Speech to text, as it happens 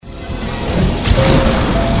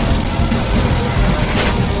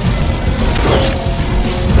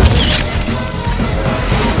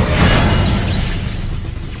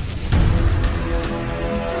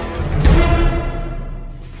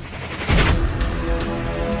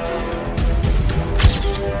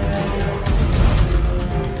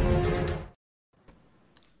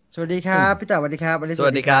สวัสดีครับพี่ต่อสวัสดีครับอลิซส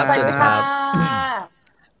วัสดีครับสวัสดีครัสวัสดีครับ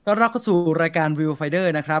บต้อนรับเข้าสู่รายการวิวไฟเดอ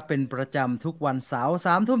ร์นะครับเป็นประจำทุกวันเสาร์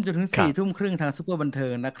3 ทุ่มจนถึง4 ทุ่มครึ่งทางซุปเปอร์บันเทิ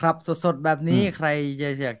งนะครับสดๆแบบนี้อืมใคร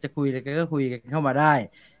อยากจะคุยอะไรก็คุยกันเข้ามาได้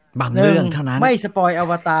บางหนึ่งเรื่องเท่านั้นไม่สปอยอ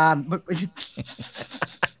วตาร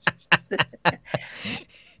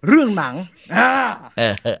เรื่องหนังอ่าเอ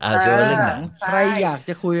าอ่าชัวร์เรื่องหนังใครอยาก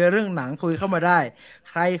จะคุยเรื่องหนังคุยเข้ามาได้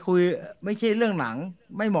ใครคุยไม่ใช่เรื่องหนัง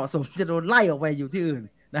ไม่เหมาะสมจะโดนไล่ออกไปอยู่ที่อื่น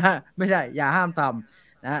นะฮะไม่ได้อย่าห้ามท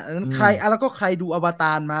ำนะนั้นใครอืมแล้วก็ใครดูอวต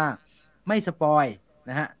ารมาไม่สปอย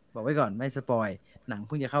นะฮะบอกไว้ก่อนไม่สปอยหนังเ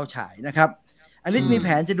พิ่งจะเข้าฉายนะครับอลิอืมสมีแผ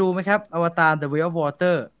นจะดูไหมครับอวตาร The Way of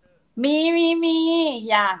Water มี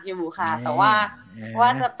อยากอยู่ค่ะนี่แต่ว่าว่า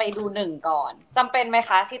นะจะไปดูหนึ่งก่อนจำเป็นไหม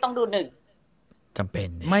คะที่ต้องดูหนึ่งจำเป็น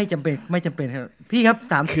ดิไม่จำเป็นครับพี่ครับ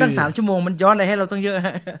คือตั้ง3 ชั่วโมงมันย้อนอะไรให้เราต้องเยอะฮ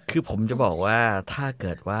ะ คือผมจะบอกว่าถ้าเ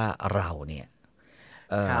กิดว่าเราเนี่ย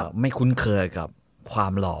ครับไม่คุ้นเคยกับควา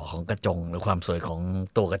มหล่อของกระจงหรือความสวยของ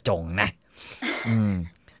ตัวกระจงนะอืม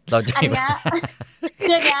เราจะ อันเนี้ย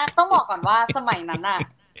คืออันเนี้ยต้องบอกก่อนว่าสมัยนั้นอะ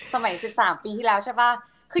สมัย13 ปีที่แล้วใช่ป่ะ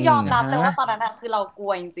คือยอมรับเลยว่าตอนนั้นอะคือเรากลั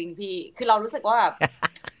วจริงๆพี่คือเรารู้สึกว่าแบบ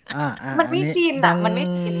มันอันนี้ไม่ชินดังอะมันไม่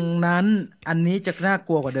ชินนั้นอันนี้จะน่าก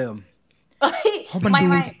ลัวกว่าเดิมเอ้ยเพราะมันดู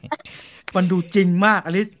ไม่มันดูจริงมาก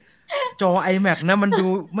อลิสจอ iMac นะมันดู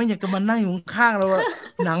ไม่อยากจะมานั่งอยู่ข้างๆเราอะ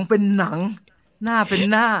หนังเป็นหนังหน้าเป็น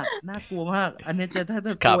หน้าน่ากลัวมากอันนี้จะถ้าจ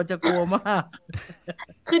ะกลัวครับจะกลัวมาก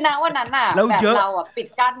คือณวันนั้นอะแล้วเยอะแบบเราอะปิด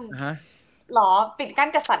กั้นฮะหรอปิดกั้น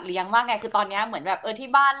กับสัตว์เลี้ยงมากไงคือตอนเนี้ยเหมือนแบบที่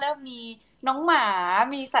บ้านเริ่มมีน้องหมา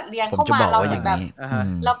มีสัตว์เลี้ยงผมเข้ามาจะบอกเราเหมือนแบบว่าอย่างนี้ฮะ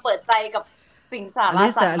เราเปิดใจกับสิ่งสาอราลิ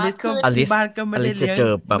สแต่อสัตว์มาลิสก็กขึ้นอลิสที่บ้านก็ไม่อลิสจะได้เลี้ยงเจ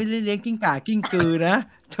อแบบไม่ได้เลี้ยงกิ้งก่ากิ้งกือนะ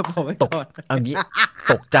จะบอกไว้ตกก่อน เอางี้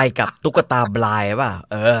ตกใจกับตุ๊กตาบลายป่ะ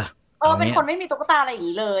เอาเป็นเงี้ยคนไม่มีตุ๊กตาอะไรอย่าง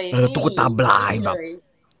นี้เลยไม่มีตุ๊กตาบลายแบบ ไม่มีเลย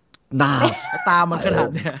หน้าตามมันโคขนาด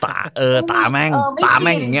มเนี้ย ตาตาแม่งไม่ตาแ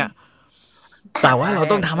ม่ชินงอย่างเงี้ยแต่ว่าเรา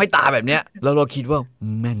ต้องทำให้ตาแบบเนี้ยแล้วเราคิดว่า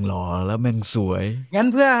แม่งหล่อแล้วแม่งสวยงั้น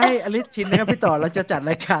เพื่อให้อลิสชินนะครับพี่ต่อเราจะจัด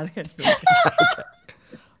รายการกันอยู่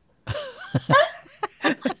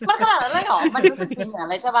มันขนาดนั้นเลยเหรอมันรู้สึกจริงอย่างนั้น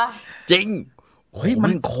เลยใช่ปะจริงโอ้ เฮ้ย โหแ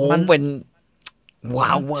ม่งโค้มันงเป็นวา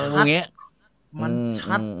มัวนเวิร์ชัดเงี้ยมัน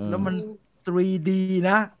ชัดอืมแล้วมัน 3D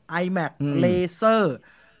นะ iMac อืมเลเซอร์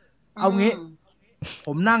อืเอางี้ มผ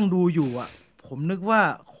มนั่งดูอยู่อ่ะ ผมนึกว่า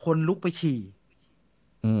คนลุกไปฉี่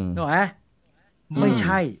อืมนึกออกไหมอืมไม่ใ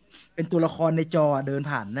ช่ เป็นตัวละครในจอเดิน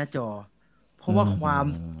ผ่านหน้าจอ เพราะว่าความ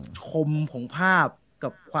คมของภาพกั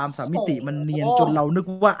บความสามมิโอ้ติมันเนียนจนโหเรานึก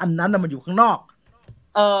ว่าอันนั้นน่ะมันอยู่ข้างนอก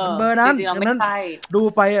เออมันเบอร์จนั้นริงๆเราดังนั้นไม่ใช่ดู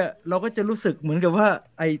ไปอ่ะเราก็จะรู้สึกเหมือนกับว่า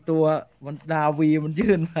ไอตัวมันดาวีมัน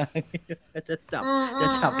ยื่นมา จะจับจะ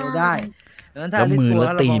จับเราได้ดังนั้นถ้าแล้อลิสวมือและ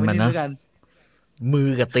กลัวเรามองไปตีนมันนะนี่ด้วยกันมือ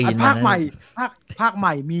กับตีอันมันนะนภาคใหม่ภาคให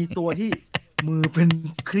ม่มีตัวที่มือเป็น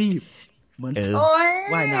ครีบเหมือนเออโอ้ย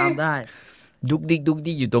ว่ายน้ำได้ดุกดิกดุก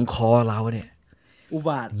ดิกอยู่ตรงคอเราเนี่ยอุบ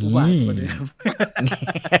าทนี่ กว่าเดิม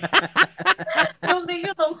ลูกนี้อ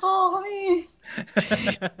ยู่ตรงคอเขาพี่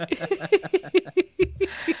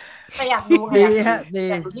แต่อยากดูไงดีอยากดูฮะดี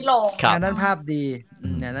อยากดูที่โรง ครับ งานนั้นภาพดี อื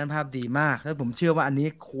ม งานนั้นภาพดีมากแล้วผมเชื่อว่าอันนี้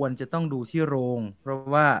ควรจะต้องดูที่โรง เพราะ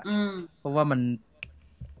ว่า อืม มัน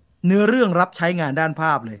เนื้อเรื่องรับใช้งานด้านภ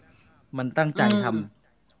าพเลย มันตั้งใจท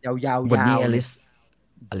ำยาวๆวันนี้ยาวเลย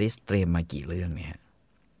อลิสเตรียมมากี่เรื่องเนี่ย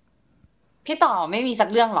พี่ต่อไม่มีสัก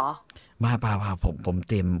เรื่องเหรอ มาป่าผมเ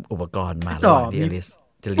ตรียมอุปกรณ์มาระต่อหว่างที่ มี อลิส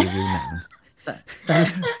จะรีวิวหนัง แต่แต่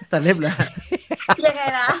แต่เรียบแล้ว ยังไง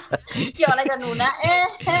นะ เกี่ยวอะไรกับหนูนะ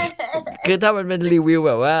คือถ้ามันเป็นรีวิว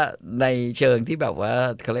แบบว่าในเชิงที่แบบว่า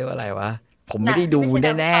เขาเรียกว่าอะไรวะ ผมไม่ได้ดู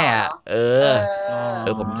แน่ๆอะเออ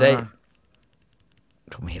ผมจะได้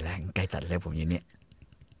ผมเห็นแล้วใกล้ตัดแล้วผมอยู่เนี่ย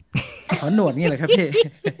ขอหนวดนี่แหละครับพี่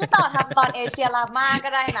พี่ต่อทำตอนเอเชียรามาก็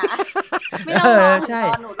ได้นะ ไม่ต้ เอ องรอ อ ถึง ใช่ ต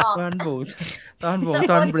อนหนูหรอก ตอนโบก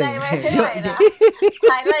ตอนจะ ตอน คน เบร ใจ ก ไว้ เนี่ย ให้ เย หน่ อะ อย แยะ นะ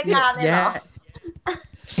ท้ายรายการเลยเหรอ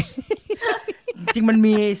จริงมัน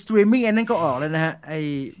มีสตรีมมิ่งอันนั้นก็ออกแล้วนะฮะ ไอ้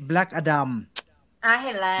Black Adam เ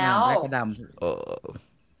ห็นแล้ Black ว Adam โอ้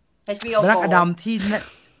HBO Black Go Adam ที่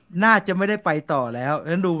น่าจะไม่ได้ไปต่อแล้ว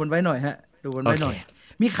งั้นดูมันไว้หน่อยฮะ ดูมัน โอ ไว้ห เค น่อย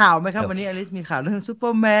มีข่าวไหมครับ โอ วัน เค นี้อลิสมีข่าวเรื่องซูเปอ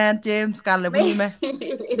ร์แมนเจมส์กันอะไรพว ไม่ กนี้ไหม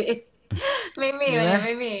ไม่มี มี วัน ไหม นี้ไ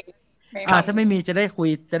ม่มีไม่มี ถ้าไม่มีจะได้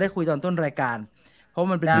คุยตอนต้นรายการ เพราะ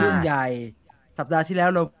มันเป็น ได้ เรื่องใหญ่ สัปดาห์ที่แล้ว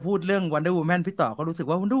เราพูดเรื่อง Wonder Woman พี่ต่อก็รู้สึก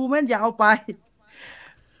ว่า Wonder Woman อย่าเอาไป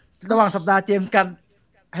ระหว่างสัปดาห์เจมส์กัน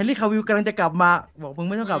เฮนรี่คาวิลกำลังจะกลับมา บอกมึง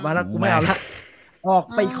ไม่ต้องกลับมาแล้วกูไม่เอาละออก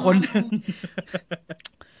ไปอีกคนหนึ่ง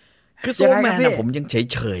คือซู ยังไง แม ครับ น พี่ อะผมยังเฉ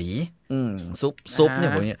ยซุปเนี่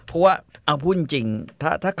ยผมเนี่ยเพราะว่าเอาพูดจริง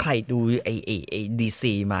ถ้าใครดูไอดี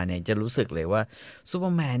ซีมาเนี่ยจะรู้สึกเลยว่าซูเปอ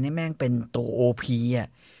ร์แมนนี่แม่งเป็นตัวโอพีอ่ะ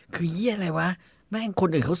คือเยี่ยอะไรวะ แม่งคน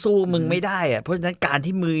อื่นเขาสู้มึงไม่ได้อะเพราะฉะนั้นการ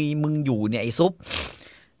ที่มึงอยู่เนี่ยไอ้ซุป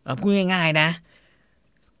พูดง่ายๆนะ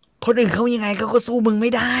คนอื่นเขายังไงเขาก็สู้มึงไ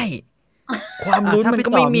ม่ได้ ความลุ้นมัน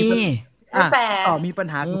ก็ไม่มีต่อมีปัญ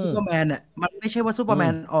หากับซูเปอร์แมนเนี่ยมันไม่ใช่ว่าซูเปอร์แม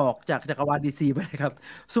นออกจากจักรวาลดีซีไปเลยครับ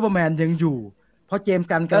ซูเปอร์แมนยังอยู่เพราะเจมส์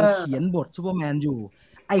กันกำลังเขียนบทซูเปอร์แมนอยู่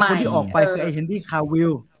ไอคนที่ออกไปคือไอเฮนรี่คาวิ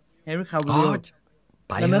ล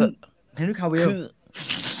ไปดังนั้นเฮนรี่คา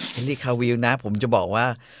วิลนะ ผมจะบอกว่า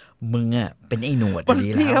มึงอ่ะเป็นไอ้หนวดดี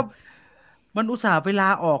แล้วครับมันอุตส่าห์ไปลา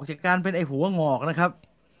ออกจากการเป็นไอหัวงอกนะครับ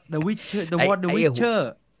The Witcher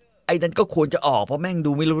ไอ้นั้นก็ควรจะออกเพราะแม่ง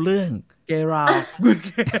ดูไม่รู้เรื่องเกรา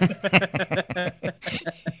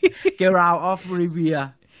วออฟริเวีย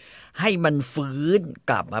ให้มันฟื้น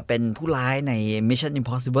กลับมาเป็นผู้ร้ายใน Mission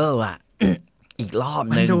Impossible อ่ะ อีกรอบ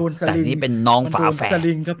นึงแต่นี่เป็นน้องฝาแฝดส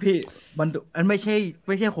ลิงครับพี่มันไม่ใ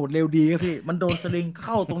ช่โหดเร็วดีครับพี่มันโดนสลิงเ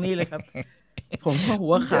ข้าตรงนี้เลยครับผมก็หั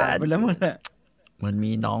วขาดไปแล้วมัน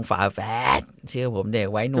มีน้องฝาแฝดเชื่อผมเด็ก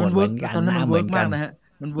ไว้หนวดเหมือนกันหน้าเหมือนกันนะฮะ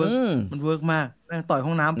มันเวิร์กมากต่อยห้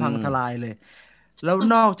องน้ำพังทลายเลยแล้ว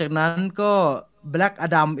นอกจากนั้นก็ Black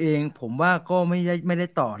Adam เองผมว่าก็ไม่ได้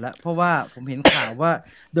ต่อแล้วเพราะว่าผมเห็นข่าวว่า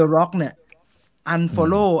The Rock เนี่ย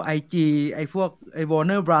unfollow IG ไอ้พวกไอ้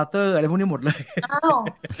Warner Brother อะไรพวกนี้หมดเลย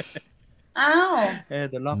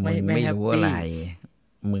The Rock ไม่รู้อะไร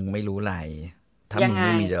มึงไม่รู้อะไรถ้ามึงไ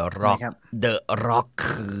ม่มี The Rock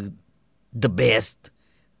คือ the best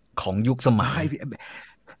ของยุคสมัย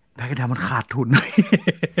แบ็คดามันขาดทุน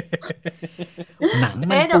หนังมัน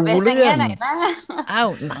ปูเรื่อง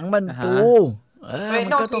หนังมันปูมัน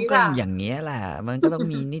ก็ต้องอย่างเงี้ยแหละมันก็ต้อง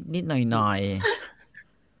มีนิดหน่อย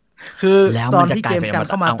คือตอนที่เจมส์กัน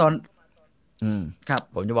เข้ามาตอนครับ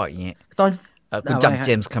ผมจะบอกอย่างงี้ตอนคุณจำเจ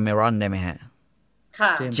มส์คาเมรอนได้ไหมฮะ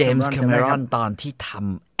เจมส์คาเมรอนตอนที่ท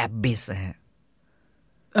ำ Abyss ฮะ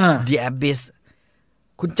The Abyss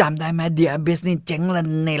คุณจำได้ไหม The Abyss นี่เจ๋งร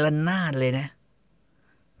ะนาดเลยนะ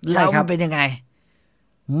แล้วมันเป็นยังไง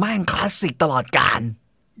แม่งคลาสสิกตลอดกาล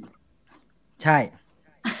ใช่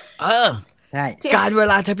ใช่การเว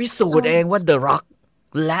ลาจะพิสูจน์เองว่า The Rock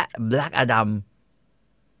และ Black Adam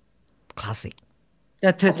คลาสสิกแ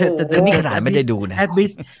ต่นี่ขนาดไม่ได้ดูนะ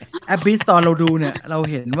Abyss ตอนเราดูเนี่ยเรา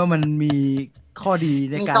เห็นว่ามันมีข้อดี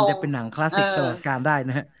ในการจะเป็นหนังคลาสสิกตลอดกาลได้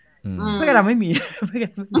นะฮะไม่กระดาไม่มีไม่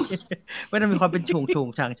ได้มีความเป็นโฉง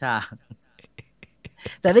ชาง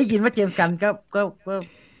แต่ได้ยินว่าเจมส์กันก็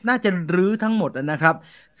น่าจะรื้อทั้งหมดนะครับ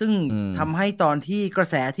ซึ่งทำให้ตอนที่กระ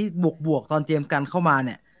แสที่บวกตอนเจมส์กันเข้ามาเ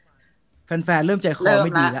นี่ยแฟนๆเริ่มใจคอไ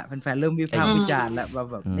ม่ดีแล้วแฟนๆเริ่มวิพากษ์วิจารณ์แล้วว่า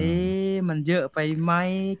แบบมันเยอะไปไหม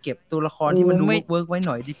เก็บตัวละครที่มันดูเวิร์กไว้ห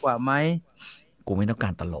น่อยดีกว่าไหมกูไม่ต้องกา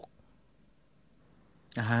รตลก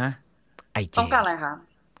ไอเจต้องการอะไรคะ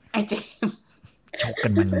ไอเจชกกั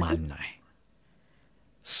นมันหน่อย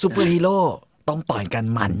ซูเปอร์ฮีโร่ต้องต่อยกัน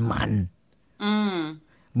มัน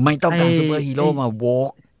ไม่ต้องการซูเปอร์ฮีโร่มาโว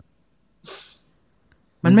ก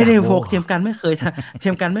มันไม่ได้โวกเจมส์กันไม่เค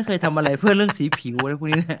ยทำอะไรเพื่อเรื่องสีผิวอะไรพวก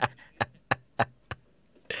นี้นะ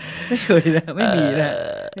ไม่เคยนะไม่มี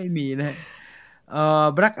นะ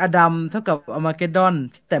Black Adam เท่ากับ Armageddon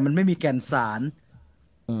แต่มันไม่มีแก่นสาร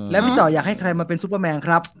แล้วพี่ต่ออยากให้ใครมาเป็นซูเปอร์แมนค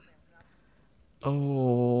รับโอ้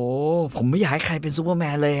ผมไม่อยากให้ใครเป็นซูเปอร์แม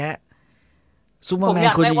นเลยฮะซูเปอร์แมน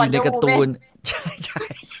ควรจะอยู่ในการ์ตูนใช่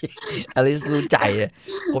อลิสรู้ใจ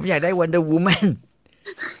ผมอยากได้ Wonder Woman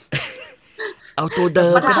เอาตัวเดิ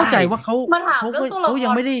มก็เข้าใจว่าเขายั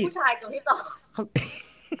งไม่ได้ผู้ชายกับพี่ต่อ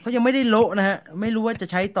เขายังไม่ได้โละนะฮะไม่รู้ว่าจะ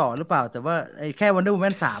ใช้ต่อหรือเปล่าแต่ว่าแค่ Wonder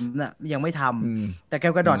Woman 3น่ะยังไม่ทำแต่แกล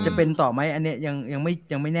กระดอดจะเป็นต่อไหมอันเนี้ยยัง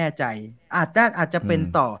ไม่แน่ใจอาจจะเป็น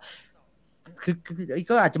ต่อคือ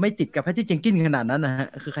ก็อาจจะไม่ติดกับแพทตี้เจนกินขนาดนั้นนะฮะ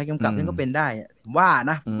คือใครกำกับนั่นก็เป็นได้ว่า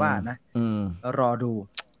นะรอดู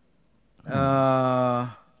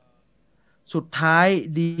สุดท้าย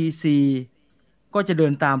DC ก็จะเดิ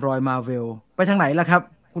นตามรอย Marvel ไปทางไหนล่ะครับ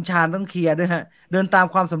คุณชาญต้องเคลียร์ด้วยฮะเดินตาม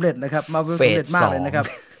ความสำเร็จนะครับ Marvel สำเร็จมากเลยนะครับ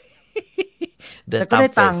แต่ก็ได้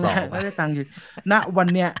ตังค์นะก็ได้ตังค์อยู่ณวัน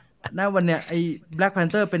เนี้ยไอ้ Black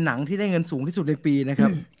Panther เป็นหนังที่ได้เงินสูงที่สุดในปีนะครั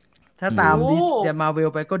บถ้าตามดิสมาเวล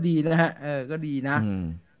ไปก็ดีนะฮะก็ดีนะ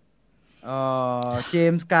เจ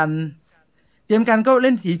มส์กันก็เ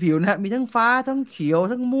ล่นสีผิวนะฮะมีทั้งฟ้าทั้งเขียว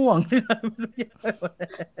ทั้งม่วง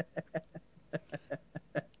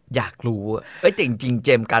อยากรู้จริงๆเจ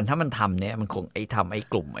มส์กันถ้ามันทำเนี่ยมันคงทำไอ้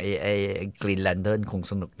กลุ่มไอ้กรีนแลนเทิร์นคง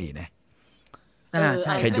สนุกดีนะใ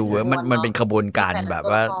ช่ใครดูมันเป็นขบวนการแบบ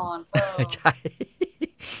ว่าใช่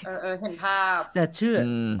เห็นภาพแต่เชื่อ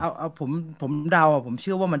เอาผมเดาผมเ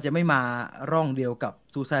ชื่อว่ามันจะไม่มาร่องเดียวกับ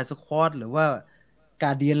Suicide Squad หรือว่า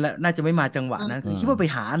Guardian แล้วน่าจะไม่มาจังหวะนั้นคิดว่าไป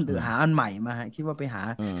หาอันใหม่มาคิดว่าไปหา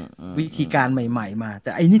วิธีการใหม่ๆมาแ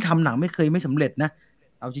ต่ไอ้นี่ทำหนังไม่สำเร็จนะ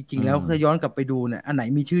เอาจริงๆแล้วถ้าย้อนกลับไปดูเนี่ยอันไหน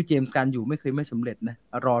มีชื่อเจมส์กันอยู่ไม่เคยไม่สำเร็จนะ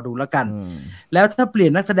รอดูแล้วกันแล้วถ้าเปลี่ย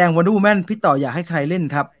นนักแสดงWonder Womanพี่ต่ออยากให้ใครเล่น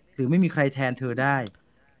ครับหรือไม่มีใครแทนเธอได้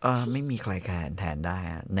ไม่มีใครแทนได้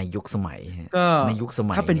ในยุคสมัยก็ในยุคส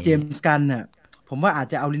มัยถ้าเป็นเจมส์กันน่ะผมว่าอาจ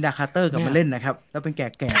จะเอาลินดาคาร์เตอร์กลับมาเล่นนะครับแล้วเป็นแ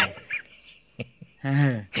ก่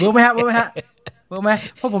ๆรู้ไหมฮะเ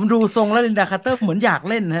พราะผมดูทรงแล้วลินดาคาร์เตอร์เหมือนอยาก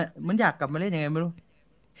เล่นฮะเหมือนอยากกลับมาเล่นยังไงไม่รู้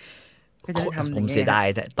ผมเสียดาย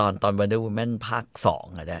ตอน Wonder Woman ภาค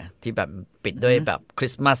 2อะนะที่แบบปิดด้วยแบบคริ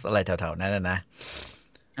สต์มาสอะไรแถวๆนั้นนะ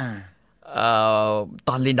ต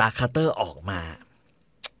อนลินดาคาร์เตอร์ออกมา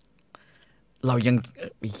เรายัง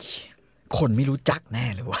คนไม่รู้จักแน่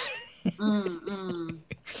เลยว่ะ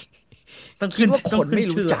ต้องขึ้นว่าคนไม่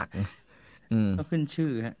รู้จักต้องขึ้นชื่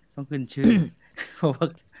อฮะต้องขึ้นชื่อเพรา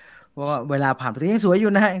ะว่าเวลาผ่านไปยังสวยอ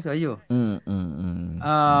ยู่นะฮะยังสวยอยู่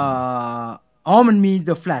มันมี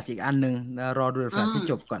The Flash อีกอันนึงรอดู The Flash ที่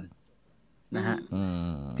จบก่อนนะฮะ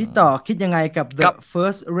พี่ต่อคิดยังไงกับ The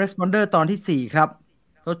First Responder ตอนที่4ครับ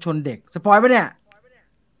รถชนเด็กสปอยล์ป่ะเนี่ย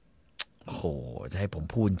โอ้โหจะให้ผม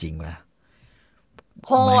พูดจริงป่ะโ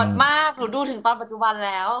หดมากหนูดูถึงตอนปัจจุบันแ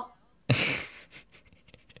ล้ว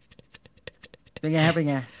เป็นไงครับเป็น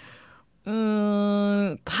ไง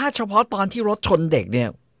ถ้าเฉพาะตอนที่รถชนเด็กเนี่ย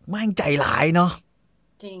แม่งใจร้ายเนาะ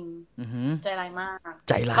จริงใจร้ายมาก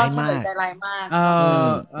ใจร้ายมากใจร้ายมาก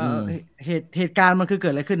เหตุการณ์มันคือเกิ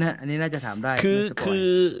ดอะไรขึ้นฮะอันนี้น่าจะถามได้คือ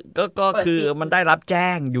ก็คือมันได้รับแจ้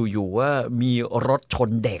งอยู่ว่ามีรถชน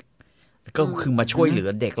เด็กก็คือมาช่วยเหลือ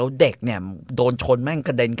เด็กแล้วเด็กเนี่ยโดนชนแม่งก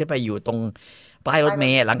ระเด็นขึ้นไปอยู่ตรงป้ายรถเม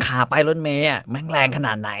ล์หลังคาป้ายรถเมล์แม่งแรงขน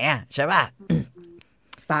าดไหนใช่ป่ะ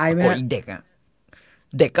ตายไหมอีเด็ก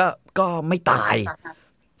เด็กก็ไม่ตาย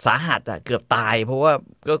สาหัสเกือบตายเพราะว่า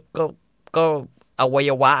ก็อวั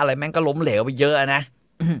ยวะอะไรแม่งก็ล้มเหลวไปเยอะนะ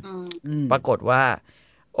ปรากฏว่า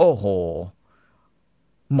โอ้โห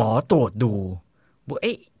หมอตรวจดูบอก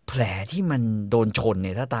แผลที่มันโดนชนเ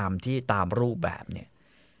นี่ยถ้าตามรูปแบบเนี่ย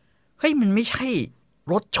เฮ้ยมันไม่ใช่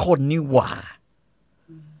รถชนนี่หว่า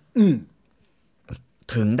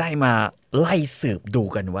ถึงได้มาไล่สืบดู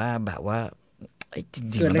กันว่าแบบว่าจ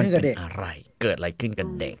ริงๆมันเป็นอะไรเกิดอะไรขึ้นกับ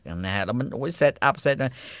เด็กนะฮะแล้วมันเซตอัพ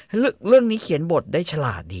เรื่องนี้เขียนบทได้ฉล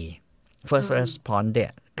าดดี First Responder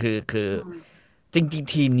คือจริง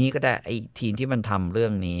ๆทีมนี้ก็ได้ไอ้ทีมที่มันทำเรื่อ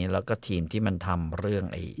งนี้แล้วก็ทีมที่มันทำเรื่อง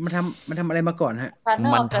มันทำอะไรมาก่อนฮะ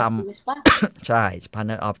มันทำใช่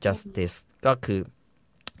Partner of Justice ก็คือ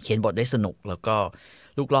เขียนบทได้สนุกแล้วก็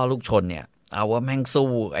ลูกล่อลูกชนเนี่ยเอาว่าแม่งสู้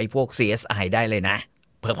ไอ้พวก CSI ได้เลยนะ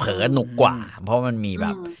เผลอๆหนุกกว่าเพราะมันมีแบ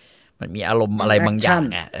บมันมีอารมณ์อะไรบางอย่าง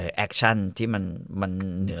แอคชั่นที่มัน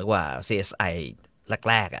เหนือกว่า CSI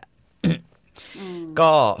แรกๆ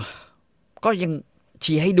ก็ยัง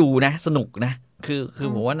ชี้ให้ดูนะสนุกนะคือ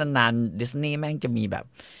ผมว่านานๆดิสนีย์แม่งจะมีแบบ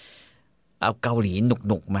เอาเกาหลี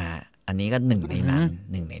หนุกๆมาอันนี้ก็หนึ่งใน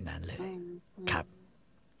นั้นเลยครับ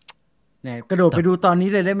เนี่ยกระโดดไปดูตอนนี้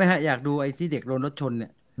เลยได้ไหมฮะอยากดูไอ้ที่เด็กโดนรถชนเนี่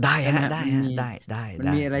ยได้ฮะได้มัน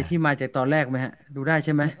มีอะไรที่มาจากตอนแรกไหมฮะดูได้ใ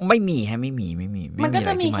ช่ไหมไม่มีฮะไม่มีมันก็จ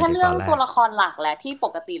ะมีแค่เรื่องตัวละครหลักแหละที่ป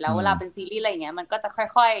กติแล้วเวลาเป็นซีรีส์อะไรเงี้ยมันก็จะ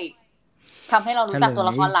ค่อยๆทำให้เรารู้จักตัว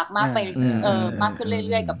ละครหลักมากไปมากขึ้นเ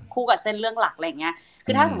รื่อยๆกับคู่กับเส้นเรื่องหลักอะไรเงี้ยคื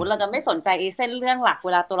อถ้าสมมติเราจะไม่สนใจเส้นเรื่องหลักเว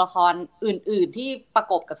ลาตัวละครอื่นๆที่ประ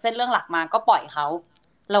กบกับเส้นเรื่องหลักมาก็ปล่อยเขา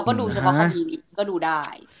เราก็ดูเฉพาะคดีก็ดูได้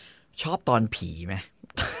ชอบตอนผีไหม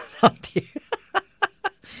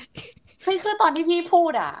คือตอนที่พี่พู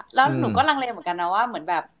ดแล้วหนูก็ลังเลเหมือนกันนะว่าเหมือน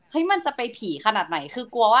แบบเฮ้ยมันจะไปผีขนาดไหนคือ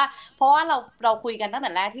กลัวว่าเพราะว่าเราคุยกันตั้งแ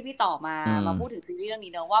ต่แรกที่พี่ต่อมาพูดถึงซีรีส์เรื่อง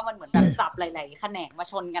นี้เนอะว่ามันเหมือนแบบจับหลายๆแขนงมา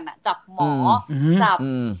ชนกันจับหมอจับ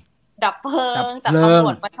ดับเพลิงจับตำร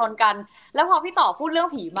วจมาชนกันแล้วพอพี่ต่อพูดเรื่อง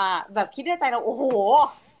ผีมาแบบคิดในใจเราโอ้โห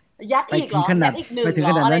ยัดอีกเหรอยัดอีกหนึ่งเ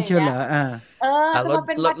หรออะไรอย่างเงี้ยจะมาเ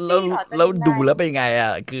ป็นวัดที่เหรอแล้วดูแล้วเป็นไง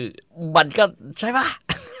คือมันก็ใช่ป่ะ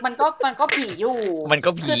มันก็ผีอยู่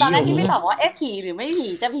คือตอนแรกที่ไม่ตอบว่าผีหรือไม่ผี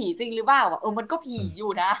จะผีจริงหรือเปล่ามันก็ผีอยู่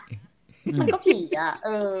นะมันก็ผี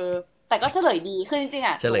แต่ก็เฉลยดีคือจริง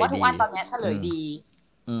ๆถือว่าทุกอันตอนนี้เฉลยดี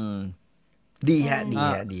ดีฮะ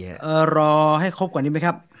รอให้ครบกว่านี้ไหมค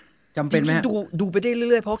รับจำเป็นไหมดูไปได้เ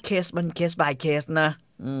รื่อยๆเพราะเคสมันเคส by เคสนะ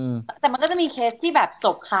แต่มันก็จะมีเคสที่แบบจ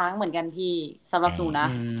บค้างเหมือนกันพี่สำหรับหนูนะ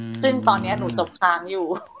ซึ่งตอนนี้หนูจบค้างอยู่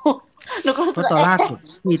หนูก็รู้สึกตอนล่าสุด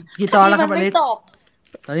กี่ตอนแล้วครับอันนี้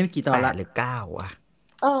ตอนนี้มีกี่ตอนละหรือ9อ่ะ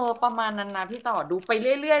ประมาณนั้นนะพี่ต่อดูไป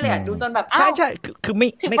เรื่อยๆเลยดูจนแบบใช่คือ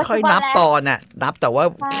ไม่ค่อยนับตอนนับแต่ว่า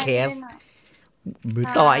เคสหรือ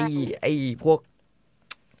ต่อไอ้พวก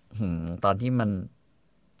ตอนที่มัน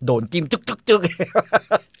โดนจิ้มจุก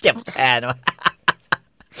เจ็บแทนวะ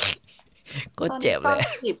ก็เจ็บเลย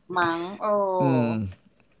10มั้ง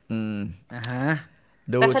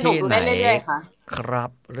ดูที่ไหนครั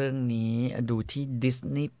บเรื่องนี้ดูที่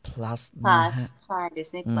Disney Plus นะฮะใช่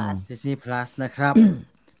Disney Plus Disney Plus นะครับ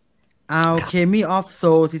Alchemy of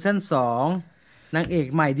Soul ซีซั่น2นางเอก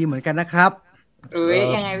ใหม่ดีเหมือนกันนะครับ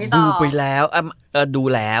ยังไงพี่ต่อดูไปแล้วดู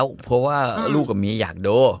แล้วเพราะว่าลูกกับเมียอยาก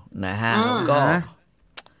ดูนะฮะก็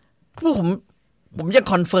ผมยัง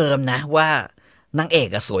คอนเฟิร์มนะว่านางเอก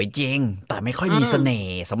สวยจริงแต่ไม่ค่อยมีเสน่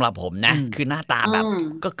ห์สำหรับผมนะคือหน้าตาแบบ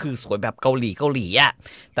ก็คือสวยแบบเกาหลีอ่ะ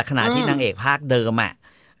แต่ขณะที่นางเอกภาคเดิมอ่ะ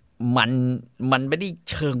มันไม่ได้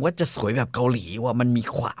เชิงว่าจะสวยแบบเกาหลีว่ามันมี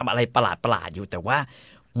ความอะไรประหลาดอยู่แต่ว่า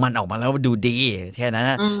มันออกมาแล้วดูดีแค่นั้น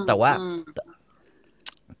นะแต่ว่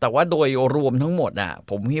าโดยรวมทั้งหมดอ่ะ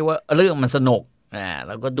ผมคิดว่าเรื่องมันสนุกแ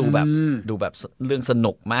ล้วก็ดูแบบเรื่องส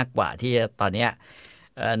นุกมากกว่าที่ตอนเนี้ย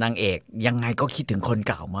นางเอกยังไงก็คิดถึงคน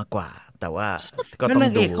เก่ามากกว่าแต่ว่าก็ต้อ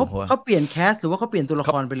งดูเขาเปลี่ยนแคสหรือว่าเขาเปลี่ยนตัวละ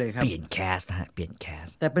ครไปเลยครับเปลี่ยนแคสนะฮะเปลี่ยนแคส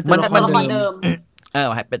แต่เป็นตัวละครเดิม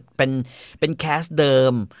เป็นแคสเดิ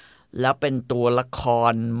มแล้วเป็นตัวละค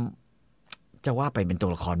รจะว่าไปเป็นตัว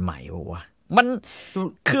ละครใหม่วะมัน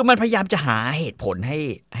คือมันพยายามจะหาเหตุผล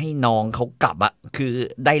ให้น้องเขากลับอะคือ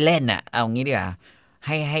ได้เล่นอะเอางี้ดีกว่าใ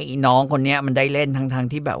ห้น้องคนเนี้ยมันได้เล่นทั้ง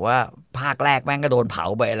ที่แบบว่าภาคแรกแม่งก็โดนเผา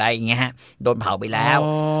ไปอะไรอย่างเงี้ยฮะโดนเผาไปแล้ว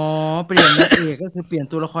เปลี่ยนนางเอกก็คือเปลี่ยน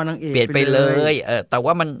ตัวละครนางเอกเปลี่ยนไปเลยแต่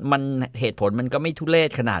ว่ามันเหตุผลมันก็ไม่ทุเรศ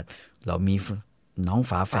ขนาดเรามีน้อง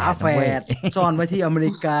ฝาแฝดซ่อนไว้ที่อเม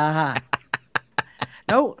ริกาแ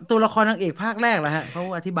ล้วตัวละครนางเอกภาคแรกล่ะฮะเขา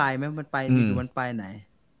อธิบายไหมมันไปมันไปไหน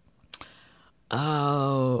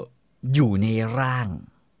อยู่ในร่าง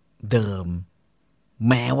เดิม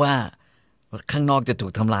แม้ว่าข้างนอกจะถู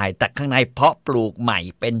กทำลายแต่ข้างในเพาะปลูกใหม่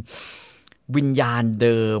เป็นวิญญาณเ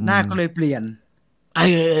ดิมหน้าก็เลยเปลี่ยน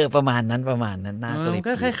ประมาณนั้นหน้าก็เลย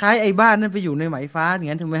ก็คล้ายๆไอ้บ้านนั่นไปอยู่ในไหมฟ้าอย่า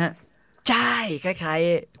งนั้นถูกไหมฮะใช่คล้าย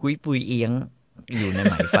ๆกุยปุยเอียงอยู่ในไ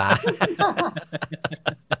หมฟ้า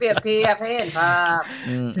เปรียบเทียบให้เห็นภาพ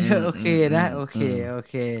โอเคนะโอเ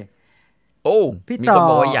คโอ้มีคน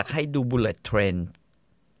บอกว่าอยากให้ดู Bullet Train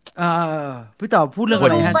พี่ต่อพูดเรื่องอะ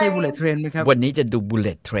ไรฮะใช่ Bullet Train ไหมครับวันนี้จะดู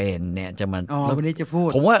Bullet Train เนี่ยจะมันวันนี้จะพูด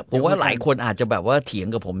ผมว่าหลายคนอาจจะแบบว่าเถียง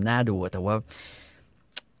กับผมน่าดูแต่ว่า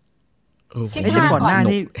ก่อนหน้า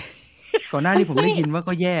นี้ผมได้ยินว่า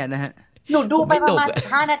ก็แย่นะฮะหนูดูไปประมาณ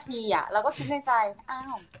15 นาทีอ่ะแล้วก็คิดในใจ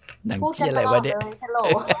พูดกันตลอดเลยฮัลโหล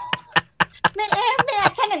ไม่แ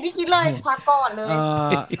ค่อย่างที่คิดเลยพักก่อนเลย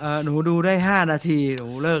หนูดูได้5 นาทีหนู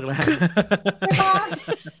เลิกแล้ว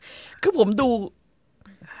คือผมดู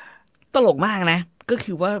ตลกมากนะก็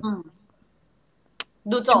คือว่า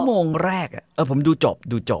ดูจบชั่วโมงแรกผมดูจ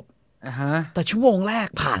บแต่ชั่วโมงแรก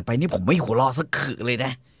ผ่านไปนี่ผมไม่หัวเราะสักคือเลยน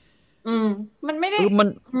ะมันไม่ได้มัน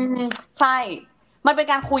ใช่มันเป็น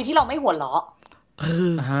การคุยที่เราไม่หัวเราะ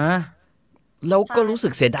แล้วก็รู้สึ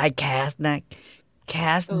กเสียดายแคสนะแค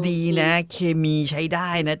สดีนะเคมีใช้ได้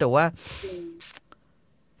นะแต่ว่า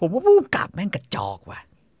ผมว่าผู้กำกับแม่งกระจอกว่ะ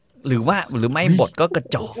หรือไม่บทก็กระ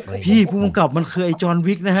จอกเลยพี่ผู้กำกับมันคือไอ้จอห์น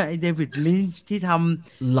วิกนะฮะไอ้เดวิดลินช์ที่ท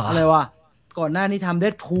ำอะไรวะก่อนหน้านี้ทำเด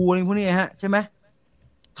ดพูลอะไรพวกนี้ฮะใช่ไหม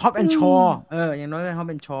ท็อปแอนด์ชออย่างน้อยก็ท็อป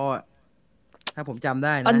แอนด์ชอถ้าผมจำไ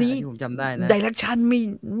ด้นะอันนี้ผมจำได้นะไดเรกชัน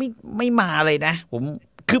ไม่มาเลยนะผ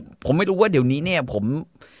มไม่รู้ว่าเดี๋ยวนี้เนี่ยผม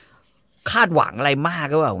คาดหวังอะไรมาก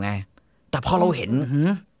ก็เปล่าไงแต่พอเราเห็น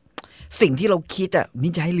สิ่งที่เราคิด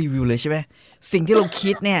นี่จะให้รีวิวเลยใช่ไหมสิ่งที่เรา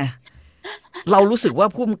คิดเนี่ยเรารู้สึกว่า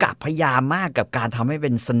ผู้กำกับพยายามมากกับการทำให้เป็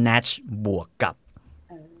น Snatch บวกกั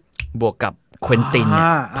บควินตินเนี่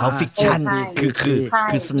ย Pulp Fiction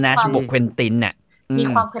คือ Snatch บวกควินตินเนี่ยมี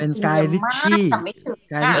ความเป็นไกลิชชี่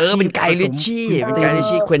เป็นไกลิช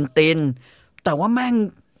ชี่ควินตินแต่ว่าแม่ง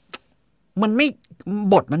มันไม่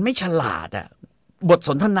บทมันไม่ฉลาดบทส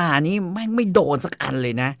นทนานี้แม่งไม่โดนสักอันเล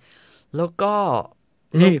ยนะแล้วก็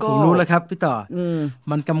ผมรู้แล้วครับพี่ต่อ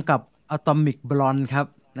มันกำกับ Atomic Blonde ครับ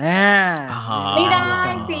ไม่ได้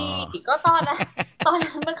สิก็ตอนนั้น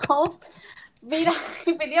มันเขาไม่ได้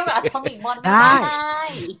ไปเรียกแบบ Atomic Blonde ได้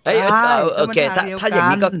โอเคถ้าอย่าง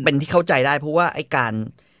นี้ก็เป็นที่เข้าใจได้เพราะว่าไอ้การ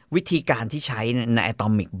วิธีการที่ใช้ใน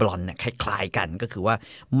Atomic Blonde เนี่ยคล้ายๆกันก็คือว่า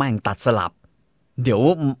แม่งตัดสลับเดี๋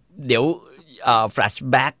ยว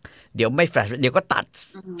flashback เดี๋ยวไม่ flash เดี๋ยวก็ตัด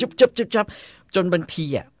จุบจนบางที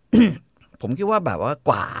ผมคิดว่าแบบว่า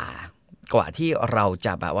กว่าที่เราจ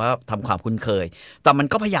ะแบบว่าทำความคุ้นเคยแต่มัน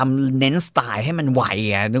ก็พยายามเน้นสไตล์ให้มันไว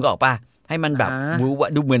นึกออกป่ะให้มันแบบ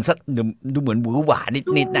ดูเหมือนหวือหวา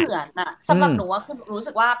นิดๆน่ะสำหรับหนูว่าคือรู้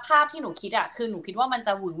สึกว่าภาพที่หนูคิดคือหนูคิดว่ามันจ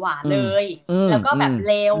ะหวือหวาเลยแล้วก็แบบ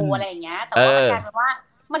เร็วอะไรอย่างเงี้ยแต่ว่ากลายเป็นว่า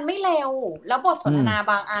มันไม่เร็วแล้วบทสนทนา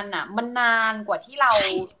บางอันมันนานกว่าที่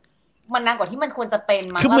มันควรจะเป็น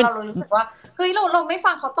มั้งแล้วเรารู้สึกว่าเฮ้ยเราไม่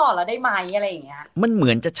ฟังเขาต่อแล้วได้ไหมอะไรอย่างเงี้ยมันเหมื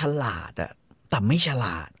อนจะฉลาดแต่ไม่ฉล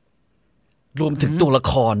าด รวมถึงตัวละ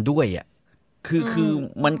ครด้วยอ่ะคือ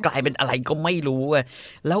มันกลายเป็นอะไรก็ไม่รู้อ่ะ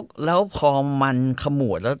แล้วพอมันขม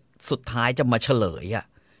วดแล้วสุดท้ายจะมาเฉลยอ่ะ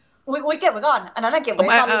อุ้ยเก็บไว้ก่อนอันนั้นเก็บไว้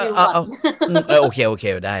ตอนรีวิวก่อนโอเค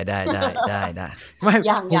ได้ไม่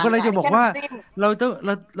ผมก็เลยจะบอกว่าเรา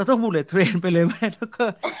ต้องบูลเลตเทรนไปเลยไหมแล้วก็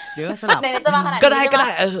เดี๋ยวสลับก็ได้ก็ได้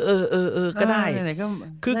ก็ได้ไหนก็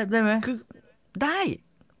ได้ไหมคือได้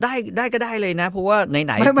ก็ได้เลยนะเพราะว่าไ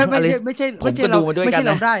หนไม่ใช่ผมก็ดูมาด้วยกัน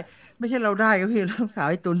นะไม่ใช่เราได้ครับพี่เราถาม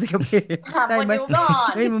ไอ้ตุนสิครับพี่ได้ไหม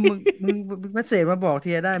เฮ้ยมึงมาเสพมาบอกที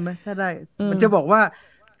ได้ไหมถ้าได้มันจะบอกว่า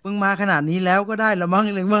มึงมาขนาดนี้แล้วก็ได้ละมั้ง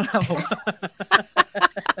เลยมั้งครับผม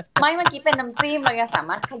ไม่เมื่อกี้เป็นน้ำจิ้มเรายังสา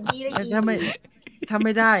มารถขยี้ได้อีกถ้าไ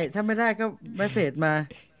ม่ได้ก็มาเสพมา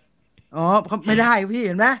อ๋อไม่ได้พี่เ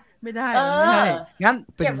ห็นไหมไม่ได้งั้น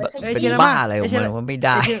เป็นบ้าอะไรของมันว่าไม่ไ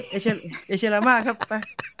ด้เอเชลาม่าครับไป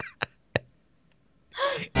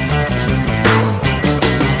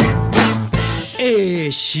เอ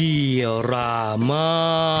เชียรามา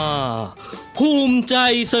ภูมิใจ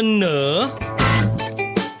เสนอ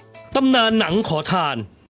ตำนานหนังขอทาน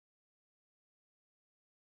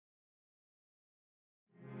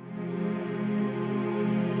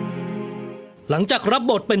หลังจากรับ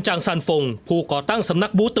บทเป็นจางซันฟงผู้ก่อตั้งสำนั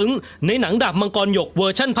กบูตึงในหนังดาบมังกรหยกเวอ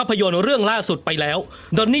ร์ชั่นภาพยนตร์เรื่องล่าสุดไปแล้ว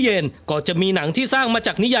ดอนนี่เยนก็จะมีหนังที่สร้างมาจ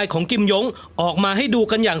ากนิยายของกิมยงออกมาให้ดู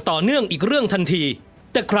กันอย่างต่อเนื่องอีกเรื่องทันที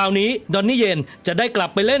แต่คราวนี้ดอนนี่เยนจะได้กลับ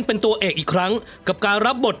ไปเล่นเป็นตัวเอกอีกครั้งกับการ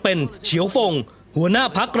รับบทเป็นเฉียวฟงหัวหน้า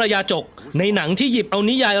พรรคกระยาจกในหนังที่หยิบเอา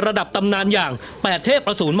นิยายระดับตำนานอย่าง8เทพ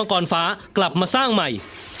อสูรมังกรฟ้ากลับมาสร้างใหม่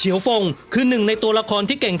เฉียวฟงคือหนึ่งในตัวละคร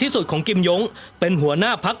ที่เก่งที่สุดของกิมยงเป็นหัวหน้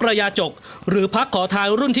าพรรคกระยาจกหรือพรรคขอทาน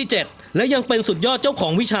รุ่นที่7และยังเป็นสุดยอดเจ้าขอ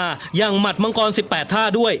งวิชาอย่างหมัดมังกร18ท่า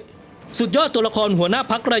ด้วยสุดยอดตัวละครหัวหน้า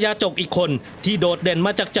พรรคกระยาจกอีกคนที่โดดเด่นม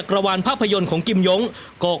าจากจักรวาลภาพยนตร์ของกิมยง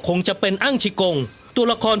ก็คงจะเป็นอั่งชิกงตัว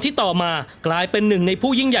ละครที่ต่อมากลายเป็นหนึ่งใน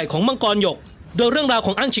ผู้ยิ่งใหญ่ของมังกรหยกโดยเรื่องราวข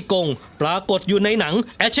องอั่งชิกงปรากฏอยู่ในหนัง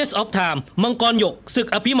Ashes of Time มังกรหยกศึก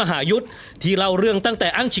อภิมหายุทธที่เล่าเรื่องตั้งแต่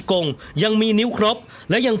อั่งชิกงยังมีนิ้วครบ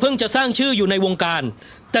และยังเพิ่งจะสร้างชื่ออยู่ในวงการ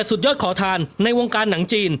แต่สุดยอดขอทานในวงการหนัง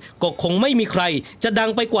จีนก็คงไม่มีใครจะดัง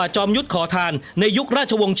ไปกว่าจอมยุทธขอทานในยุครา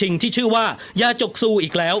ชวงศ์ชิงที่ชื่อว่ายาจกซู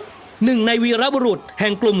อีกแล้วหนึ่งในวีรบุรุษแห่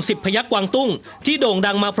งกลุ่ม10พยัคฆ์กวางตุ้งที่โด่ง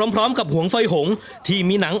ดังมาพร้อมๆกับหวงเฟยหงที่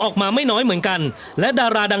มีหนังออกมาไม่น้อยเหมือนกันและดา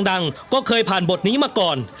ราดังๆก็เคยผ่านบทนี้มาก่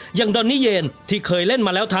อนอย่างดอนนี่เยนที่เคยเล่นม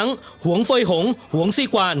าแล้วทั้งหวงเฟยหงหวงซี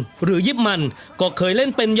กวานหรือยิบมันก็เคยเล่น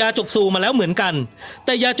เป็นยาจกซูมาแล้วเหมือนกันแ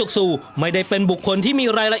ต่ยาจกซูไม่ได้เป็นบุคคลที่มี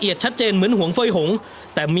รายละเอียดชัดเจนเหมือนหวงเฟยหง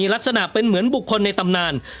แต่มีลักษณะเป็นเหมือนบุคคลในตำนา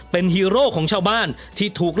นเป็นฮีโร่ของชาวบ้านที่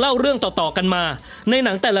ถูกเล่าเรื่องต่อๆกันมาในห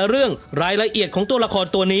นังแต่ละเรื่องรายละเอียดของตัวละคร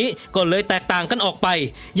ตัวนี้ก็เลยแตกต่างกันออกไป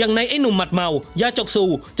อย่างในไอ้หนุ่มหมัดเมายาจกซู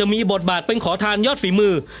จะมีบทบาทเป็นขอทานยอดฝีมื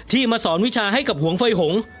อที่มาสอนวิชาให้กับหวงเฟยห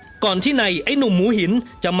งก่อนที่ในไอ้หนุ่มหมูหิน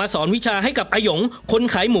จะมาสอนวิชาให้กับอาหยงคน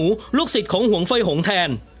ขายหมูลูกศิษย์ของหวงเฟยหงแท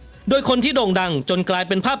นโดยคนที่โด่งดังจนกลาย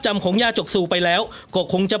เป็นภาพจำของยาจกซูไปแล้วก็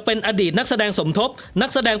คงจะเป็นอดีตนักแสดงสมทบนัก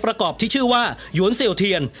แสดงประกอบที่ชื่อว่าหยวนเสี่ยวเ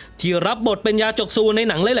ทียนที่รับบทเป็นยาจกซูใน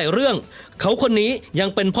หนังหลายๆเรื่องเขาคนนี้ยัง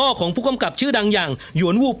เป็นพ่อของผู้กำกับชื่อดังอย่างหย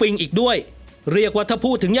วนวูปิงอีกด้วยเรียกว่าถ้า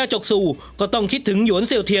พูดถึงยาจกซูก็ต้องคิดถึงหยวนเ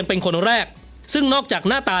สี่ยวเทียนเป็นคนแรกซึ่งนอกจาก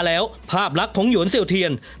หน้าตาแล้วภาพลักษณ์ของหยวนเสี่ยวเทีย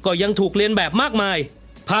นก็ยังถูกเลียนแบบมากมาย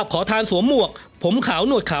ภาพขอทานสวมหมวกผมขาว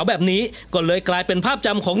หนวดขาวแบบนี้ก็เลยกลายเป็นภาพจ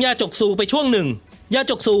ำของยาจกซูไปช่วงหนึ่งยา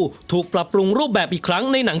จกซูถูกปรับปรุงรูปแบบอีกครั้ง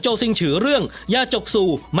ในหนังโจซิงฉือเรื่องยาจกซู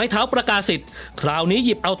ไม้เท้าประกาศิทธิ์คราวนี้ห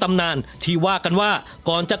ยิบเอาตำนานที่ว่ากันว่า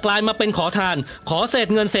ก่อนจะกลายมาเป็นขอทานขอเศษ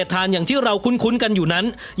เงินเศษทานอย่างที่เราคุ้นๆกันอยู่นั้น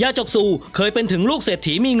ยาจกซูเคยเป็นถึงลูกเศรษ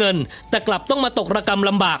ฐีมีเงินแต่กลับต้องมาตกระกำ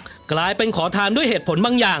ลำบากกลายเป็นขอทานด้วยเหตุผลบ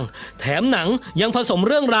างอย่างแถมหนังยังผสม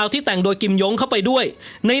เรื่องราวที่แต่งโดยกิมยงเข้าไปด้วย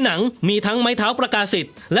ในหนังมีทั้งไม้เท้าประกาศิท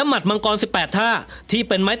ธิ์และหมัดมังกร18ท่าที่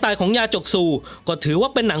เป็นไม้ตายของยาจกซูก็ถือว่า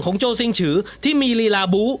เป็นหนังของโจซิงฉือที่มีลีลา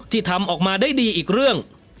บูที่ทำออกมาได้ดีอีกเรื่อง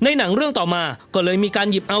ในหนังเรื่องต่อมาก็เลยมีการ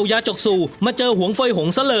หยิบเอายาจกซูมาเจอหวงเฟยหง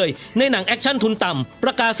ซะเลยในหนังแอคชั่นทุนต่ำป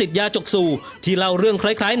ระกาศิทธิ์ยาจกซูที่เล่าเรื่องค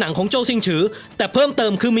ล้ายๆหนังของโจซิงฉือแต่เพิ่มเติ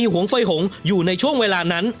มคือมีหวงเฟยหงอยู่ในช่วงเวลา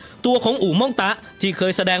นั้นตัวของอู่ม่องตะที่เค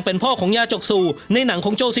ยแสดงเป็นพ่อของยาจกซูในหนังข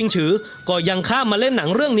องโจซิงฉือก็ยังข้ามมาเล่นหนัง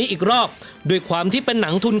เรื่องนี้อีกรอบด้วยความที่เป็นหนั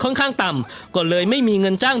งทุนค่อนข้างต่ำก็เลยไม่มีเงิ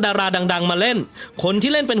นจ้างดาราดังๆมาเล่นคน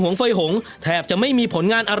ที่เล่นเป็นหวงเฟยหงแทบจะไม่มีผล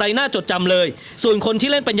งานอะไรน่าจดจำเลยส่วนคนที่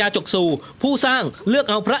เล่นเป็นยาจกซูผู้สร้างเลือก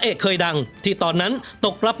เอาพระเอกเคยดังที่ตอนนั้นต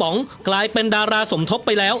กกระป๋องกลายเป็นดาราสมทบไป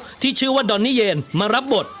แล้วที่ชื่อว่าดอนนี่เยนมารับ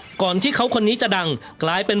บทก่อนที่เขาคนนี้จะดังก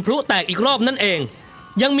ลายเป็นพลุแตกอีกรอบนั่นเอง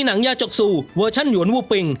ยังมีหนังยาจกซูเวอร์ชั่นหยวนวู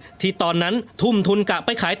ปิงที่ตอนนั้นทุ่มทุนกะไป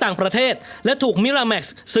ขายต่างประเทศและถูกมิราแม็ก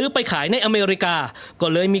ซ์ซื้อไปขายในอเมริกาก็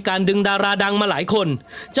เลยมีการดึงดาราดังมาหลายคน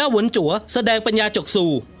เจ้าหวนจั๋วแสดงเป็นยาจกซู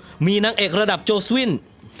มีนางเอกระดับโจสวิน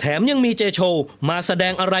แถมยังมีเจโชมาแสด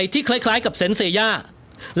งอะไรที่คล้ายๆกับเซนเซย่า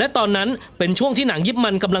และตอนนั้นเป็นช่วงที่หนังยิปมั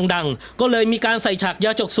นกำลังดังก็เลยมีการใส่ฉากย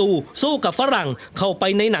าจกสู้กับฝรั่งเข้าไป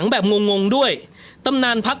ในหนังแบบงงๆด้วยตำน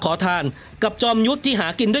านพักขอทานกับจอมยุทธที่หา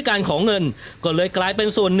กินด้วยการขอเงินก็เลยกลายเป็น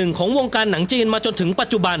ส่วนหนึ่งของวงการหนังจีนมาจนถึงปัจ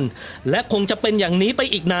จุบันและคงจะเป็นอย่างนี้ไป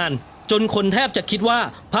อีกนานจนคนแทบจะคิดว่า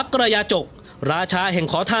พักกระยาจกราชาแห่ง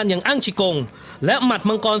ขอทานอย่างอั้งชิกงและหมัด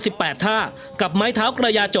มังกร18ท่ากับไม้เท้ากร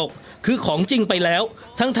ะยาจกคือของจริงไปแล้ว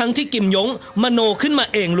ทั้งที่กิมยงมโนขึ้นมา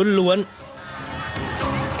เองล้วน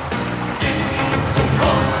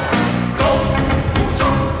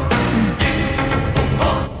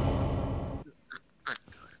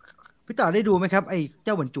พี่ต่อได้ดูไหมครับไอ้เ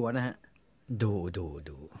จ้าหวนจั่วนะฮะ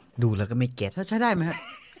ดูแล้วก็ไม่เก็ตใช่ได้ไหมฮะ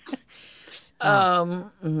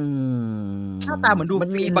หน้าตาเหมือนดูมั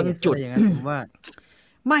นมีบางจุดอย่างนั้นผมว่า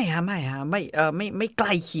ไม่ไม่ใก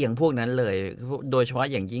ล้เคียงพวกนั้นเลยโดยเฉพาะ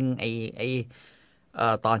อย่างยิ่งไอ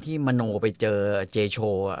ตอนที่มโนไปเจอเจโช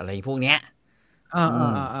อะไรพวกเนี้ย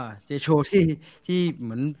เจโชที่เห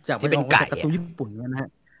มือนจากที่เป็นไก่การ์ตูนญี่ปุ่นนะฮะ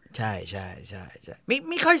ใช่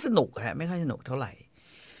ไม่ค่อยสนุกฮะไม่ค่อยสนุกเท่าไหร่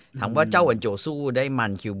ถามว่าเจ้าหวนโจสู้ได้มั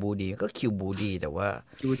นคิวบูดีก็คิวบูดีแต่ว่า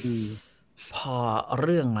คิวดีพอเ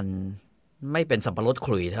รื่องมันไม่เป็นสับปะรดข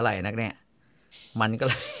ลุ่ยเท่าไหร่นักเนี่ยมันก็เ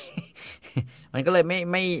ลย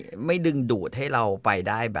ไม่ดึงดูดให้เราไป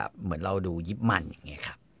ได้แบบเหมือนเราดูยิปมันอย่างเงี้ยค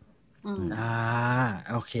รับ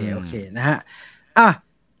โอเคนะฮะ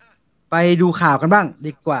ไปดูข่าวกันบ้าง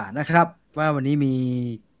ดีกว่านะครับว่าวันนี้มี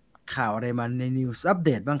ข่าวอะไรมาในนิวส์อัปเด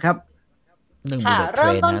ตบ้างครับค่ะเ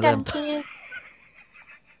ริ่มต้นกันที่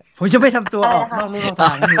ผมจะไม่ทำตัวออกนอกลู่นอกท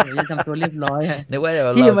างผมจะทำตัวเรียบร้อยนึกว่าเร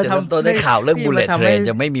าจะทำตัวได้ข่าวเรื่อง Bullet Train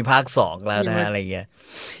จะไม่มีภาค2แล้วนะอะไรเงี้ย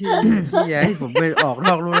พี่อย่าให้ผมไปออกน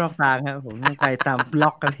อกลู่นอกทางครับผมต้องไปตามบล็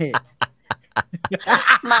อกกันเลย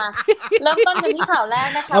มาเริ่มต้นกันที่ข่าวแรก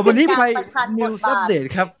นะคะวันนี้ไปนิวส์อัปเดต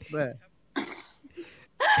ครับ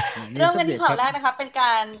เริ่มกันที่ข่าวแรกนะคะเป็นก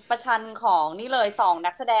ารประชันของนี่เลย2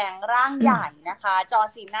นักแสดงร่างใหญ่นะคะจอ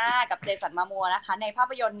ร์ซีน่ากับเจสันมามัวนะคะในภา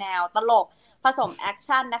พยนตร์แนวตลกผสมแอค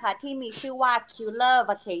ชั่นนะคะที่มีชื่อว่า Killer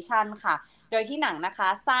Vacation ค่ะโดยที่หนังนะคะ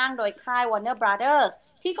สร้างโดยค่าย Warner Brothers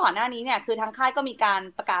ที่ก่อนหน้านี้เนี่ยคือทางค่ายก็มีการ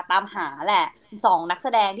ประกาศตามหาแหละ2นักแส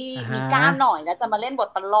ดงที่มีกล้ามหน่อยแล้วจะมาเล่นบท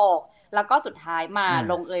ตลกแล้วก็สุดท้ายมา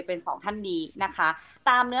ลงเอยเป็น2ท่านนี้นะคะ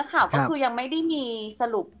ตามเนื้อข่าวก็คือยังไม่ได้มีส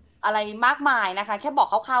รุปอะไรมากมายนะคะแค่บอก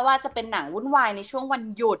คร่าวๆว่าจะเป็นหนังวุ่นวายในช่วงวัน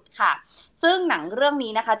หยุดค่ะซึ่งหนังเรื่อง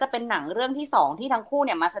นี้นะคะจะเป็นหนังเรื่องที่2ที่ทั้งคู่เ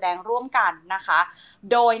นี่ยมาแสดงร่วมกันนะคะ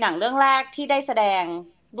โดยหนังเรื่องแรกที่ได้แสดง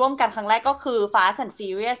ร่วมกันครั้งแรกก็คือ Fast and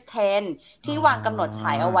Furious 10 ที่วางกำหนดฉ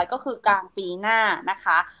ายเอาไว้ก็คือกลางปีหน้านะค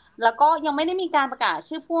ะแล้วก็ยังไม่ได้มีการประกาศ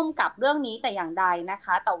ชื่อผู้กำกับเรื่องนี้แต่อย่างใดนะค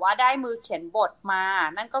ะแต่ว่าได้มือเขียนบทมา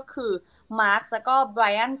นั่นก็คือมาร์คแล้วก็ไบร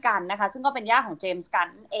อันกันนะคะซึ่งก็เป็นญาติของเจมส์กัน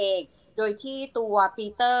เองโดยที่ตัวปี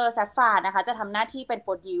เตอร์แซฟฟาร์นะคะจะทำหน้าที่เป็นโป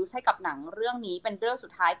รดิวซ์ให้กับหนังเรื่องนี้เป็นเรื่องสุ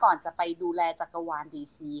ดท้ายก่อนจะไปดูแลจักรวาล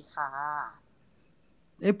DC ค่ะ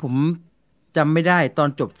ผมจำไม่ได้ตอน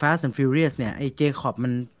จบ Fast and Furious เนี่ยไอ้เจคอบมั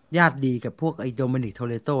นญาติดีกับพวกไอ้โดมินิกโท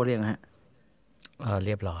เรโตเรียกฮะเ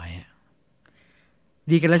รียบร้อย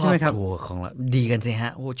ดีกันแล้วใช่ไหมครับของดีกันสิฮ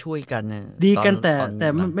ะโอ้ช่วยกันดีกันแต่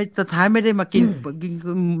ไม่สุดท้ายไม่ได้มากิน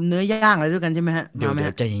เนื้อย่างอะไรด้วยกันใช่ไหมฮะเดี๋ย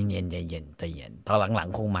วใจเย็นตอนหลัง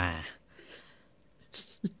ๆคงมา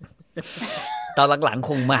ตอนหลังๆค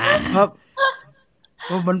งมาครับ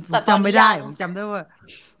มันจำไม่ได้ผมจำได้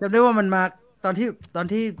ว่ามันมาตอน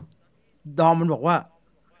ที่ดอมมันบอกว่า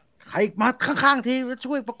ใครมาข้างๆที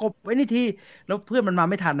ช่วยประกบไว้นี่ทีแล้วเพื่อนมันมา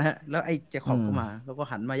ไม่ทันนะฮะแล้วไอ้เจคอบก็มาแล้วก็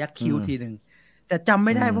หันมายักคิ้วทีนึงแต่จำไ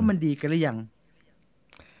ม่ได้ว่ามันดีกันหรือยัง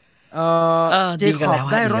เจคอบ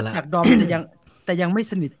ได้รถจากดอมแต่ยังไม่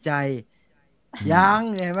สนิทใจยัง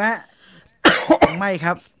เห็นไหมไม่ค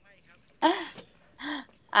รับ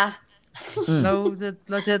เ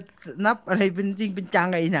ราจะนับอะไรเป็นจริงเป็นจัง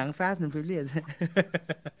ไอ้หนัง Fast and Furious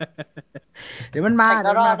เดี๋ยวมันมาภาค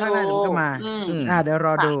หน้าเดี๋ยวก็มาเดี๋ยวร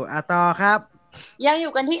อดูต่อครับยังอ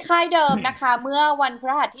ยู่กันที่ค่ายเดิมนะคะเมื่อวันพฤ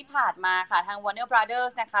หัสที่ผ่านมาค่ะทาง Warner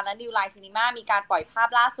Brothers นะคะและ New Line Cinema มีการปล่อยภาพ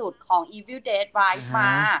ล่าสุดของ Evil Dead Rise ม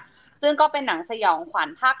าซึ่งก็เป็นหนังสยองขวัญ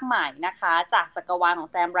ภาคใหม่นะคะจากจักรวาลของ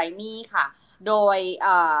แซมไรมี่ค่ะโดย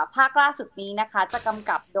ภาคล่าสุดนี้นะคะจะกำ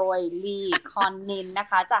กับโดยลีคอนนินนะ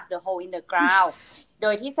คะจาก The Hole in the Ground โด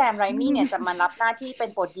ยที่แซมไรมี่เนี่ยจะมารับหน้าที่เป็น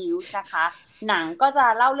โปรดิวซ์นะคะหนังก็จะ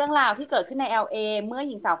เล่าเรื่องราวที่เกิดขึ้นใน LA เมื่อ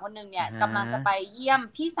หญิงสาวคนหนึ่งเนี่ยกำลังจะไปเยี่ยม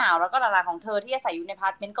พี่สาวแล้วก็หลานๆของเธอที่อาศัยอยู่ในอพา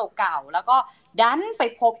ร์ตเมนต์เก่าๆแล้วก็ดันไป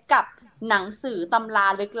พบกับหนังสือตำรา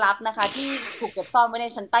ลึกลับนะคะที่ถูกเก็บซ่อนไว้ใน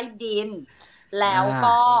ชั้นใต้ดินแล้ว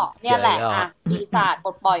ก็เนี่ยแหละปีศาจปล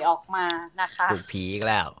ดปล่อยออกมานะคะถูกผีอีก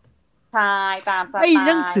แล้วใช่ตามสไตล์ไอ้ห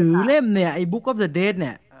นังสือเล่มเนี่ยไอ้ Book of the Dead เ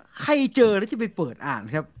นี่ย ใครเจอแล้วจะไปเปิดอ่าน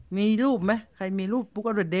ครับมีรูปไหมใครมีรูป Book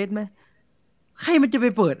of the Dead ไหมใครมันจะไป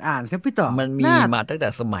เปิดอ่านครับพี่ต่อมันมีมาตั้งแต่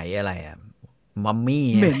สมัยอะไรอ่ะมัมมี่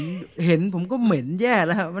เหม็นเห็นผมก็เหม็นแย่แ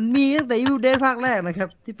ล้วมันมีตั้งแต่ Evil Dead ภาคแรกนะครับ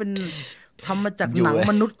ที่เป็นทำมาจากหนัง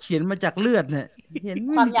มนุษย์เขียนมาจากเลือดเนี่ยเห็น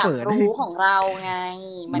ความอยากรู้ของเราไง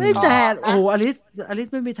ไม่แต่โอ้อลิส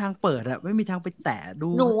ไม่มีทางเปิดอะไม่มีทางไปแตะดู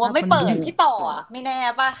หนูไม่เปิดพี่ต่ออะไม่แน่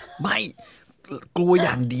ป่ะไม่กลัวอ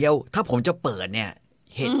ย่างเดียวถ้าผมจะเปิดเนี่ย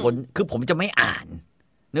เหตุผลคือผมจะไม่อ่าน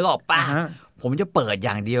นึกออกป่ะผมจะเปิดอ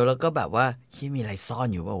ย่างเดียวแล้วก็แบบว่าที่มีอะไรซ่อน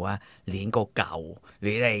อยู่แบบว่าเหรียญเก่าๆหรื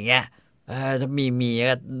ออะไรอย่างเงี้ยถ้ามี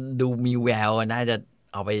ก็ดูมีแววน่าจะ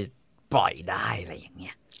เอาไปปล่อยได้อะไรอย่างเ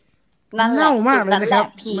งี้ยนั่นเน่ามากเลยนะครับ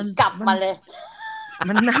ผีกลับมาเลย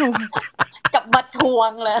มันเน่ากับบัดทว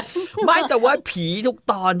งเลยไม่แต่ว่าผีทุก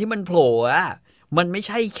ตอนที่มันโผล่อะมันไม่ใ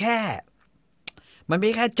ช่แค่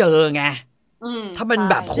เจอไงถ้ามัน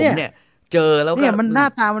แบบผมเนี่ยเจอแล้วเนี่ยมันหน้า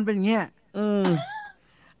ตามันเป็นอย่างเงี้ย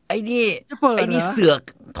ไอ้นี่เสือก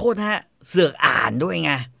โทษฮะเสือกอ่านด้วยไ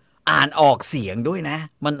งอ่านออกเสียงด้วยนะ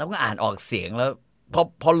มันต้องอ่านออกเสียงแล้ว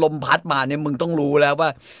พอลมพัดมาเนี่ยมึงต้องรู้แล้วว่า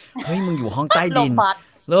เฮ้ยมึงอยู่ห้องใต้ดิน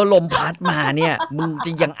แล้วลมพัดมาเนี่ยมึงจ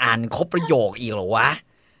ะยังอ่านครบประโยคอีกเหรอวะ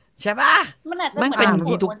ใช่ปะมันเป็นอย่าง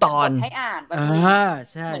นี้ทุกตอนให้อ่านแบบ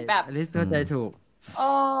ใช่อลิสเข้าใจถูก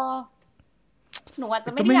หนูอาจจ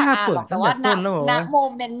ะไม่ได้อยากอ่านหรอกแต่ว่าณโม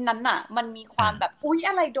เมนต์นั้นอ่ะมันมีความแบบอุ๊ย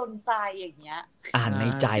อะไรโดนใจอย่างเงี้ยอ่านใน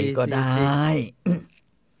ใจก็ได้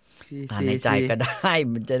อ่านในใจก็ได้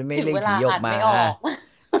มันจะไม่เล่นผีออกมา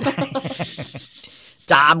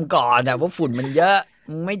จามก่อนแต่ว่าฝุ่นมันเยอะ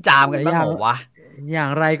ไม่จามกันบ้างหรอวะอย่าง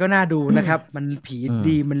ไรก็น่าดูนะครับมันผี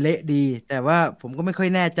ดีมันเละดีแต่ว่าผมก็ไม่ค่อย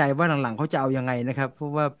แน่ใจว่าหลังๆเขาจะเอายังไงนะครับเพรา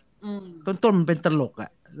ะว่าต้นมันเป็นตลกอ่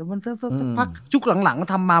ะแล้วมันสักพักชุกหลัง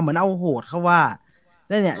ๆทำมาเหมือนเอาโหดเขาว่าแ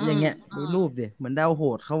ล้วเนี่ยอย่างเงี้ยดูรูปดิเหมือนเอาโห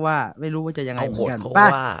ดเขาว่าไม่รู้ว่าจะยังไงเหมือนกันป้า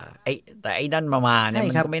แต่ไอ้นั่นมาเนี่ย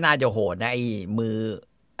มันก็ไม่น่าจะโหดนะไอ้มือ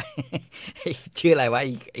ชื่ออะไรวะ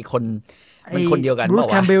ไอ้คนมันคนเดียวกันบรูซ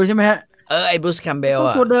แคมเบลใช่ไหมฮะไอ้บรูซแคมเบล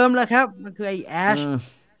อ่ะตัวเดิมแหละครับมันคือไอ้แอช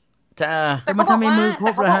แต่มันทำให้มือคร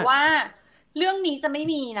บแล้วฮะว่าเรื่องนี้จะไม่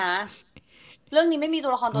มีนะเรื่องนี้ไม่มีตั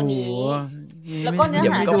วละครตัวนี้แล้วก็เนื้อ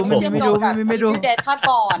หาจะไม่เชื่อมโยงกับเดทภาค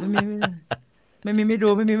ก่อนไม่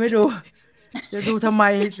ดูจะดูทำไม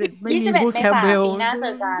ไม่มีบรูซแคมเบล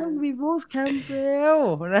ต้องมีบรูซแคมเบล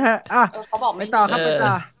นะฮะเขาบอกไม่ต่อครับไป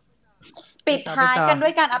ต่อปิดท้ายกันด้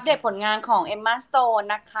วยการอัปเดตผลงานของ Emma Stone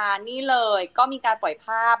นะคะนี่เลยก็มีการปล่อยภ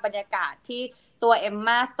าพบรรยากาศที่ตัว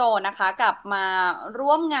Emma Stone นะคะกลับมา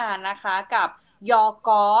ร่วมงานนะคะกับยอร์ก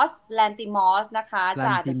อสแลนติมอสนะคะจ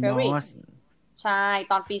าก The Favourite ใช่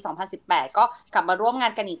ตอนปี 2018 ก็กลับมาร่วมงา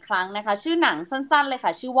นกันอีกครั้งนะคะชื่อหนังสั้นๆเลยค่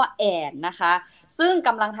ะชื่อว่าแอนนะคะซึ่งก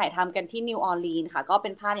ำลังถ่ายทำกันที่นิวออร์ลีนส์ค่ะก็เป็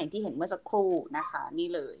นภาพอย่างที่เห็นเมื่อสักครู่นะคะนี่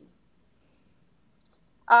เลย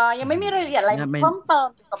ยังไม่มีรายละเอียดอะไรเพิ่มเติม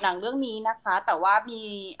เกี่ยวกับหนังเรื่องนี้นะคะแต่ว่ามี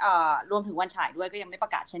รวมถึงวันฉายด้วยก็ยังไม่ปร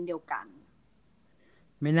ะกาศเช่นเดียวกัน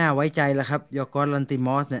ไม่น่าไว้ใจแล้วครับยอร์กอส แลนติม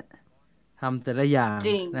อสเนี่ยทำแต่ละอย่าง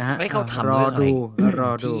นะฮะไม่เขาทำรอ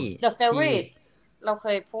ดู The Favorite เราเค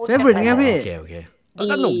ยพูด Favorite ไงพี่โอเค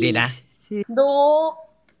ก็หนุกดีนะดู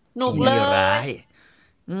หนุกเลย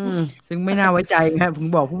ซึ่งไม่น่าไว้ใจครับผม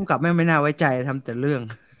บอกผู้กำกับไม่น่าไว้ใจทำแต่เรื่อง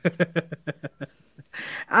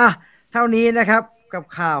เท่านี้นะครับกับ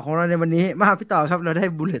ข่าวของเราในวันนี้มาพี่ต่อครับเราได้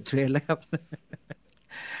Bullet Train แล้วครับ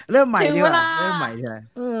เริ่มใหม่ดีกว่าเริ่มใหม่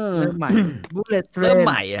Bullet Train เริ่มใ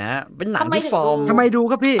หม่ฮะเป็นหนังที่ฟอร์มทำไมดู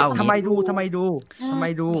ครับพี่ทำไมดู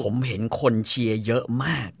ผมเห็นคนเชียร์เยอะม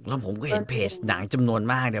ากแล้วผมก็เห็นเพจหนังจำนวน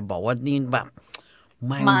มากเนี่ยบอกว่านี่แบบ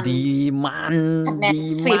มันดีมันดี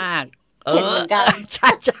มากใ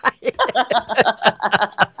ช่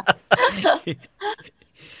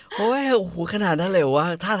โอ้โหขนาดนั้นเลยว่า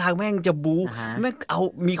ท่าทางแม่งจะบู๊แม่งเอา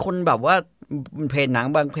มีคนแบบว่าเพจหนัง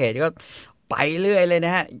บางเพจก็ไปเรื่อยเลยน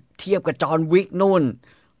ะฮะเทียบกับจอห์นวิกนู่น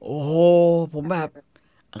โอ้โหผมแบบ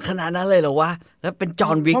ขนาดนั้นเลยเหรอวะแล้วเป็นจอ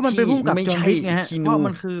ห์นวิกที่ไม่ใช่คีนูเพราะ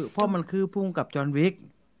มันคือพุ่งกับจอห์นวิก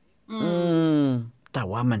แต่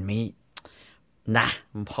ว่ามันไม่นะ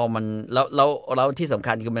พอมันแล้วที่สำ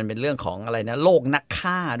คัญคือมันเป็นเรื่องของอะไรนะโลกนัก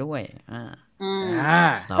ฆ่าด้วย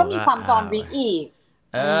ก็มีความจอห์นวิกอีก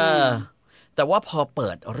แต่ว่าพอเปิ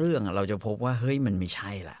ดเรื่องเราจะพบว่าเฮ้ยมันไม่ใ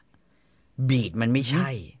ช่ละบีทมันไม่ใช่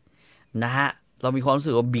นะฮะเรามีความรู้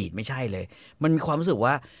สึกว่าบีทไม่ใช่เลยมันมีความรู้สึก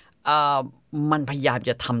ว่ามันพยายาม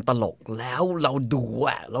จะทำตลกแล้วเราดู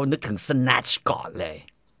เรานึกถึง Snatch ก่อนเลย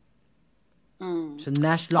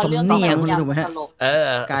Snatch สำเนียงถูกไหมฮะ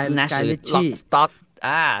Snatch หรือ Lock Stock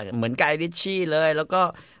เหมือนไกลิชชี่เลยแล้วก็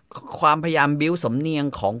ความพยายามบิ้วสำเนียง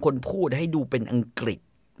ของคนพูดให้ดูเป็นอังกฤษ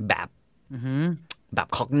แบบ แบบ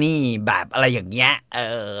คอกนี่แบบอะไรอย่างเงี้ย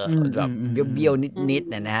แบบเบี้ยวๆนิดๆ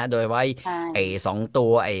เนี่ยนะฮะโดยว่าไอ้2ตั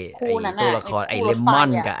วไอ้ตัวละครไอ้เลมอน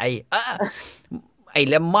กับไอ้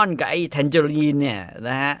เลมอนกับไอ้แทนเจอรีนเนี่ยน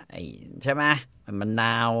ะฮะไอ้ใช่ไหมมะน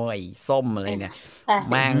าวไอ้ส้มอะไรเนี่ย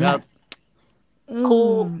แม่งก็คู่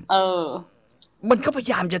มันก็พย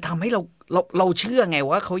ายามจะทำให้เราเชื่อไง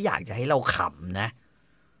ว่าเขาอยากจะให้เราขำนะ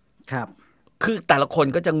ครับคือแต่ละคน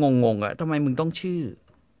ก็จะงงๆอะทำไมมึงต้องชื่อ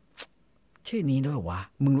นี้ด้วยวะ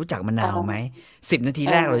มึงรู้จักมะนาวไหม10 นาที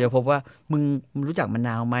แรกเราจะพบว่ามึงรู้จักมะน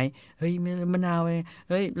าวไหมเฮ้ยมะนาว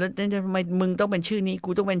เฮ้ยแล้วทำไมมึงต้องเป็นชื่อนี้กู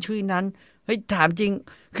ต้องเป็นชื่อนั้นเฮ้ยถามจริง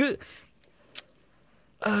คือ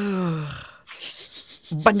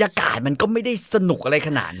บรรยากาศมันก็ไม่ได้สนุกอะไรข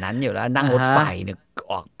นาดนั้นอยู่แล้วนั่งรถไฟนึก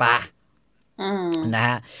ออกปะนะฮ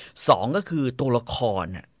ะ2ก็คือตัวละคร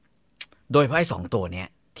น่ะโดยเฉพาะไอ้2ตัวเนี้ย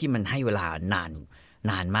ที่มันให้เวลาน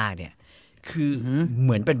านมากเนี่ยคือเห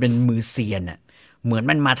มือนเป็นมือเซียนน่ะเหมือน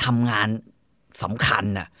มันมาทำงานสำคัญ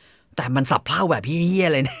น่ะแต่มันสับเพร่าแบบเฮี้ย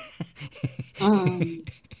ๆเลยนะ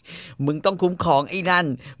มึงต้องคุ้มครองไอ้นั่น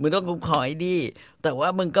มึงต้องคุ้มครองไอ้นี่แต่ว่า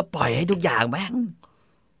มึงก็ปล่อยให้ทุกอย่างแม่ง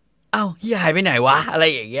เอ้าเฮียหายไปไหนวะอะไร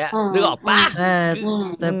อย่างเงี้ยนึกออกปะ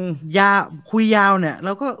แต่ยาคุยยาวเนี่ยเร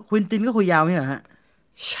าก็ควินตินก็คุยยาวไม่เหรอฮะ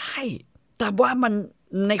ใช่แต่ว่ามัน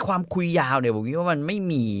ในความคุยยาวเนี่ยผมคิดว่ามันไม่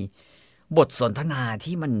มีบทสนทนา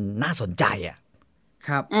ที่มันน่าสนใจอ่ะค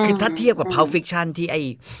รับคือถ้าเทียบกับ Pulp Fiction ที่ไ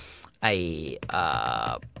อ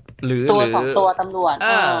หรือตัว2ตัวตำรวจ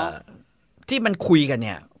ที่มันคุยกันเ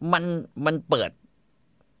นี่ยมันเปิด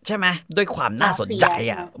ใช่ไหมด้วยความน่าสนใจ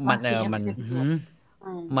อ่ะ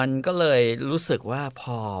มันก็เลยรู้สึกว่าพ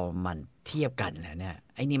อมันเทียบกันแล้วเนี่ย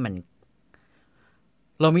ไอ้นี่มัน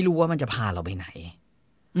เราไม่รู้ว่ามันจะพาเราไปไหน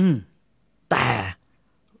แต่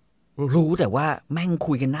รู้แต่ว่าแม่ง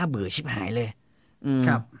คุยกันน่าเบื่อชิบหายเลยค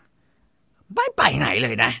รับไม่ไปไหนเล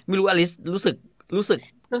ยนะไม่รู้อลิซรู้สึกห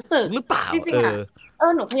รือเปล่าจริง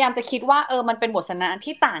ๆหนูพยายามจะคิดว่ามันเป็นบทสนทนา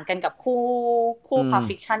ที่ต่างกันกับคู่พา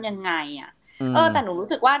ฟิคชั่นยังไงอ่ะแต่หนูรู้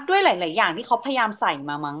สึกว่าด้วยหลายๆอย่างที่เขาพยายามใส่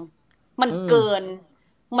มามั้งมันเกิน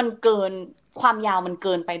ความยาวมันเ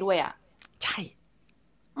กินไปด้วยอ่ะใช่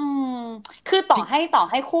คือต่อ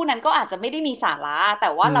ให้คู่นั้นก็อาจจะไม่ได้มีสาระแต่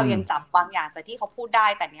ว่าเรายังจับบางอย่างจากที่เขาพูดได้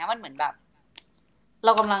แต่เนี้ยมันเหมือนแบบเร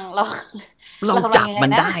ากำลังเราจับมั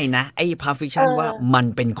นได้นะไอ้พาฟิคชั่นว่ามัน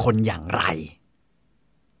เป็นคนอย่างไร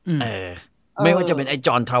ไม่ว่าจะเป็นไอ้จ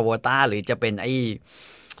อห์นทราโวลตาหรือจะเป็นไอ้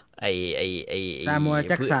ซามูเอล แ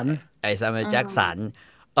จ็คสันซามูเอล แจ็คสัน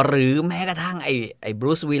หรือแม้กระทั่งไอ้บ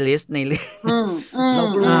รูซวิลลิสในเรื่องเรา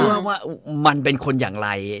รู้ว่ามันเป็นคนอย่างไร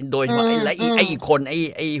โดยเฉพาะและไอ้อีกคน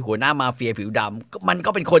ไอ้หัวหน้ามาเฟียผิวดำมันก็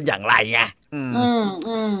เป็นคนอย่างไรไง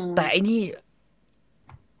แต่ไอ้นี่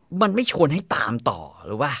มันไม่ชวนให้ตามต่อห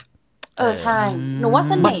รือว่าใช่หนูว่า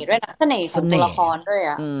เสน่ห์ด้วยนะเสน่ห์ของตัวละครด้วย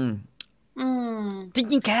อ่ะจ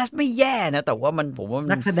ริงๆแคสไม่แย่นะแต่ว่าผมว่า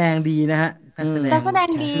นักแสดงดีนะฮะนักแสดง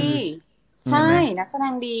ดีใช่นักแสด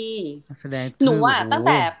งดีหนูอ่ะตั้งแ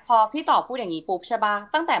ต่พอพี่ต่อพูดอย่างนี้ปุ๊บใช่ป่ะ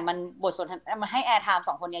ตั้งแต่มันบทสนทนามันให้แอร์ไทม์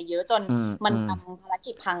2คนเนี้ยเยอะจนมันทำภาร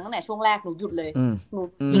กิจพังตั้งแต่ช่วงแรกหนูหยุดเลยหนู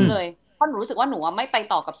ทิ้งเลยเพราะหนูรู้สึกว่าหนูไม่ไป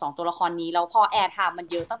ต่อกับ2ตัวละครนี้แล้วพอแอร์ไทม์มัน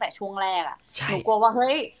เยอะตั้งแต่ช่วงแรกอ่ะหนูกลัวว่าเ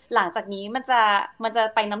ฮ้ยหลังจากนี้มันจะ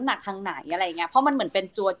ไปน้ำหนักทางไหนอะไรเงี้ยเพราะมันเหมือนเป็น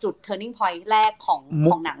จุด turning point แรกขอ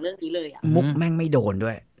งหนังเรื่องนี้เลยอ่ะมุกแม่งไม่โดนด้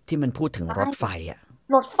วยที่มันพูดถึงรถไฟอ่ะ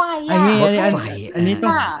รถไฟอ่ะอันนี้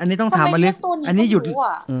ต้องถามอลิสอันนี้หยุด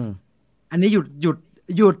อันนี้ห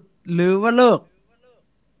ยุดหรือว่าเลิก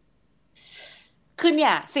คือเนี่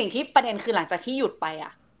ยสิ่งที่ประเด็นคือหลังจากที่หยุดไปอ่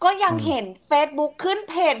ะก็ยังเห็น Facebook ขึ้น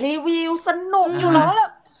เพจรีวิวสนุกอยู่แล้วแบ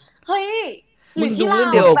บเฮ้ยหรือที่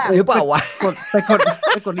เดียวหรือเปล่าวะ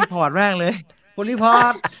กดรีพอร์ตแม่งเลยกดรีพอ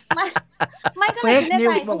ร์ตไม่ก็เลยในใ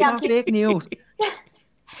จพยายามคิดเฟกนิวส์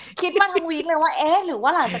คิดมาทั้งวีคเลยว่าหรือว่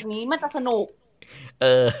าหลังจากนี้มันจะสนุก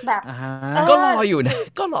แบบก็รออยู่นะ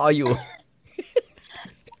ก็รออยู่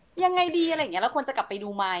ยังไงดีอะไรอย่างเงี้ยแล้วควรจะกลับไปดู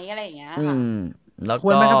ไหมอะไรอย่างเงี้ยค่ะแล้วค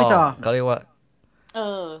วรไหมครับพี่ต่อเขาเรียกว่า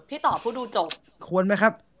พี่ต่อผู้ดูจบควรไหมค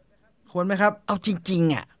รับเอาจริง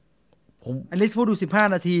ๆอ่ะผมอลิสผู้ดู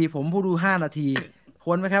15 นาทีผมผู้ดู5 นาทีค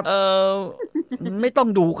วรไหมครับไม่ต้อง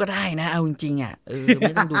ดูก็ได้นะเอาจริงๆอ่ะไ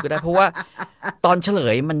ม่ต้องดูก็ได้เพราะว่าตอนเฉล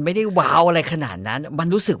ยมันไม่ได้ว้าวอะไรขนาดนั้นมัน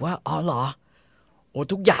รู้สึกว่าอ๋อเหรอโอ้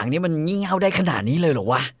ทุกอย่างนี่มันงี่เง่าได้ขนาดนี้เลยเหรอ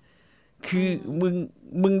วะคือ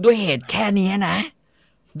มึงด้วยเหตุแค่นี้นะ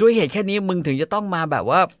ด้วยเหตุแค่นี้มึงถึงจะต้องมาแบบ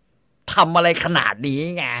ว่าทำอะไรขนาดนี้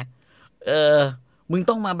ไงมึง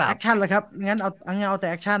ต้องมาแบบแอคชั่นเหรอครับงั้นเอาแต่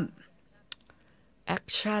แอคชั่น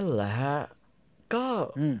เหรอฮะ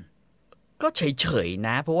ก็เฉยๆน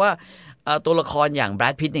ะเพราะว่าตัวละครอย่างแบร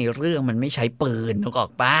ดพิตต์ในเรื่องมันไม่ใช้ปืนนึกออ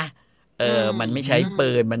กปะ มันไม่ใช้ปื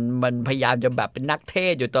นมันพยายามจะแบบเป็นนักเท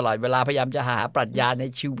ศอยู่ตลอดเวลาพยายามจะหาปรัชญาใน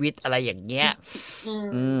ชีวิตอะไรอย่างเงี้ย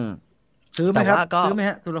ซื้อไหมครับซื้อไหม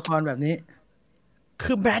ฮะตัวละครแบบนี้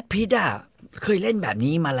คือแบรดพิตต์อ่ะเคยเล่นแบบ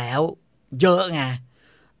นี้มาแล้วเยอะไง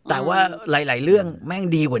แต่ว่าหลายๆเรื่องแม่ง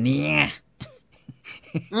ดีกว่านี้ไง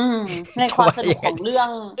ในความสนุกของเรื่อง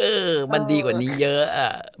มันดีกว่านี้เยอะอ่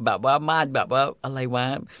ะแบบว่ามาดแบบว่าอะไรวะ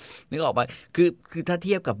นึกออกปะคือถ้าเ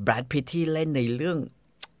ทียบกับแบรดพิตต์ที่เล่นในเรื่อง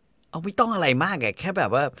เอาไม่ต้องอะไรมากแค่แบ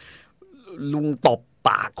บว่าลุงตบป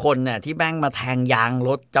ากคนน่ะที่แม่งมาแทงยางร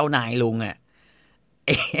ถเจ้านายลุงอ่ะ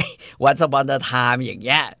วันสปอนเตอร์ไทม์อย่างเ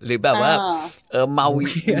งี้ยหรือแบบว่าเมา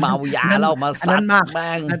ยาเรามาซัดแ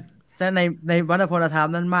ม่งแต่ในวันสปอนเตอร์ไท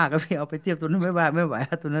ม์นั้นมากก็พี่เอาไปเทียบตัวนั้นไม่ไหว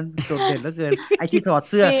ตัวนั้นโดดเด่นเหลือเกินไอ้ที่ถอด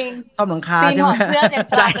เสื้อต้อมหลังคาใช่ไหม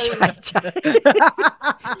ใช่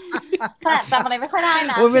จำอะไรไม่ค่อยได้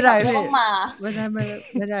นะไม่ได้พี่ไ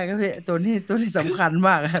ม่ได้ก็พี่ตัวนี้สำคัญม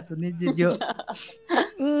ากอะตัวนี้เยอะ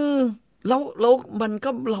แล้วมันก็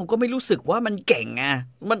เราก็ไม่รู้สึกว่ามันเก่งไง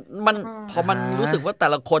มันพอมันรู้สึกว่าแต่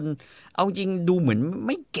ละคนเอาจริงดูเหมือนไ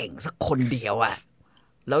ม่เก่งสักคนเดียวอ่ะ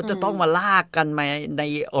แล้วจะต้องมาลากกันมาใน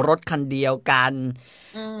รถคันเดียวกัน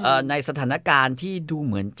ในสถานการณ์ที่ดูเ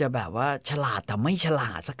หมือนจะแบบว่าฉลาดแต่ไม่ฉล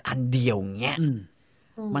าดสักอันเดียวเงี้ย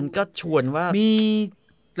มันก็ชวนว่ามี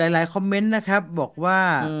หลายๆคอมเมนต์นะครับบอกว่า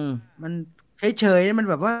มันเฉยๆมัน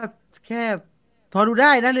แบบว่าแค่พอดูไ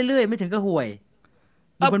ด้นะเรื่อยๆไม่ถึงกับห่วย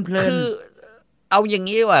คือเอาอย่าง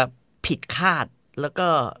นี้ว่าผิดคาดแล้ว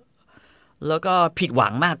ก็ผิดหวั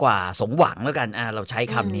งมากกว่าสมหวังแล้วกันเราใช้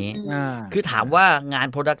คำนี้คือถามว่างาน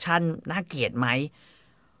โปรดักชันน่าเกลียดไหม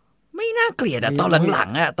ไม่น่าเกลียดตอนหลั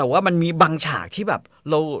งๆแต่ว่ามันมีบางฉากที่แบบ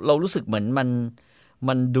เรารู้สึกเหมือน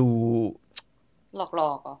มันดูหล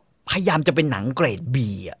อกพยายามจะเป็นหนังเกรด B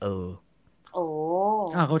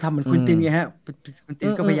เขาทำเหมือนคุณตินไงฮะคุณติ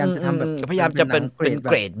นก็พยายามจะทำแบบพยายามจะเป็นเ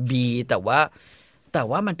กรด B แต่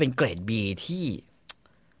ว่ามันเป็นเกรด B ที่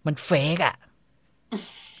มันเฟก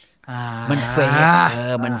มันเฟก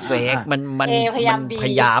มันเฟกมันพยายาม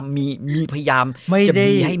มีพยายามจะ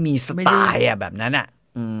มีให้มีสไตล์แบบนั้น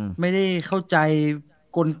ไม่ได้เข้าใจ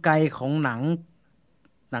กลไกของหนัง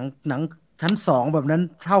ชั้น2แบบนั้น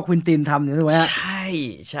เท่าควินตินทำเนี่ยถูกไหมฮะ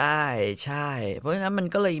ใช่เพราะฉะนั้นมัน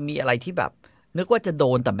ก็เลยมีอะไรที่แบบนึกว่าจะโด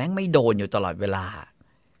นแต่แม่งไม่โดนอยู่ตลอดเวลา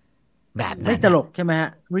แบบนั้นไม่ตลกใช่ไหมฮะ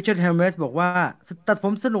ริชาร์ด เฮลเมสบอกว่าตัดผ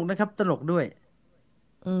มสนุกนะครับตลกด้วย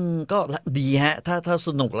ก็ดีฮะถ้าส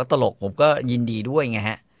นุกแล้วตลกผมก็ยินดีด้วยไง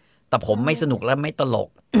ฮะแต่ผมไม่สนุกแล้วไม่ตลก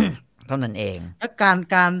เท่านั้นเองแล้วก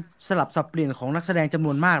ารสลับสับเปลี่ยนของนักแสดงจำน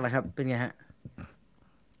วนมากเลยครับเป็นไงฮะ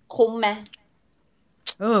คุ้มไหม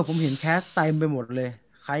ผมเห็นแคสเต็มไปหมดเลย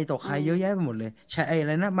ใครต่อใครเยอะแยะไปหมดเลยใช่อะไ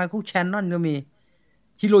รนะไมเคิลแชนนอนก็มี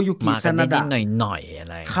ฮิโรยุกิซานาดะหน่อยอะ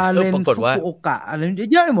ไรคาเลนฟุกุโอกะอะไร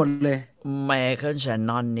เยอะๆไปหมดเลยไมเคิลแชน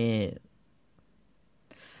นอนนี่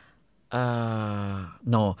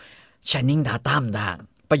no Channing Tatum ด่าง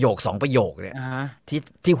ประโยค2ประโยคเนี่ย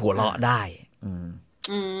ที่หัวเราะได้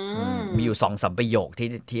มีอยู่ 2-3 ประโยค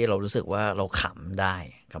ที่เรารู้สึกว่าเราขำได้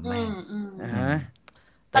กับแม่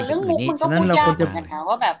แต่เรื่องมุกมันก็พูดยากเหมือนกันนะ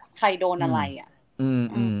ว่าแบบใครโดนอะไร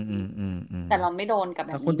แต่เราไม่โดนกับแ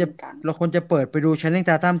บบนี้กันเราควรจะเปิดไปดู Channing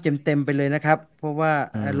Tatum เต็มไปเลยนะครับเพราะว่า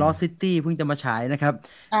Lost City เพิ่งจะมาฉายนะครับ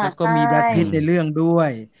แล้วก็มีแบรดพิตต์ในเรื่องด้ว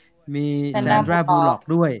ยมีแซนดราบูลล็อก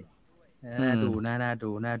ด้วยน่า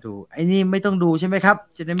ดูไอ้นี่ไม่ต้องดูใช่ไหมครับ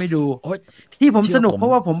จะได้ไม่ดูที่ผมสนุกเพรา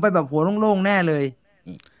ะว่าผมไปแบบหัวโล่งๆแน่เลย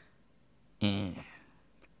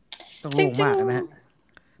ต้องโล่งมากนะฮะ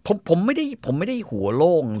ผมไม่ได้หัวโ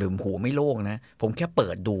ล่งหรือหัวไม่โล่งนะผมแค่เปิ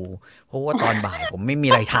ดดูเพราะว่าตอนบ่าย ผมไม่มี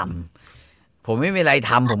อะไรทำผม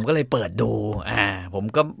ก็เลยเปิดดูผม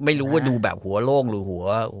ก็ไม่รู้ว่าดูแบบหัวโล่งหรือ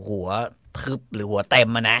หัวทึบหรือหัวเต็ม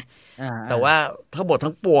นะแต่ว่าทั้งหมด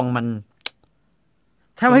ทั้งปวงมัน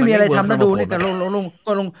ถ้าไม่มีอะไรทำแล้วดูนี่ก็ลง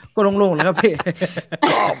แล้วครับพี่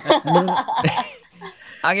มึง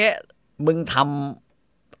เอางี้มึงท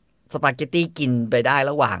ำสปาเกตตี้กินไปได้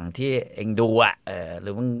ระหว่างที่เองดูหรื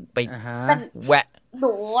อมึงไปแวะ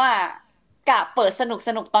ดูกะเปิดส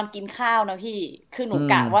นุกตอนกินข้าวนะพี่คือหนู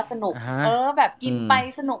กะว่าสนุกแบบกินไป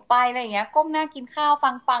สนุกไปอะไรอย่างเงี้ยก้มหน้ากินข้าว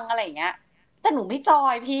ฟังอะไรอย่างเงี้ยแต่หนูไม่จอ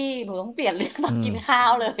ยพี่หนูต้องเปลี่ยนเรื่องตอนกินข้า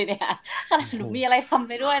วเลยเนี่ยขนาดหนูมีอะไรทำ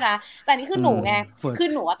ไปด้วยนะแต่นี่คือหนูไงคือ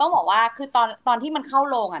หนูต้องบอกว่าคือตอนที่มันเข้า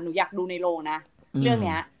โรงหนูอยากดูในโรงนะเรื่องเ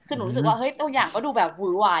นี้ยคือหนูรู้สึกว่าเฮ้ยตัวอย่างก็ดูแบบหวื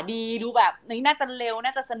อหวาดีดูแบบนี่น่าจะเร็วน่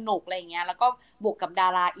าจะสนุกอะไรอย่างเงี้ยแล้วก็บวกกับดา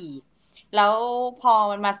ราอีกแล้วพอ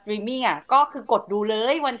มันมาสตรีมมิ่งก็คือกดดูเล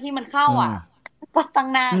ยวันที่มันเข้าก็ตั้ง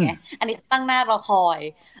หน้าไงอันนี้ตั้งหน้ารอคอย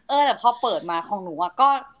แต่พอเปิดมาของหนูก็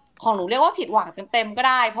ของหนูเรียกว่าผิดหวังเต็มๆก็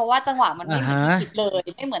ได้เพราะว่าจังหวะมันไม่เหมือนที่คิดเลย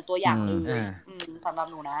ไม่เหมือนตัวอย่างเลยสำหรับ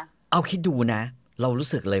หนูนะเอาคิดดูนะ เรารู้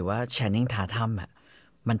สึกเลยว่าแชนนิงทาทัมอ่ะ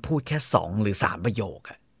มันพูดแค่2 หรือ 3ประโยค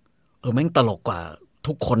อ่ะแม่งตลกกว่า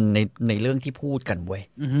ทุกคนในเรื่องที่พูดกันเว้ย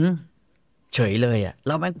เฉยเลยอ่ะแ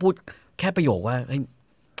ล้วแม่งพูดแค่ประโยคว่าเฮ้ย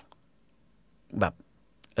แบบ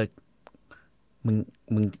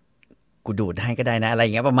มึงกูดูดให้ก็ได้นะอะไรอ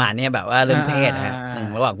ย่างเงี้ยประมาณนี้แบบว่าเรื่องเพศฮะ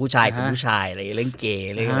ระหว่างผู้ชายกับผู้ชายอะไรเรื่องเก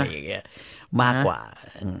ย์เรื่องอะไรอย่างเงี้ยมากกว่า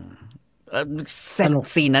เซน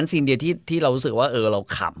ซีนนั้นซีนเดียวที่เรารู้สึกว่าเรา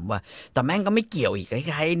ขำว่ะแต่แม่งก็ไม่เกี่ยวอีกค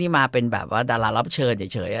ล้ายๆนี่มาเป็นแบบว่าดารารับเชิญ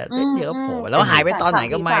เฉยๆเดี๋ยวโผล่แล้วหายไปตอนไหน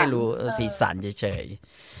ก็ไม่รู้สีสันเฉย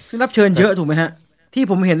ๆซึ่งรับเชิญเยอะถูกไหมฮะที่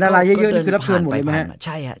ผมเห็นดาราเยอะๆนี่คือรับเชิญหมดเลยไหมฮะใ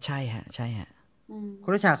ช่ฮะค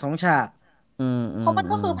นละฉาก2 ฉากเพราะมัน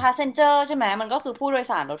ก็คือ passenger ใช่ไหมมันก็คือผู้โดย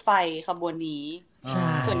สารรถไฟขบวนนี้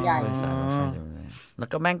ส่วนใหญ่แล้ว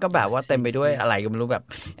ก็แม่งก็แบบว่าเต็มไปด้วยอะไรก็ไม่รู้แบบ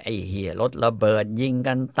ไอ้เหี้ยรถระเบิดยิง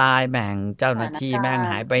กันตายแม่งเจ้าหน้าที่แม่ง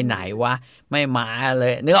หายไปไหนวะไม่มาเล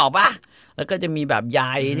ยนึกออกปะแล้วก็จะมีแบบย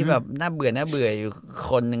ายที่แบบน่าเบื่ออยู่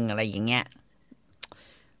คนนึงอะไรอย่างเงี้ย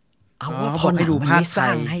เอาว่าพอหนังมันไม่สร้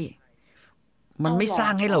า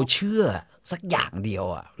งให้เราเชื่อสักอย่างเดียว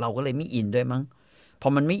อ่ะเราก็เลยไม่อินด้วยมั้งพอ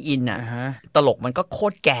มันไม่อินอ่ะตลกมันก็โค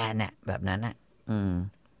ตรแกนน่ะแบบนั้นอ่ะ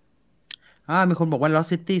มีคนบอกว่า Lost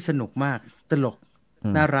City สนุกมากตลก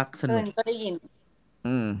น่ารักสนุกก็ได้ยิน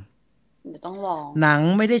เดี๋ยวต้องลองหนัง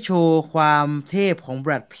ไม่ได้โชว์ความเทพของแบ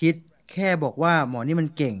รดพิตต์แค่บอกว่าหมอนี่มัน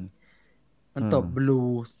เก่งมันตบบลู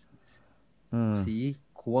ส์สี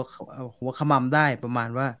หัวขมำได้ประมาณ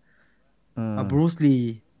ว่าบรูซลี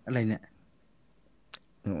อะไรเนี่ย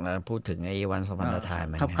พูดถึงไอ้วันสวรรค์ทายไ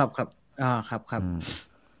หมครับครับ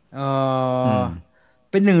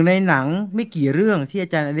เป็นหนึ่งในหนังไม่กี่เรื่องที่อา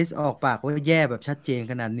จารย์อลิสออกปากว่าแย่แบบชัดเจน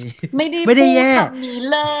ขนาดนี้ไม่ได้แย่คำนี้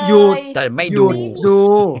เลยหยุดแต่ไม่ดู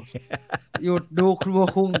ครัว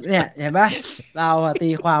คุงเนี่ยเห็นปะเราตี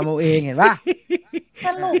ความเอาเองเห็นปะส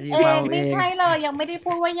รุปเองไม่ใช่เลยยังไม่ได้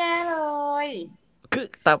พูดว่าแย่เลยคือ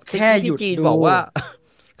แต่แค่หยุดจีนบอกว่า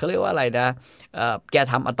เขาเรียกว่าอะไรนะแก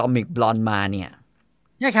ทำอะตอมิกบลอนด์มาเนี่ย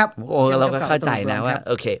ใช่ครับเราก็เข้าใจนะว่า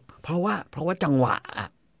โอเคเพราะว่าจังหวะ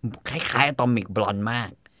คล้ายๆอะตอมิกบลอนด์มา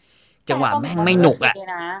กจังหวะแม่งไม่หนุกอ่ะ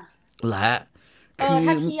และ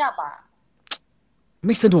ถ้าเทียบอ่ะไ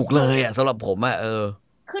ม่สนุกเลยอ่ะสำหรับผมอ่ะ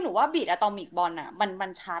คือหนูว่าบีทอะตอมิกบอลอ่ะมั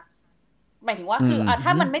นชัดหมายถึงว่าคือถ้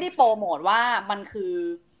ามันไม่ได้โปรโมทว่ามันคือ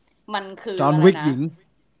จอห์นวิกหญิง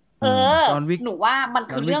หนูว่ามัน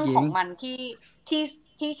คือเรื่องของมัน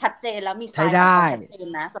ที่ชัดเจนแล้วมีไซน์ชัดเจน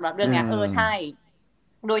นะสำหรับเรื่องเนี้ยใช่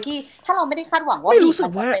โดยที่ถ้าเราไม่ได้คาดหวังว่าบีทมั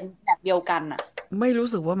นจะเป็นแบบเดียวกันอ่ะไม่รู้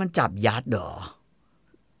สึกว่ามันจับยัดหรอ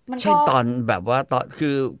เช่นตอนแบบว่าตอน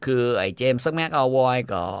คือไอ้เจมส์แม็กอัลวอย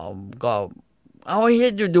ก็เอาเฮ้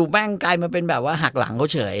ยอยู่แม่งกลายมาเป็นแบบว่าหักหลังเขา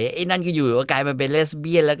เฉยไอ้นั่นก็อยู่ว่ากลายมาเป็นเลสเ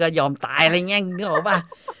บี้ยนแล้วก็ยอมตายอะไรเงี้ยนึกออกป่ะ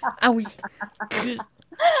เอาคือ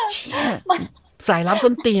เชี่ยสายลับ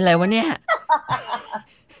ส้นตีนอะไรวะเนี่ย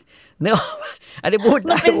นึกออกอันนี้พูด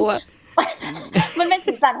ได้ว่ามันเป็น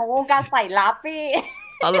สีสันของวงการสายลับพี่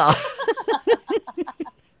อ๋อเหรอ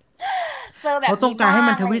เขาต้องการให้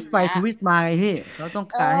มันทวิสต์ไปทวิสต์มาไงพี่เขาต้อง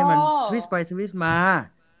การให้มันทวิสต์ไปทวิสต์มา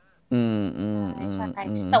ใช่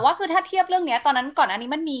แต่ว่าคือถ้าเทียบเรื่องเนี้ยตอนนั้นก่อนอันนี้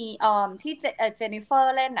มันมีที่เจนนิเฟอ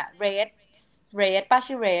ร์เล่นอะเรดป้า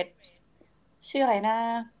ชื่อเรดชื่ออะไรนะ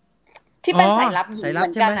ที่เป็นสายลับหญิงเหมื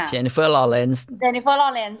อนกันอะเจนนิเฟอร์ลอเรน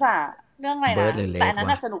ซ์อะเรื่องอะไรนะแต่อันนั้น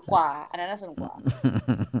น่ะสนุกกว่า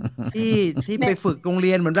ที่ไปฝึกโรงเ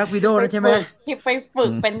รียนเหมือนรักวิโดใช่ไหมที่ไปฝึ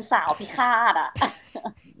กเป็นสาวพิฆาตอะ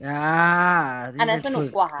อันนั้นสนุก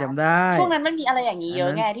กว่าจำได้ช่วงนั้นมันมีอะไรอย่างนี้เยอะ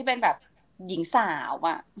ไงที่เป็นแบบหญิงสาว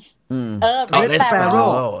อ่ะRed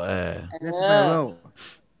Sparrow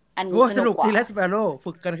อันนี้สนุกที่ Red Sparrow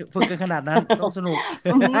ฝึกกันขนาดนั้นต้องสนุก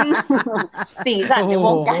สีสันในว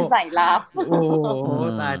งการสายลับโอ้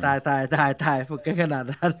ตายฝึกกันขนาด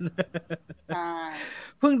นั้น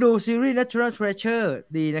เพิ่งดูซีรีส์ Natural Treasure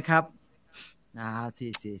ดีนะครับ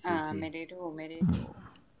ไม่ได้ดู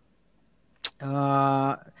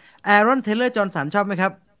Aaron Taylor Johnson ชอบไหมครั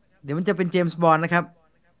บเดี๋ยวมันจะเป็นเจมส์บอนด์นะครับ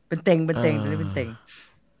เป็นเต็งตัวนี้เป็นเต็ง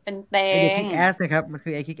ไอ้เด็กคิกแอสนะครับมันคื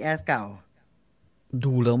อไอ้คิกแอสเก่า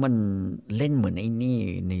ดูแล้วมันเล่นเหมือนไอ้นี่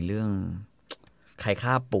ในเรื่องใคร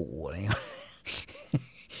ฆ่าปู่อะไรเงี้ย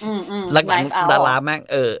หลังดาราแม่ง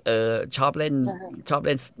ชอบเล่น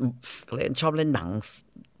หนัง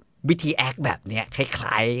วิธีแอคแบบเนี้ยค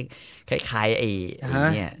ล้ายไอ้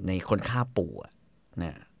เนี่ยในคนฆ่าปู่เ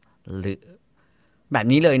นี่ยหรือแบบ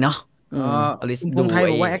นี้เลยเนาะคุณไทย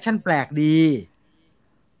บอกว่าแอคชั่นแปลกดี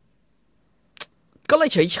ก็เลย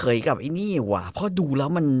เฉยๆกับไอ้นี่ว่ะเพราะดูแล้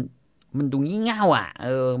วมันดูงี่เง่าอ่ะ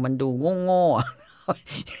มันดูโง่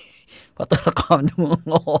เพราะตัวละครดู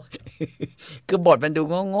โง่คือบทมันดู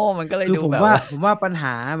โง่มันก็เลยดูแบบผมว่าปัญห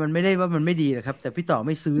ามันไม่ได้ว่ามันไม่ดีหรอกครับแต่พี่ต่อไ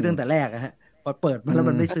ม่ซื้อตั้งแต่แรกนะฮะพอเปิดมาแล้ว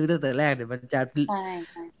มันไม่ซื้อตั้งแต่แรกเดี๋ยวมันจะ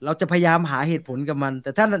เราจะพยายามหาเหตุผลกับมันแ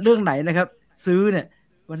ต่ถ้าเรื่องไหนนะครับซื้อเนี่ย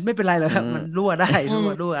มันไม่เป็นไรหรอกครับมันรั่วได้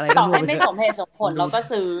รั่วอะไรก็รั่วไม่สมเหตุสมผลเราก็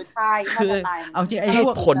ซื้อใช่คือเอาจริงไอ้พ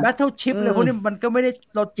วกแบทเทิลชิพอะไรพวกนี้มันก็ไม่ได้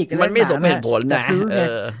ลอจิกอะไรมันไม่สมเหตุผลนะ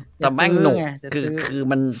แต่แม่งหนุกคือ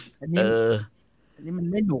มันอันนี้มัน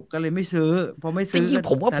ไม่หนุกก็เลยไม่ซื้อพอไม่ซื้อจริงๆ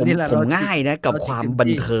ผมว่าผมง่ายนะกับความบั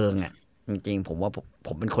นเทิงอ่ะจริงๆผมว่าผ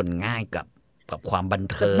มเป็นคนง่ายกับความบัน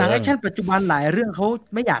เทิงหนังแอคชั่นปัจจุบันหลายเรื่องเขา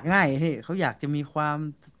ไม่อยากง่ายเขาอยากจะมีความ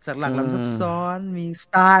สักหลักซับซ้อนมีส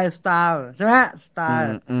ไตล์ใช่ไหมสไต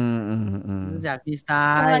ล์อยากมีสไต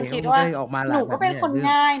ล์คิดว่าหนูก็เป็นคน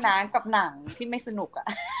ง่ายนะกับหนังที่ไม่สนุกอ่ะ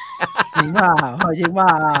จริงว่าจ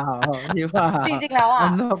ริงแล้วอ่ะ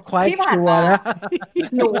ที่ผ่านมา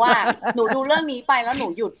หนูดูเรื่องนี้ไปแล้วหนู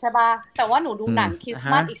หยุดใช่ป่ะแต่ว่าหนูดูหนังคริสต์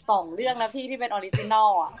มาสอีก2เรื่องแล้วพี่ที่เป็นออริจินอล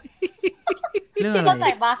อ่ะพี่เข้าใจ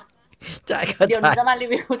ป่ะเดี๋ยวหนูจะมารี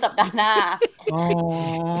วิวสัปดาห์หน้า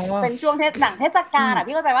เป็นช่วงหนังเทศกาลอ่ะ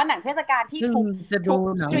พี่เข้าใจว่าหนังเทศกาลที่ทุกส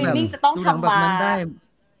ตรีมมิ่งจะต้องทำมา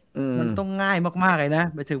มันต้องง่ายมากๆเลยนะ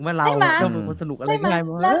ไปถึงว่าเราต้องเป็นคนสนุกอะไรง่ายม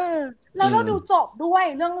ากแล้วเราดูจบด้วย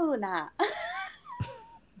เรื่องอื่นอ่ะ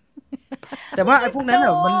แต่ว่าไอ้พวกนั้นแบ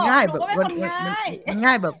บมันง่ายแบบมัน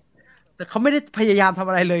ง่ายแบบแต่เขาไม่ได้พยายามทำ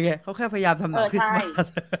อะไรเลยไงเขาแค่พยายามทำหนังคริสต์มาส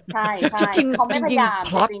ใช่เขาไม่พยายาม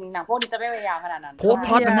จริงนะพวกนี้จะไม่พยายามขนาดนั้นเพราะพ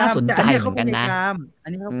ล็อตมันน่าสนใจเหมือนกันนะอัน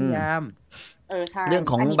นี้เขาพยายามเรื่อง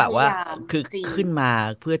ของแบบว่าคือขึ้นมา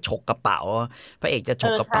เพื่อฉกกระเป๋าพระเอกจะฉ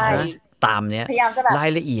กกระเป๋าตามเนี้ยราย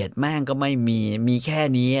ละเอียดแม่งก็ไม่มีแค่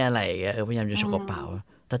นี้อะไรพยายามจะฉกกระเป๋า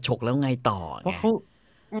แต่ฉกแล้วไงต่อไง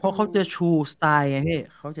เพราะเขาจะชูสไตล์ไงพี่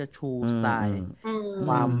เขาจะชูสไตล์ค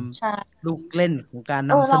วามลูกเล่นของการน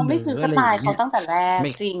ำเสนอเราไม่ซื้อสไตล์เขาตั้งแต่แรก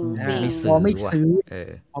จริงพอไม่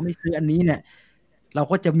ซื้ออันนี้เนี่ยเรา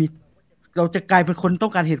จะกลายเป็นคนต้อ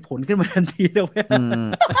งการเหตุผลขึ้นมาทันทีเลย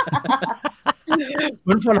เห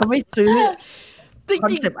มือนพอเราไม่ซื้อคอ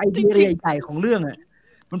นเซปต์ไอเดียใหญ่ๆของเรื่องอ่ะ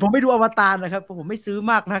มันผมไม่ดูอวตารนะครับผมไม่ซื้อ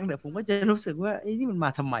มากนักเนี่ยผมก็จะรู้สึกว่าไอ้นี่มันมา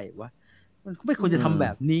ทำไมวะมันไม่ควรจะทำแบ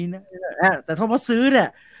บนี้นะแต่พอซื้อเนี่ย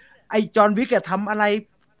ไอ้จอห์นวิกทำอะไร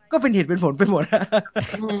ก็เป็นเหตุเป็นผลไปหมด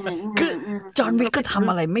คือจอห์นวิกก็ทำ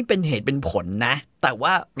อะไรไม่เป็นเหตุเป็นผลนะแต่ว่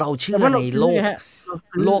าเราเชื่อในโ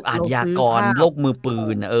ลกอาชญากรโลกมือปื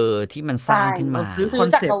นที่มันสร้างขึ้นมาซื้อคอน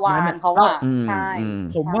เซ็ปต์นั้นเขาว่าใช่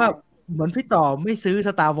ผมว่าเหมือนพี่ต่อไม่ซื้อส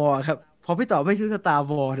ตาร์วอร์ครับพอพี่ต่อไม่ซื้อสตาร์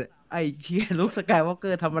วอร์ไอ้เชี่ยลุคสกายวอล์กเก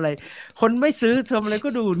อร์ทำอะไรคนไม่ซื้อทำอะไรก็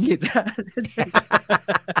ดูหงิดน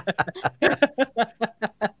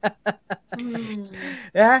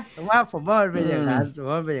ะว่าผมว่ามันเป็นอย่างนั้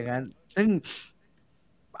นซึ่ง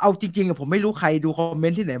เอาจริงๆผมไม่รู้ใครดูคอมเม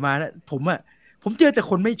นต์ที่ไหนมานะผมเจอแต่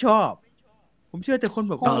คนไม่ชอบผมเชื่อแต่คน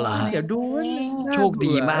แบบอย่าดูโชค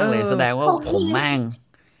ดีมากเลยแสดงว่า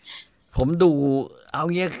ผมดูเอา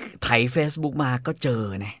เงี้ยไถ Facebook มาก็เจอ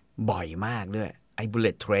เนี่ยบ่อยมากด้วยไอ้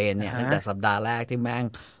Bullet Train เนี่ยตั้งแต่สัปดาห์แรกที่แม่ง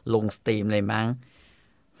ลงสตรีมเลยมั้ง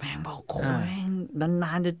แม่งบอกโอ้ยน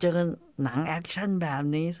านๆจะเจอหนังแอคชั่นแบบ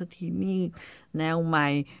นี้สักทีนี่แนวใหม่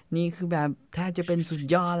นี่คือแบบแทบจะเป็นสุด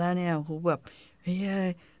ยอดแล้วเนี่ยคือแบบเฮ้ย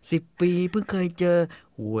10 ปีเพิ่งเคยเจอ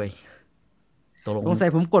โอ้ยสงสัย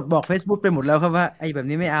ผมกดบอก Facebook ไปหมดแล้วครับว่าไอ้แบบ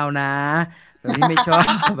นี้ไม่เอานะแบบนี้ไม่ชอบ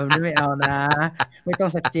แบบนี้ไม่เอานะไม่ต้อง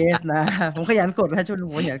ซัจเจสนะผมขยันกดนะช่วง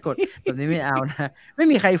ผมขยันกดแบบนี้ไม่เอานะไม่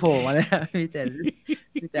มีใครโผล่มาเลยมีแ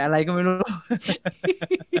ต่อะไรก็ไม่รู้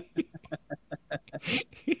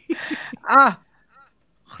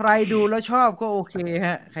ใครดูแล้วชอบก็โอเคฮ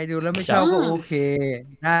ะใครดูแล้วไม่ชอบก็โอเค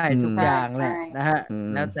ได้ทุกอย่างแหละนะฮะ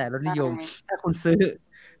แล้วแต่รสนิยมถ้าคุณซื้อ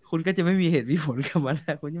คุณก็จะไม่มีเหตุมีผลกับมัน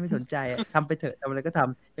คุณจะไม่สนใจทำไปเถอะทำอะไรก็ท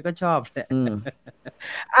ำแล้วก็ชอบแหละ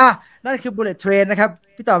นั่นคือ Bullet Train นะครับ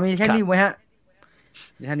พี่ต่อมีแค่นี้ไหมฮะ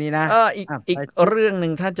ท่านี้นะอีกเรื่องนึ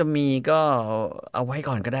งถ้าจะมีก็เอาไว้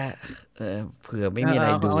ก่อนก็ได้เผื่อไม่มีอะไร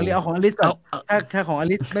ดูเอาของอลิสก่อนถ้าของอ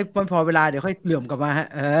ลิสไม่พอเวลาเดี๋ยวค่อยเหลื่อมกลับมาฮะ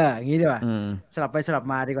อย่างนี้ดีกว่าสลับไปสลับ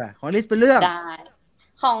มาดีกว่าของอลิสเป็นเรื่องได้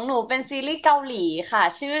ของหนูเป็นซีรีส์เกาหลีค่ะ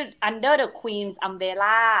ชื่อ Under the Queen's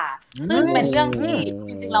Umbrella ซึ่งเป็นเรื่องที่จ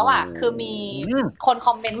ริงๆแล้วอ่ะคือมีคนค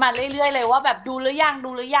อมเมนต์มาเรื่อยๆเลยว่าแบบดูหรือยัง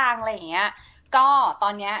อะไรอย่างเงี้ยก็ตอ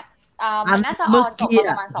นเนี้ยมันน่าจะออนจบ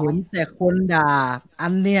ประมาณ2เห็นแต่คนด่าอั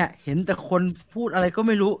นเนี้ยเห็นแต่คนพูดอะไรก็ไ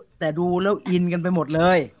ม่รู้แต่ดูแล้วอินกันไปหมดเล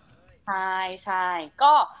ยใช่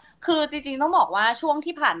ก็คือจริงๆต้องบอกว่าช่วง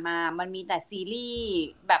ที่ผ่านมามันมีแต่ซีรีส์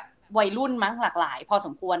แบบวัยรุ่นมั้งหลากหลายพอส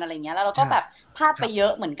มควรอะไรเงี้ยแล้วเราก็แบบพลาดไปเยอ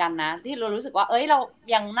ะเหมือนกันนะที่เรารู้สึกว่าเรา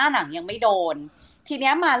ยังหน้าหนังยังไม่โดนทีเนี้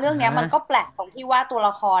ยมาเรื่องเนี้ยมันก็แปลกตรงที่ว่าตัวล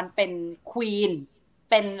ะครเป็นควีน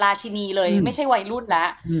เป็นราชินีเลยไม่ใช่วัยรุ่นละ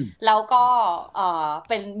แล้วก็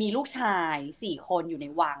เป็นมีลูกชาย4คนอยู่ใน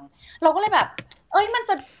วังเราก็เลยแบบมัน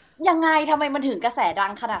จะยังไงทำไมมันถึงกระแสดั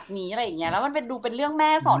งขนาดนี้อะไรอย่างเงี้ยแล้วมันเป็นเรื่องแ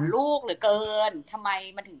ม่สอนลูกเหลือเกินทำไม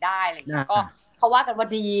มันถึงได้อะไรอย่างเงี้ยก็เขาว่ากันว่า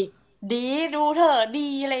ดีดูเถอะดี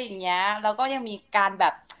อะไรอย่างเงี้ยแล้วก็ยังมีการแบ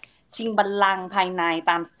บชิงบัลลังก์ภายใน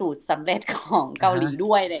ตามสูตรสำเร็จของเกาหลี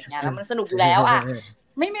ด้วยอะไรอย่างเงี้ยแล้วมันสนุกอยู่แล้ว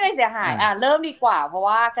ไม่มีอะไรเสียหายเริ่มดีกว่าเพราะ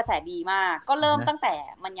ว่ากระแสดีมากก็เริ่มตั้งแต่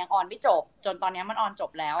มันยังออนไม่จบจนตอนนี้มันออนจ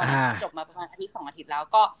บแล้วจบมาประมาณอาทิตย์2อาทิตย์แล้ว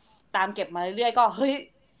ก็ตามเก็บมาเรื่อยๆก็เฮ้ย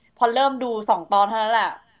พอเริ่มดู2ตอนเท่านั้นแหล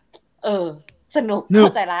ะสนุกเข้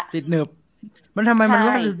าใจละติดหนึบมันทำไมมัน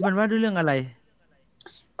ว่าด้วยเรื่องอะไร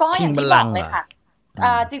ก็อย่างที่บอกเลยค่ะ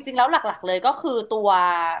จริงๆแล้วหลักๆเลยก็คือตัว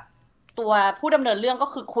ผู้ดำเนินเรื่องก็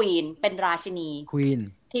คือควีนเป็นราชินีควีน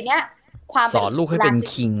ทีเนี้ยความสอนลูกให้เป็น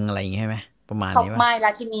คิงอะไรอย่างเงี้ยไหมประมาณนี้ป่ะไม่ร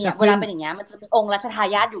าชินีเวลาเป็นอย่างเงี้ยมันจะเป็นองค์รัชทา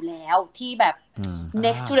ยาทอยู่แล้วที่แบบ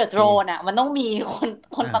next to the throne มันต้องมี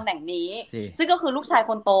คนตำแหน่งนี้ซึ่งก็คือลูกชาย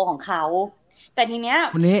คนโตของเขาแต่ทีเนี้ย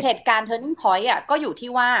เหตุการณ์ turning point ก็อยู่ที่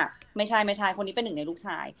ว่าไม่ใช่คนนี้เป็นหนึ่งในลูกช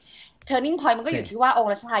าย turning point มันก็อยู่ที่ว่าอง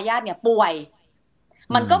ค์รัชทายาทเนี่ยป่วย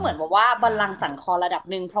มันก็เหมือนว่าบัลลังก์สั่นคลอนระดับ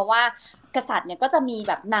นึงเพราะว่ากษัตริย์เนี่ยก็จะมีแ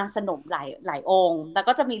บบนางสนมหลายองค์แล้ว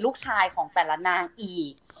ก็จะมีลูกชายของแต่ละนางอี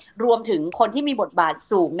กรวมถึงคนที่มีบทบาท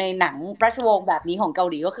สูงในหนังราชวงศ์แบบนี้ของเกา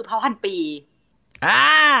หลีก็คือพระพันปี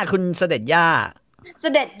คุณเสด็จ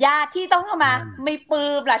ย่าที่ต้องเข้ามาไม่ปลื้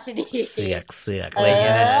มราชินีเสือกเลย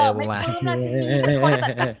ไม่ปลื้มราชินีคนจัด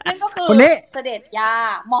การนั่นก็คือเสด็จย่า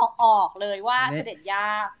มองออกเลยว่าเสด็จย่า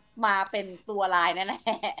มาเป็นตัวลายแน่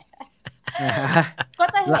ๆก็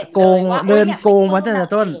จะเห็นเลยว่าเดินโกงมาตั้งแต่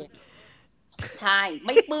ต้นใช่ไ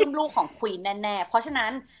ม่ปลื้มลูกของควีนแน่ๆเพราะฉะนั้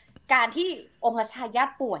นการที่องค์รัชทายาท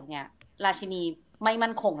ป่วยเนี่ยราชินีไม่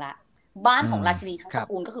มั่นคงละบ้านของราชินีทั้งตระ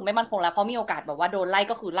กูลก็คือไม่มั่นคงแล้วเพราะมีโอกาสแบบว่าโดนไล่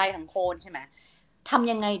ก็คือไล่ทั้งโคนใช่ไหมท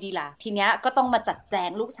ำยังไงดีล่ะทีเนี้ยก็ต้องมาจัดแจง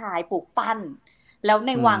ลูกชายปลูกปั้นแล้วใ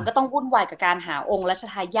นวังก็ต้องวุ่นวายกับการหาองค์รัช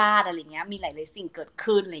ทายาทอะไรเงี้ยมีหลายๆสิ่งเกิด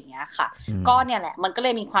ขึ้นอะไรเงี้ยค่ะก็เนี่ยแหละมันก็เล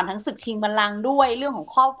ยมีความทั้งศึกชิงบัลลังก์ด้วยเรื่องของ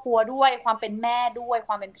ครอบครัวด้วยความเป็นแม่ด้วยค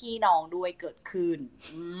วามเป็นพี่น้องด้วยเกิดขึ้น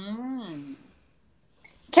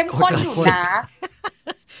เข้มข้นอยู่นะ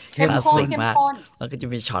เข้มข้นแล้วก็จะ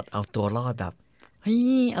มีช็อตเอาตัวรอดแบบเฮ้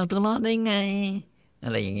ยเอาตัวรอดได้ไงอะ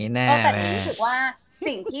ไรอย่างงี้แน่แต่รู้สึกว่า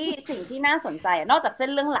สิ่งที่น่าสนใจนอกจากเส้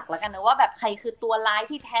นเรื่องหลักแล้วกันนะว่าแบบใครคือตัวร้าย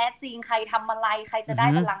ที่แท้จริงใครทำอะไรใครจะได้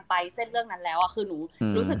บัลลังก์ไปเส้นเรื่องนั้นแล้วคือหนู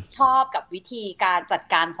รู้สึกชอบกับวิธีการจัด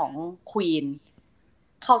การของควีน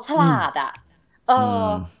เขาฉลาด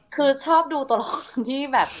คือชอบดูตัวละครที่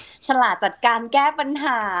แบบฉลาดจัดการแก้ปัญห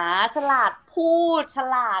าฉลาดพูดฉ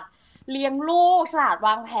ลาดเลี้ยงลูกฉลาดว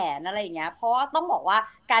างแผนอะไรอย่างเงี้ยเพราะว่าต้องบอกว่า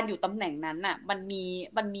การอยู่ตำแหน่งนั้นน่ะมัน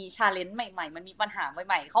มีชาเลนจ์ใหม่ๆมันมีปัญหาใ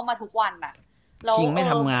หม่ๆเข้ามาทุกวันน่ะคิงไม่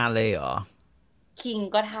ทำงานเลยเหรอคิง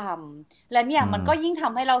ก็ทำและเนี่ยมันก็ยิ่งท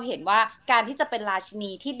ำให้เราเห็นว่าการที่จะเป็นราชิ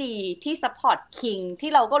นีที่ดีที่ซัพพอร์ตคิงที่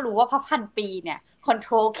เราก็รู้ว่าพระพันปีเนี่ยคอนโท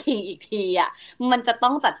รลคิงอีกทีมันจะต้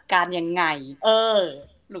องจัดการยังไง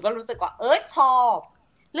หนูก็รู้สึกว่าชอบ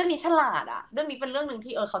เรื่องนี้ฉลาดเรื่องนี้เป็นเรื่องนึง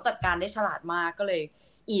ที่เขาจัดการได้ฉลาดมากก็เลย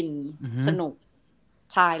อินสนุก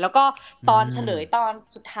ใช่แล้วก็ตอนเฉลยตอน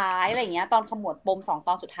สุดท้ายอะไรเงี้ยตอนขมวดปม2ต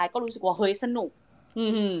อนสุดท้ายก็รู้สึกว่าเฮ้ยสนุก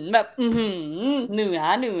แบบเหนือ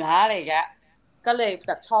อะไรอย่างเงี้ยก็เลยแ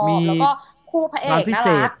บบชอบแล้วก็คู่พระเอกน่า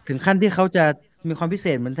รักถึงขั้นที่เขาจะมีความพิเศ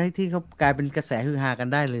ษเหมือนที่เขากลายเป็นกระแสฮือฮากัน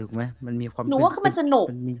ได้เลยถูกไหมมันมีความหนูว่าคือมันส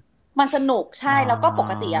นุกใช่แล้วก็ป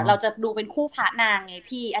กติเราจะดูเป็นคู่พระนางไง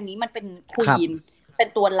พี่อันนี้มันเป็นควีนเป็น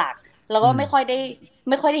ตัวหลักแล้วก็ไม่ค่อยไ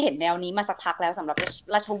ด้เห็นแนวนี้มาสักพักแล้วสำหรับ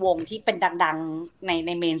ราชวงศ์ที่เป็นดังๆใ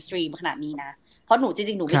นเมนสตรีมขนาดนี้นะเพราะหนูจ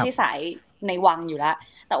ริงๆหนูไม่ใช่สายในวังอยู่แล้ว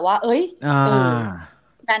แต่ว่า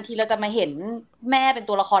นานทีเราจะมาเห็นแม่เป็น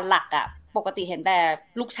ตัวละครหลักปกติเห็นแต่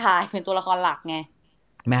ลูกชายเป็นตัวละครหลักไง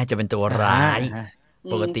แม่จะเป็นตัวร้าย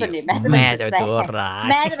ปกติแม่จะเป็นตัวร้าย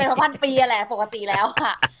แม่จะเป็นพระพันปีแหละปกติแล้ว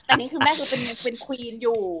ค่ะแต่นี่คือแม่คือเป็นควีนอ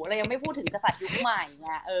ยู่เรายังไม่พูดถึงกษัตริย์ยุคใหม่ไง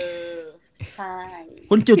ใช่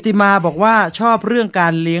คุณจุติมาบอกว่าชอบเรื่องกา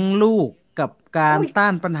รเลี้ยงลูกกับการต้า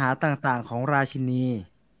นปัญหาต่างๆของราชินี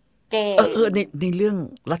ในเรื่อง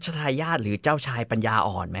รัชทายาทหรือเจ้าชายปัญญา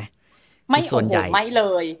อ่อนไหมไม่ส่วนใหญ่ไม่เล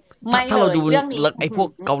ยถ้าเราดูไอ้พวก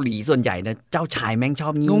เกาหลีส่วนใหญ่นะเจ้าชายแม่งชอ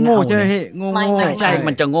บงี่เง่าใช่ใช่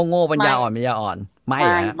มันจะโง่ปัญญาอ่อนไม่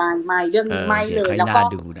เรื่องนี้ไม่เลยแล้วก็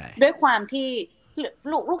ด้วยความที่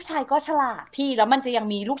ลูกชายก็ฉลาดพี่แล้วมันจะยัง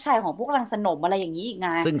มีลูกชายของพวกรังสนมอะไรอย่างนี้อีกไง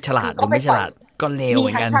ซึ่งฉลาดหรือไม่ฉลาดก็เลวเห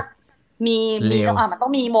มือนกันมีมันต้อ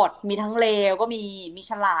งมีหมดมีทั้งเลวก็มี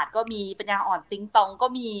ฉลาดก็มีปัญญาอ่อนติ๊งตองก็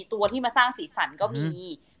มีตัวที่มาสร้างสีสันก็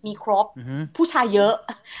มีครบผู้ชายเยอะ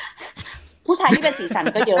ผู้ชายที่เป็นสีสัน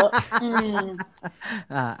ก็เยอะ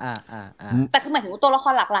แต่คือหมายถึงตัวละค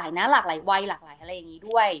รหลากหลายนะหลากหลายวัยหลากหลายอะไรอย่างนี้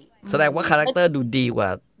ด้วยแสดงว่าคาแรคเตอร์ดูดีกว่า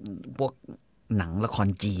พวกหนังละคร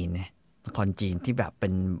จีนเนี่ยละครจีนที่แบบเป็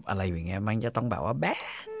นอะไรอย่างเงี้ยมันจะต้องแบบว่าแ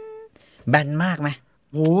บนมากไหม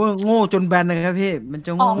โอ้โง่จนแบนนะครับพี่มันจ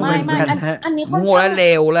ะโง่แบนอันนี้โง่แล้วเล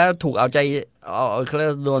วแล้วถูกเอาใจเขาเรีย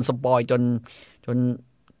กโดนสปอยจ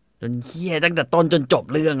นเฮี้ยตั้งแต่ต้นจนจบ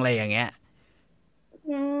เรื่องอะไรอย่างเงี้ย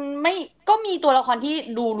ไม่ก็มีตัวละครที่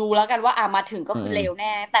ดูแล้วกันว่ามาถึงก็คือเลวแ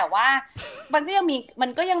น่แต่ว่ามันก็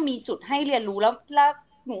ยังมีจุดให้เรียนรู้แล้ว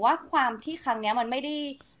หนูว่าความที่ครั้งนี้มันไม่ได้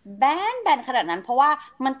แบนขนาดนั้นเพราะว่า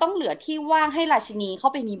มันต้องเหลือที่ว่างให้ราชินีเข้า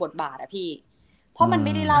ไปมีบทบาทอะพี่เพราะมันไ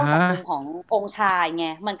ม่ได้เล่าจากมุมขององค์ชายไง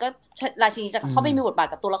มันก็ราชินีจะเข้าไปมีบทบาท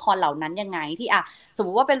กับตัวละครเหล่านั้นยังไงที่สม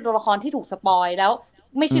มุติว่าเป็นตัวละครที่ถูกสปอยแล้ว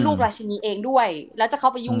ไม่ใช่ลูกราชินีเองด้วยแล้วจะเข้า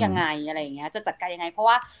ไปยุ่งยังไงอะไรอย่างเงี้ยจะจัดการยังไงเพราะ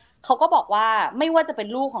ว่าเขาก็บอกว่าไม่ว่าจะเป็น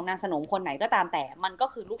ลูกของนางสนมคนไหนก็ตามแต่มันก็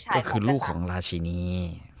คือลูกชายก็คือลูกของราชินี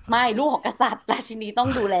ไม่ลูกของกษัตริย์ราชินีต้อง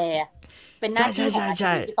ดูแลเป็นหน้าที่ของราชิ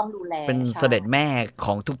นีที่ต้องดูแลเป็นเสด็จแม่ข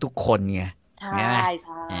องทุกๆคนไงใช่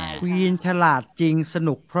ควีนฉลาดจริงส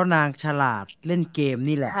นุกเพราะนางฉลาดเล่นเกม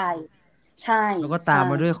นี่แหละใช่แล้วก็ตาม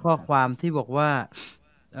มาด้วยข้อความที่บอกว่า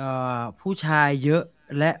ผู้ชายเยอะ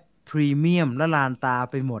และพรีเมียมละลานตา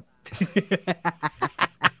ไปหมด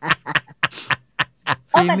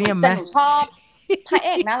พรีเมียมไหมแต่หนูชอบพระเอ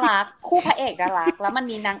กน่ารักคู่พระเอกน่ารักแล้วมัน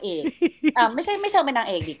มีนางเอกไม่เชิงเป็นนาง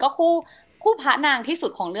เอกดิก็คู่พระนางที่สุ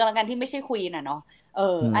ดของเรื่องแล้วกันที่ไม่ใช่ควีนเนาะ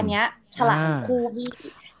อันเนี้ยฉลาดคู่พี่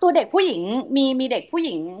ตัวเด็กผู้หญิงมีเด็กผู้ห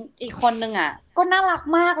ญิงอีกคนนึงก็น่ารัก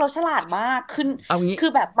มากแล้วฉลาดมากคื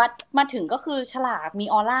อแบบมาถึงก็คือฉลาดมี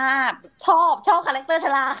ออร่าชอบคาแรคเตอร์ฉ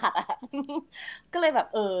ลาดก็เลยแบบ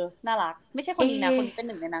น่ารักไม่ใช่คนนี้นะคนนี้เป็นห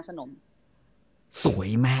นึ่งในนางสนมสวย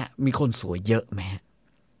แม่มีคนสวยเยอะแม่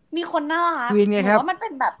มีคนน่ารักควีนไงครับว่ามันเป็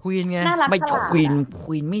นแบบควีนไงน่ารักไม่ควีน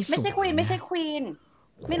ไม่สวยไม่ใช่ควีน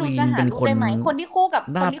ไม่รู้จะหารูปได้ไหมคนที่คู่กับ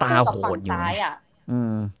หน้าตาโหดอยู่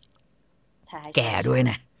แก่ด้วย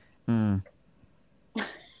นะ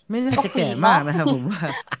ไม่น่าจะแก่มากนะครับผมว่า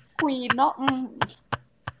ควีนเนาะ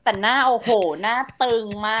แต่หน้าโอ้โหหน้าตึง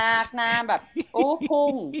มากหน้าแบบโอ้พุ่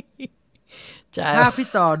งถ้าพี่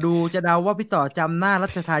ต่อดูจะเดาว่าพี่ต่อจำหน้ารั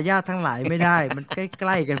ชทายาททั้งหลายไม่ได้มันใก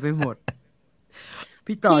ล้ๆกันไปหมด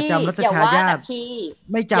พี่ต่อจำรัชทายาท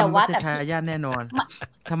ไม่จำรัชทายาทแน่นอน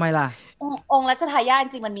ทำไมล่ะองค์รัชทายาทจ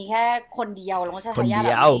ริงมันมีแค่คนเดียวรัชทายาท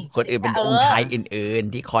คนอื่นเป็นองค์ชายอื่น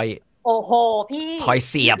ๆที่คอยโอ้โหพี่คอย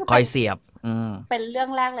เสียบเป็นเรื่อง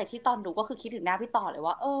แรกเลยที่ตอนดูก็คือคิดถึงหน้าพี่ต่อเลย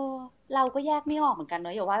ว่าเราก็แยกไม่ออกเหมือนกันเนอ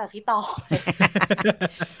ะอย่าว่าแต่พี่ต่อ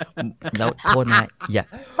แล้วโทษนะ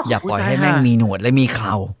อย่าปล่อยให้แม่งมีหนวดและมีเข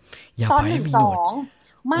าอย่าปล่อยให้มีหนวด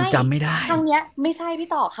ไม่จำไม่ได้ครั้งนี้ไม่ใช่พี่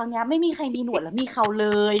ต่อครั้งนี้ไม่มีใครมีหนวดและมีเขาเล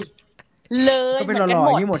ยก็เป็นหล่อๆอ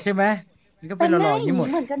ย่างนี้หมดใช่ไหมก็เป็นหล่อๆอย่างนี้หมด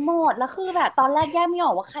เหมือนกันหมดแล้วคือแบบตอนแรกแยกไม่อ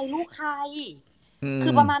อกว่าใครลูกใครคื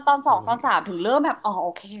อประมาณตอน2ตอน3ถึงเริ่มแบบโอ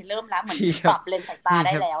เคเริ่มแล้วเหมือนปรับเลนส์สายตาไ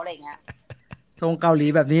ด้แล้วอะไรเงี้ยทรงเกาหลี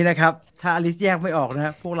แบบนี้นะครับถ้าอลิซแยกไม่ออกน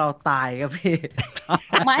ะพวกเราตายครับพี่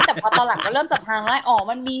ไม่แต่พอตอนหลังก็เริ่มจับทางได้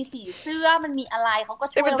มันมีสีเสื้อมันมีอะไรเขาก็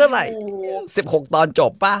ช่วยเราดู16ตอนจ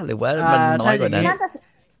บป่ะหรือว่ามันน้อยกว่านั้นน่าจะ16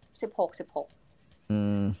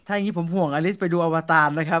ถ้าอย่างนี้ผมห่วงอลิซไปดูอวตาร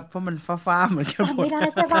นะครับเพราะมันฟ้าๆเหมือนกันหมดไม่ได้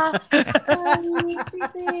ใช่ป่ะจ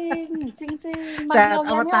ริงแต่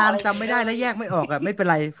อวตารจำไม่ได้และแยกไม่ออกไม่เป็น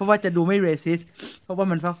ไรเพราะว่าจะดูไม่เรซิสเพราะว่า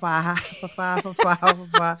มันฟ้า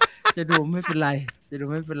จะดูไม่เป็น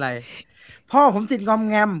ไรพ่อผมติดงอม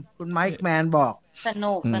แงมคุณไมค์แมนบอกส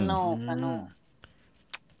นุก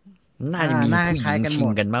น่าจะมีผู้หญิงชิง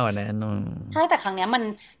กันมากกว่านั้นใช่แต่ครั้งนี้มัน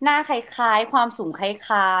หน้าคล้ายๆความสูงค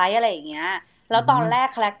ล้ายๆอะไรอย่างเงี้ยแล้วตอนแรก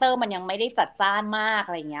คาแรคเตอร์มันยังไม่ได้จัดจ้านมากอ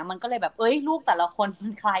ะไรเงี้ยมันก็เลยแบบลูกแต่ละคนมั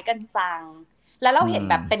นคล้ายกันจังแล้วเราเห็น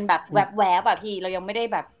แบบเป็นแบบแวบๆพี่เรายังไม่ได้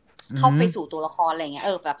แบบเข้าไปสู่ตัวละครอะไรเงี้ย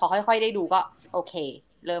แบบพอค่อยๆได้ดูก็โอเค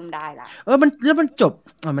เริ่มได้ละมันจบ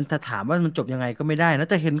มันจะถามว่ามันจบยังไงก็ไม่ได้นะ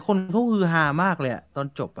แต่เห็นคนเขาฮือฮามากเลยตอน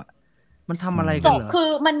จบมันทำอะไรกันเหรอคือ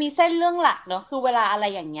มันมีเส้นเรื่องหลักเนอะคือเวลาอะไร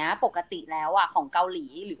อย่างเงี้ยปกติแล้วของเกาหลี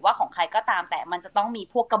หรือว่าของใครก็ตามแต่มันจะต้องมี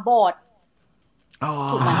พวกกบฏ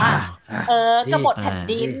ถูกไหมกบฏแผ่น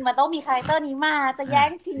ดินมันต้องมีคาแรคเตอร์นี้มาจะแย่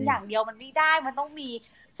งชิงอย่างเดียวมันไม่ได้มันต้องมี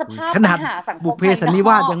สภาพปัญหาสังคมบุพเพสันนิว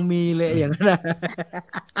าสยังมีเลยอย่างนั้น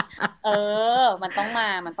มันต้องมา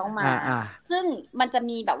ซึ่งมันจะ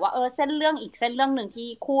มีแบบว่าเส้นเรื่องอีกเส้นเรื่องนึงที่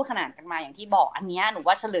คู่ขนานกันมาอย่างที่บอกอันนี้หนู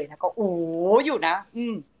ว่าเฉลยนะก็อยู่นะ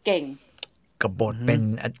เก่งกบฏเป็น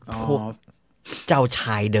พวกเจ้าช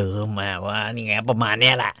ายเดิมว่านี่ไงประมาณเ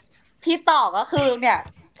นี้ยแหละพี่ต่อก็คือเนี่ย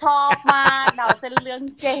ชอบมากเดาเส้นเรื่อง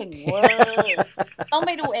เก่งเวอร์ต้องไ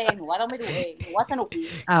ปดูเองหนูว่าต้องไปดูเองหนูว่าสนุกดี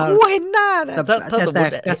กูเห็นหน้าแต่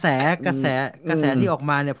กระแสที่ออก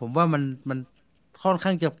มาเนี่ยผมว่ามันค่อนข้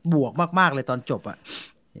างจะบวกมากๆเลยตอนจบอ่ะ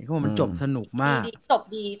เห็นว่ามันจบสนุกมากจบ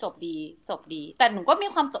ดีแต่หนูก็มี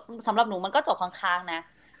ความจบสำหรับหนูมันก็จบค้างๆนะ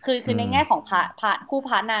คือในแง่ของพระคู่พ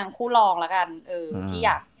ระนางคู่รองละกันที่อย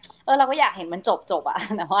ากเราก็อยากเห็นมันจบอะ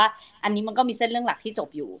แต่ว่าอันนี้มันก็มีเส้นเรื่องหลักที่จบ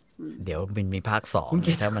อยู่เดี๋ยวมันมีภาค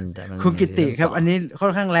2ถ้ามันคุณกิติครับอันนี้ค่อ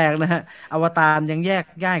นข้างแรงนะฮะอวตารยังแยก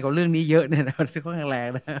ง่ายกว่าเรื่องนี้เยอะเนี่ยนะค่อนข้างแรง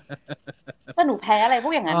นะแต่หนูแพ้อะไรพว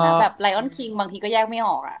กอย่างนั้นนะแบบไลออนคิงบางทีก็แยกไม่อ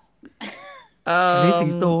อกอะนี่สิ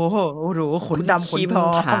งโตโอ้โหขนดำขนทอ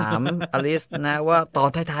งถามอลิสนะว่าตอน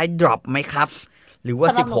ท้ายๆดรอปไหมครับหรือว่า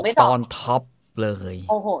16ตอนท็อปเลย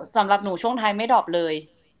โอ้โหสำหรับหนูช่วงท้ายไม่ดรอปเลย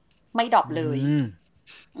ไม่ดรอปเลย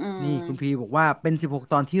นี่คุณพีบอกว่าเป็น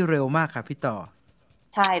16ตอนที่เร็วมากครับพี่ต่อ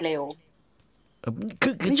ใช่เร็วคื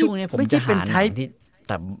อช่วงนี้ผมจะหาหนังที่แ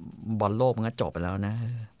ต่บอลโลกมันก็จบไปแล้วนะ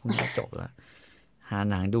มันก็จบแล้วหา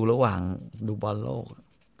หนังดูระหว่างดูบอลโลก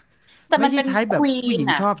แต่มันเป็นแบบผู้หญิง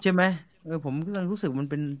ชอบใช่ไหมผมกำลังรู้สึกมัน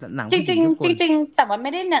เป็นหนังจริงแต่มันไ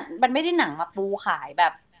ม่ได้หนังมาปูขายแบ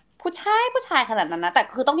บผู้ชายขนาดนั้นนะแต่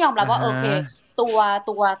คือต้องยอมรับว่าโอเค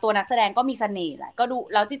ตัวนักแสดงก็มีเสน่ห์แหละก็ดู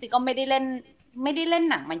แล้วจริงๆก็ไม่ได้เล่น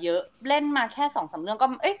หนังมาเยอะเล่นมาแค่ 2-3 เรื่องก็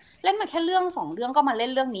เล่นมาแค่เรื่อง2เรื่องก็มาเล่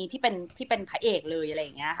นเรื่องนี้ที่เป็นพระเอกเลยอะไรอ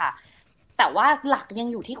ย่างเงี้ยค่ะแต่ว่าหลักยัง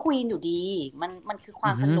อยู่ที่ควีนอยู่ดีมันคือคว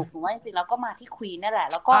ามสนุกหนูว่าจริงๆแล้วก็มาที่ควีนนั่นแหละ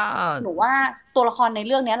แล้วก็หนูว่าตัวละครในเ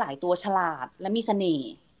รื่องนี้หลายตัวฉลาดและมีเสน่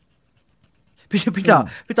ห์พี่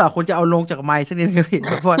ต่อควรจะเอาลงจากไมค์สักนิดนึงพี่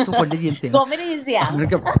เพราะว่าทุกคนได้ยินเสียงเราไม่ได้ยินเสียงเหมือน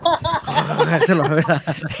กับตลอดเวลา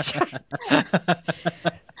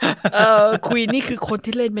ควีนนี่คือคน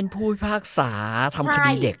ที่เล่นเป็นผู้พิพากษาทำค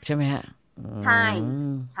ดีเด็กใช่ไหมฮะใช่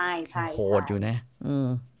โหดอยู่นะ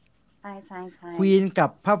ใช่ควีนกับ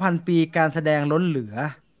พระพันปีการแสดงล้นเหลือ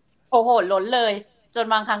โอ้โหล้นเลยจน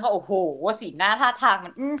บางครั้งก็โอ้โหสีหน้าท่าทางมั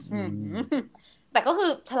นแต่ก็คือ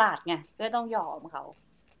ฉลาดไงก็ต้องยอมเขา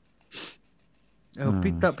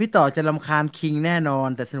พี่ต่อจะรำคาญคิงแน่นอน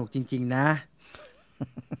แต่สนุกจริงๆนะ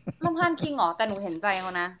รำคาญคิงเหรอแต่หนูเห็นใจเข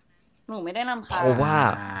านะหนูไม่ได้รำคาญเพราะว่า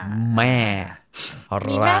แม่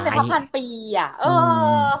มีแม่เป็นพันปีอ่ะ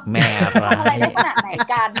แม่ทำอะไรได้ขนาดไหน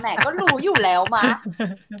กันแม่ก็รู้อยู่แล้วมะ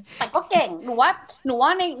แต่ก็เก่งหนูว่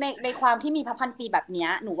าในความที่มีพันปีแบบนี้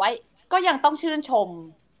หนูว่าก็ยังต้องชื่นชม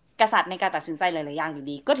กษัตริย์ในการตัดสินใจหลายๆอย่างอยู่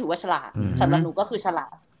ดีก็ถือว่าฉลาดสำหรับหนูก็คือฉลา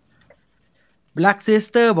ดBlack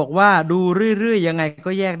Sister บอกว่าดูเรื่อยๆยังไง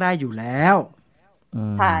ก็แยกได้อยู่แล้ว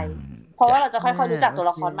ใช่เพราะว่าเราจะค่อยๆรู้จักตัว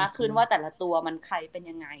ละครมากขึ้นว่าแต่ละตัวมันใครเป็น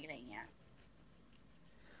ยังไงอะไรเงี้ย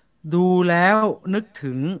ดูแล้วนึก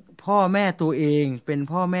ถึงพ่อแม่ตัวเองเป็น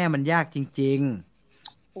พ่อแม่มันยากจริง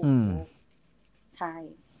ๆใช่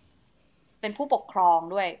เป็นผู้ปกครอง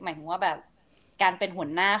ด้วยหมายถึงว่าแบบการเป็นหัว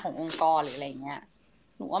หน้าขององค์กรหรืออะไรเงี้ย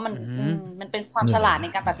หนูว่ามันเป็นความฉลาดใน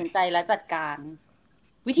การตัดสินใจและจัดการ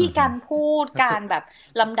วิธีการพูดการแบบ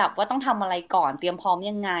ลำดับว่าต้องทำอะไรก่อนเตรียมพร้อม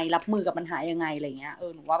ยังไงรับมือกับปัญหายังไงอะไรเงี้ย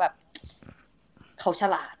หนูว่าแบบเขาฉ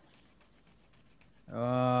ลาด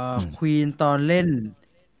ควีนตอนเล่น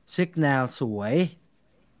ซิกแนลสวย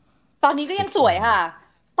ตอนนี้ก็ยังสวยค่ะ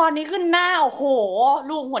ตอนนี้ขึ้นหน้าโอ้โห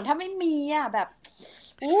ลุงหัวถ้าไม่มีอ่ะแบบ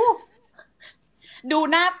ดู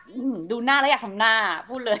หน้าแล้วอยากทำหน้า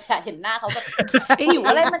พูดเลยอะเห็นหน้าเขาแบบผิว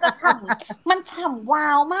อะไรมันจะฉ่ำวา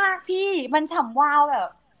วมากพี่มันฉ่ำวาวแบบ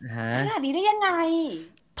ขนาดนี้ได้ยังไง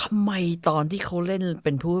ทำไมตอนที่เขาเล่นเ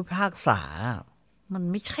ป็นผู้พิพากษามัน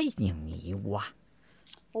ไม่ใช่อย่างนี้วะ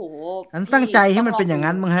โอ้นั้นตั้งใจให้มันเป็นอย่าง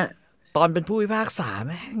นั้นมั้งฮะตอนเป็นผู้พิพากษาแ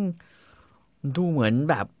ม่งดูเหมือน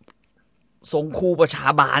แบบทรงครูประชา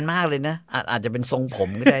บาลมากเลยนะอาจจะเป็นทรงผม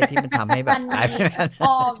ก็ได้ที่มันทำให้แบบกลายเป็นอ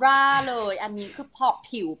อร่าเลยอันนี้คือ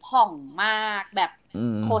ผิวผ่องมากแบบ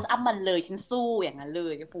โคสอัพมันเลยฉันสู้อย่างนั้นเล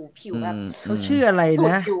ยผิวแบบเขาชื่ออะไรน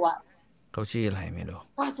ะเขาชื่ออะไรไม่รู้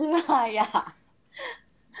เขาชื่ออะไรอ่ะ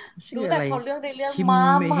ดูแต่เขาเลือกในเรื่องมา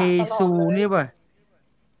เฮซูนี่ป่ะ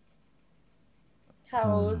เข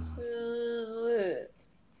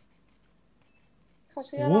า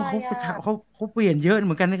ชื่ออะไรเขาเปลี่ยนเยอะเห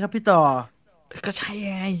มือนกันนะครับพี่ต่อก็ใช่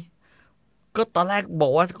ไงก็ตอนแรกบอ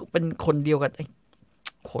กว่าเป็นคนเดียวกัน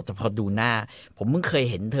โหแต่พอดูหน้าผมเพิ่งเคย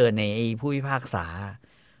เห็นเธอในผู้พิพากษา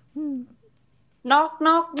นอ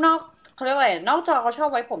กเขาเรียกว่าอะไรนอกจอเขาชอบ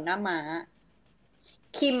ไว้ผมหน้าม้า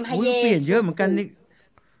คิมฮเยเปลี่ยนเยอะเหมือนกันนี่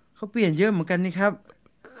เขาเปลี่ยนเยอะเหมือนกันนี่ครับ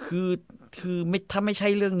คือไม่ถ้าไม่ใช่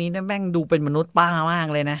เรื่องนี้นะแม่งดูเป็นมนุษย์ป้ามาก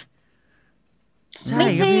เลยนะไม่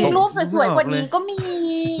จริงรูปสวยๆกว่านี้ก็มี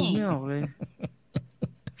ไม่ออกเลย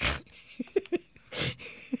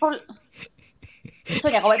ส่ว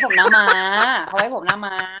นใหญ่เขาไว้ผมหน้าม้า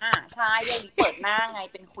ใช่ ช่เรื่องนี้เปิดหน้าไง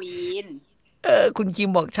เป็นควีนคุณคิม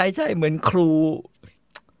บอกใช่เหมือนครู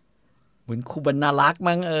บรรณารักษ์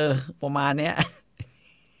มั้งประมาณเนี้ย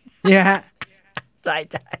เนี่ยฮะใช่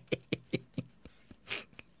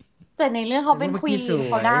แต่ในเรื่องเขาเป็นควีน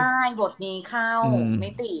เขาได้บทนี้เข้าไ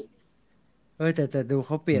ม่ติดแต่ดูเข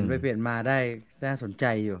าเปลี่ยนไปเปลี่ยนมาได้น่าสนใจ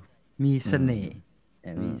อยู่มีเสน่ห์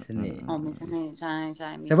มีเสน่ห์มีเสน่ห์ใช่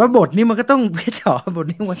แต่ว่าบทนี้มันก็ต้องพี่ต่อบท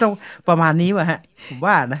นี้มันต้องประมาณนี้ว่ะฮะผม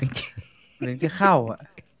ว่านะถึงจะเข้า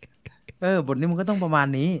บทนี้มันก็ต้องประมาณ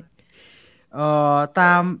นี้ต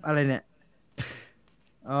ามอะไรเนี่ย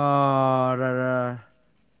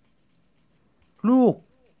ลูก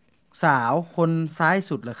สาวคนซ้าย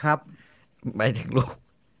สุดเหรอครับหมายถึง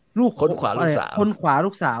ลูกคนขวาลูกสาวคนขวาลู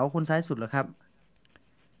กสาวคนซ้ายสุดเหรอครับ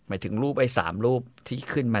หมายถึงรูปไอ้3รูปที่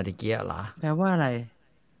ขึ้นมาตะเกียเหรอแปลว่าอะไร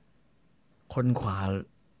คนขวา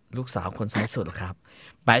ลูกสาวคนซ้ายสุดเหรอครับ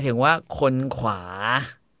หมายถึงว่าคนขวา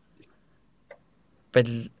เป็น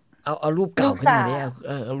เอารูปเก่าขึ้นมาดิ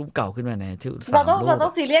เอารูปเก่าขึ้นมาไหนที่เราต้อ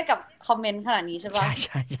งซีเรียสกับคอมเมนต์ขนาดนี้ใช่ปะใ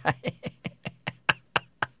ช่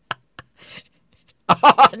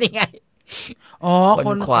นี่ไงค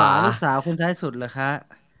นขวาลูกสาวคนซ้ายสุดเหรอคะ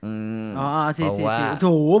สี่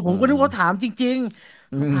ถูผมก็นึกว่าถามจริง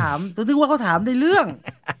ๆถามนึกว่าเขาถามในเรื่อง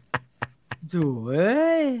ถู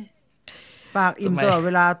ปากอิ่มตลอดเว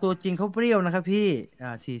ลาตัวจริงเขาเปรี้ยวนะครับพี่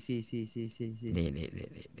สี่นี่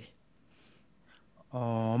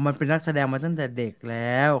มันเป็นนักแสดงมาตั้งแต่เด็กแ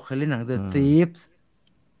ล้วเคยเล่นหนัง The Thieves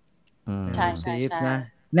ใช่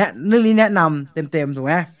นะเรื่องนี้แนะนำเต็มถูกไ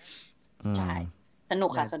หมใช่สนุ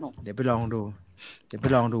กค่ะสนุกเดี๋ยวไปลอง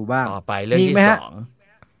ดูบ้างต่อไปเรื่องที่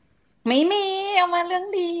2ไม่มีเอามาเรื่อง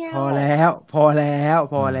เดียวพอแล้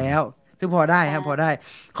วซึ่งพอได้ครับพอได้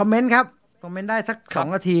คอมเมนต์ครับคอมเมนต์ได้สัก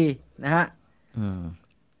2 นาทีนะฮะ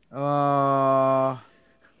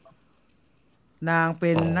นางเป็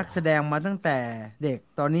นนักแสดงมาตั้งแต่เด็ก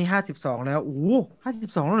ตอนนี้52แล้ว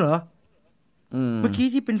52แล้วเหรอเมื่อกี้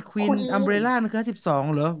ที่เป็นควีนอัมเบรล่าคือ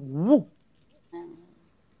52เหรอ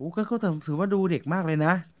ก็เขาถือว่าดูเด็กมากเลยน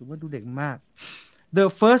ะถือว่าดูเด็กมาก The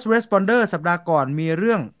First Responder สัปดาห์ก่อนมีเ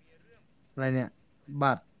รื่องอะไรเนี่ย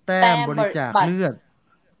บัตรแต้มบริจาคเลือด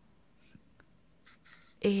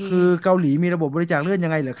คือเกาหลีมีระบบบริจาคเลือดยั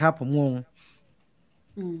งไงเหรอครับผมงง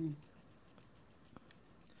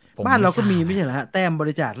บ้านเราก็มีไม่ใช่เหรอฮะแต้มบ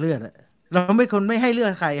ริจาคเลือดเราไม่ให้เลือ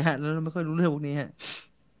ดใครฮะเราไม่ค่อยรู้เรื่องพวกนี้ฮะ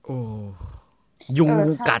ยุง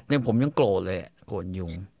กัดเนี่ยผมยังโกรธเลยโกรธยุ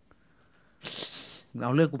งเอ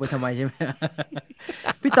าเรื่องกูไปทำไมใช่ไหม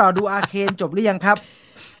พี่ต่อดูอาร์เคนจบหรือยังครับ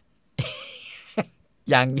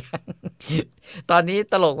ยังตอนนี้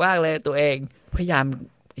ตลกมากเลยตัวเองพยาย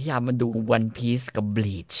ามมาดู One Piece กับ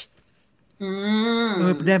Bleach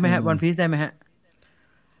ได้ไหมฮะ One Piece ได้ไหมฮะ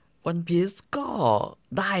One Piece ก็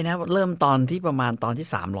ได้นะเริ่มตอนที่ประมาณตอนที่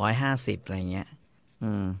350อะไรเงี้ย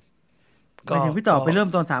ก็ถึงพี่ต่อไปเริ่ม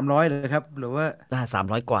ตอน300เลยครับหรือว่าได้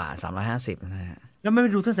300กว่า350นะฮะแล้วไม่ไป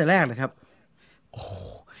ดูตั้งแต่แรกเลยครับโอ้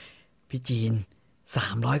พี่จีน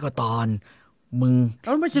300กว่าตอนมึง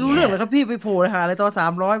ไม่จะรู้เรื่องเหรอครับพี่ไปโผล่หาอะไรตอน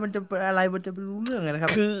300มันจะอะไรมันจะไปรู้เรื่องไงนะครั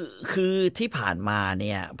บคือที่ผ่านมาเ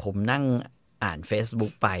นี่ยผมนั่งอ่าน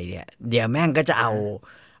Facebook ไปเนี่ยเดี๋ยวแม่งก็จะเอา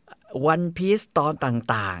One Piece ตอน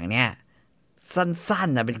ต่างๆเนี่ยสั้น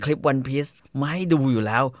ๆนะเป็นคลิป One Piece มาให้ดูอยู่แ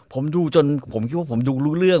ล้วผมดูจนผมคิดว่าผมดู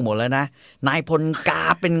รู้เรื่องหมดแล้วนะนายพลกา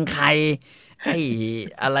เป็นใครไอ้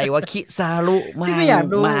อะไรวะคิซารุมา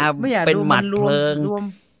เป็นหมัดเพลิง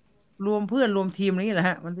รวมเพื่อนรวมทีมนี้แหละฮ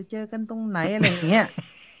ะมันไปเจอกันตรงไหนอะไรอย่างเงี้ย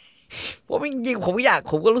ผมจริงๆผม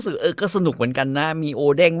ก็รู้สึกก็สนุกเหมือนกันนะมีโอ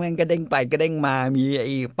เด้งแม่งก็เด้งไปก็เด้งมามีไ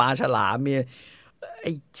อ้ปลาฉลามมีไ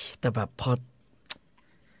อ้แต่แบบพอ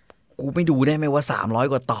กูไม่ดูได้ไหมว่า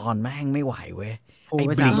300กว่าตอนแม่งไม่ไหวเว้ยไอ้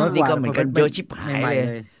บลีชนี่ก็เหมือนกันเยอะชิบหายเ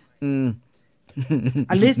ลย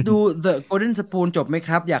อลิสดู The Golden Spoon จบไหมค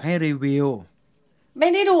รับอยากให้รีวิวไม่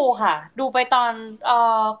ได้ดูค่ะดูไปตอน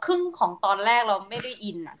ครึ่งของตอนแรกเราไม่ได้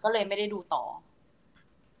อินก็เลยไม่ได้ดูต่อ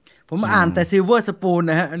ผมอ่านแต่ Silver Spoon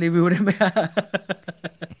นะฮะรีวิวได้ไหม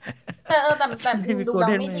แต่ดูเรา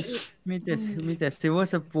ไม่ได้อินมีแต่ Silver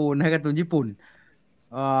Spoon นะการ์ตูนญี่ปุ่น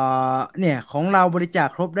เนี่ยของเราบริจาค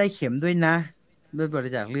ครบได้เข็มด้วยนะด้วยบริ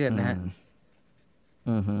จาคเลือดนะฮะ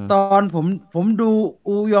ตอนผมดู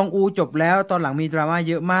อูยองอูจบแล้วตอนหลังมีดราม่า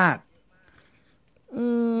เยอะมาก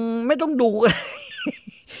ไม่ต้องดู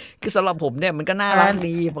คือสำหรับผมเนี่ยมันก็น่ารัก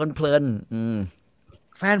ดีเพลิน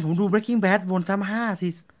แฟนผมดู Breaking Bad วนซ้ำ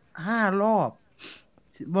5 รอบ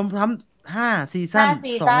วนซ้ำ5 ซีซั่น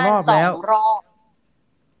2 รอบแล้ว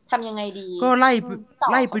ทำยังไงดีก็ไ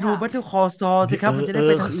ล่ไปดู Better Call Saul สิครับมันจะได้ไ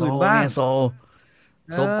ปทางอื่นบ้างโ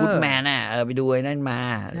ซกู๊ดแมนน่ะไปดูไอ้นั่นมา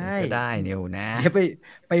ก็ได้เดี๋ยวนะ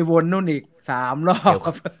ไปวนนู่นอีก 3 รอบค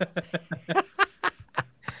รับ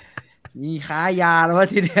มีค้ายาแล้ววะ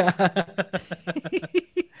ทีเดียว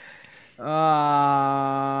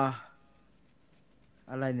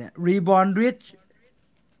อะไรเนี่ย Reborn Rich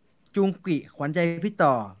จุงกิขวัญใจพี่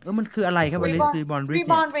ต่อมันคืออะไรครับReborn Rich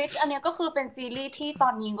Reborn Rich อันนี้ก็คือเป็นซีรีส์ที่ตอ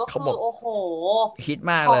นนี้ก็คือโอ้โหฮิต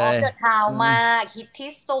มากเลยเดอะทาวมากฮิต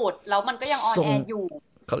ที่สุดแล้วมันก็ยังออนแอร์อยู่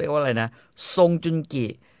เขาเรียกว่าอะไรนะซงจุนกิ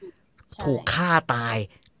ถูกฆ่าตาย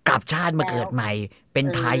กลับชาติมาเกิดใหม่เป็น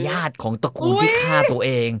ทายาทของตระกูลที่ฆ่าตัวเ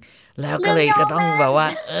องแล้วก็เลยก็ต้องแบบว่า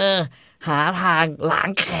หาทางล้าง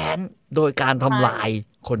แค้นโดยการทำลาย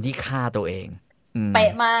คนที่ฆ่าตัวเองเป๊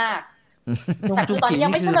ะมากแต่คือตอนนี้ยั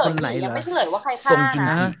งไม่เฉลยยังไม่เฉลยว่าใครฆ่านะซงจุน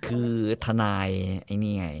กิคือทนายไอ้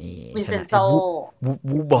นี่ไงวินเซนโซ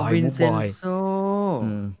วูบอย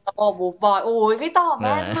วูบอยโอ้ยพี่ต่อแ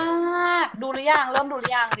ม่นมากดูหรือยังเริ่มดูหรื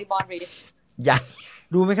อยังReborn Richยัง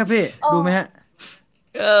ดูไหมครับพี่ดูไหมฮะ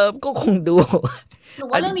ก็คงดูหนู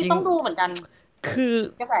ว่าเรื่องนี้ต้องดูเหมือนกันคือ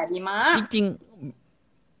กระแสดีมากจริง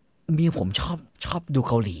ๆเมียผมชอบดู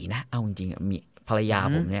เกาหลีนะเอาจริงๆมีภรรยา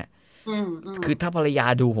ผมเนี่ยคือถ้าภรรยา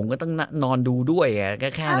ดูผมก็ต้องนอนดูด้วย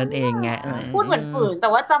แค่นั้นเองไงพูดเหมือนฝืนแต่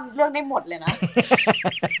ว่าจำเรื่องได้หมดเลยนะ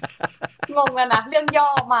งงแล้วนะเรื่องย่อ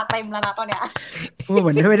มาเต็มแล้วนะตอนเนี้ยพูดเหมื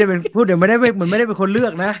อนไม่ได้เป็นพูดเดี๋ยวไม่ได้เหมือนไม่ได้เป็นคนเลือ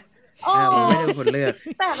กนะไม่ได้เป็นคนเลือก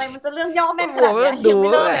แต่อะไรมันจะเรื่องย่อแม่งขนาดนี้ดู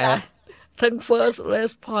เลยนะทั้ง first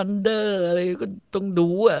responder อะไรก็ต้องดู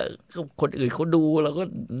คนอื่นเขาดูเราก็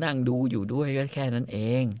นั่งดูอยู่ด้วยก็แค่นั้นเอ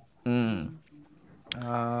ง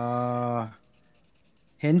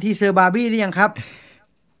เห็นทีเซอร์บาร์บี้หรือยังครับ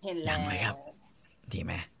เห็นแล้วยังเลยครับดีไ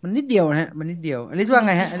หมมันนิดเดียวนะฮะมันนิดเดียวอลิซว่าไ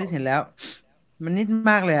งฮะอลิซเห็นแล้วมันนิด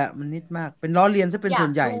มากเลยอ่ะมันนิดมากเป็นล้อเลียนซะเป็นส่ว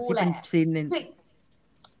นใหญ่ที่เป็นซีนนึง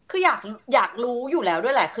คืออยากรู้อยู่แล้วด้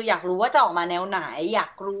วยแหละคืออยากรู้ว่าจะออกมาแนวไหนอยา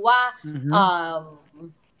กรู้ว่า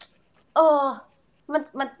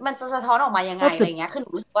มันจะสะท้อนออกมายังไงอะไรเงี้ยคือหนู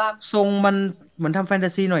รู้สึกว่าทรงมันเหมือนทำแฟนตา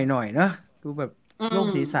ซีหน่อยๆเนอะดูแบบโลก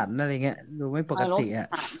สีสันอะไรเงี้ยดูไม่ปกติอ่ะ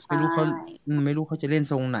ไม่รู้เขาจะเล่น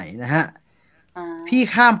ทรงไหนนะฮะพี่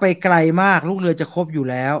ข้ามไปไกลมากลูกเรือจะครบอยู่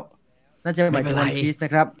แล้วน่าจะหมายถึงวันพีซน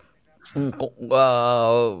ะครับ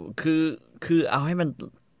คือเอาให้มัน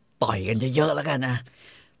ต่อยกันเยอะๆแล้วกันนะ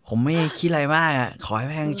ผมไม่คิดอะไรมากอ่ะขอให้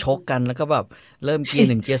แม่งชกกันแล้วก็แบบเริ่มเกียร์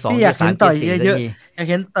1เกียร์2เกียร์3เกียร์4เยอะๆอยาก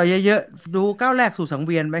เห็นต่อยเยอะๆดูก้าวแรกสู่สังเ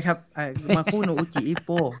วียนไหมครับมาคู่โนอุจิอิโป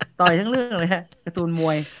ต่อยทั้งเรื่องเลยฮะการ์ตูนม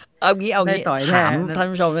วยเอางี้ถามท่าน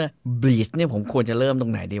ผู้ชมเนี่ยบลีชเนี่ยผมควรจะเริ่มตร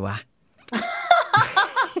งไหนดีวะ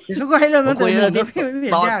เขาก็ให้เริ่มตั้งแต่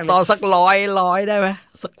ต่อสัก100ได้ไหม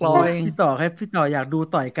สัก100พี่ต่อครับพี่ต่ออยากดู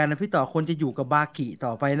ต่อยกันนะพี่ต่อควรจะอยู่กับบากิต่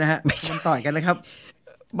อไปนะฮะมันต่อยกันนะครับ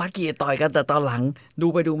บากิต่อยกันแต่ตอนหลังดู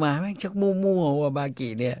ไปดูมาแม่งชักมั่วๆว่ะบากิ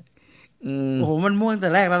เนี่ยโอ้โหมันมั่วตั้งแต่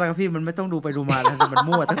แรกแล้วครับพี่มันไม่ต้องดูไปดูมาแล้วมัน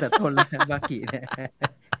มั่วตั้งแต่ต้นแล้วบากิเนี่ย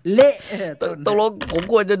เละตกลงผม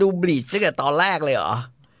ควรจะดูบลีชตั้งแต่ตอนแรกเลยเหรอ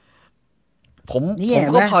ผม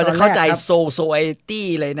ก็พอจะเข้าใจโซไอตี้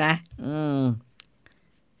เลยนะ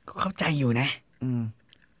ก็เข้าใจอยู่นะ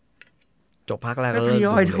จบภาคแรกก็ทย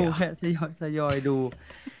อยดูทยอยดู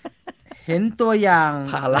เห็นตัวอย่าง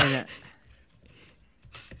อะไรเนี่ย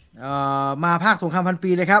มาภาคสงครามพันปี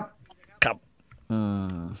เลยครับครับ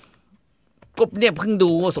ก็เนี่ยเพิ่ง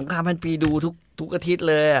ดูสงครามพันปีดูทุกอาทิตย์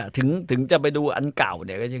เลยอ่ะถึงจะไปดูอันเก่าเ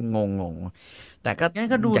นี่ยก็ยังงงแต่ก็อ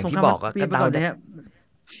ย่างที่บอกก็เดาได้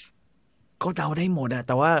ก็เดาได้หมดอะแ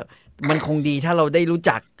ต่ว่ามันคงดีถ้าเราได้รู้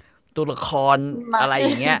จักตัวละครอะไรอ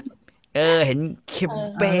ย่างเงี้ยเห็นเคป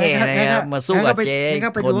เป้นะครับมาสู้กับเจ๊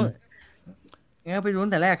คนงั้นไปดูตั้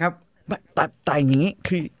งแต่แรกครับแต่อย่างงี้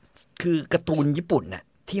คือการ์ตูนญี่ปุ่นน่ะ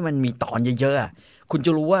ที่มันมีตอนเยอะๆคุณจ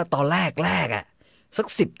ะรู้ว่าตอนแรกอ่ะสัก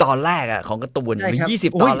10 ตอนแรกอ่ะของการ์ตูนหรือ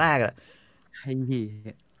20 ตอนแรกอ่ะ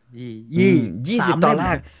20 ตอนแร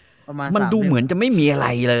กมันดูเหมือนจะไม่มีอะไร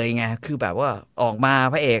เลยไงคือแบบว่าออกมา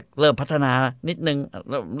พระเอกเริ่มพัฒนานิดนึง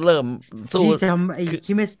เริ่มสู้จำไอ้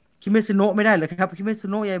คิเมซุโนะไม่ได้เลยครับคิเมซุ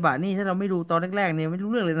โนะยายบะนี่ถ้าเราไม่ดูตอนแรกๆเนี่ยไม่รู้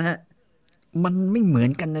เรื่องเลยนะฮะมันไม่เหมือ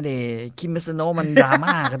นกันนะเดคิเมซุโนะมันดราม่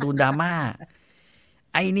าการ์ตูนดราม่า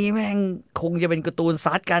ไอ้นี่แม่งคงจะเป็นการ์ตูน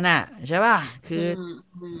ซัดกันอ่ะใช่ป่ะ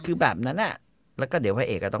คือแบบนั้นอ่ะแล้วก็เดี๋ยวพระ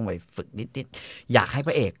เอกก็ต้องไปฝึกนิดอยากให้พ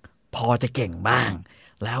ระเอกพอจะเก่งบ้าง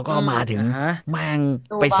แล้วก็มาถึงแม่ง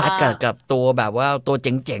ไปซัดกับตัวแบบว่าตัวเ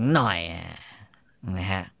จ๋งๆหน่อยนะ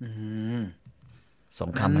ฮะสง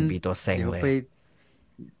ครามมันปีตัวเซ็งเลย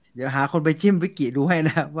เดี๋ยวหาคนไปจิ้มวิกิดูให้น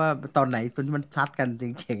ะว่าตอนไหนมันซัดกัน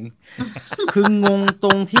เจ๋งๆคืองงต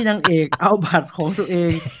รงที่นางเอกเอาบัตรของตัวเอ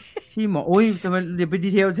งที่หมอโอ้ยแต่มันเดี๋ยวไปดี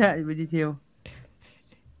เทลใช่ไปดีเทล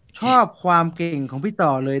ชอบความเก่งของพี่ต่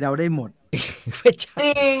อเลยเดาได้หมดจ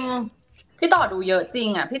ริงพี่ต่อดูเยอะจริง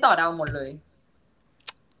อ่ะพี่ต่อเดาหมดเลย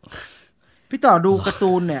พี่ต่อดูการ์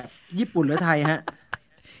ตูนเนี่ย ญี่ปุ่นหรือไทยฮะ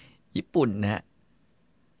ญี่ปุ่นนะฮะ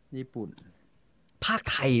ญี่ปุ่นภาค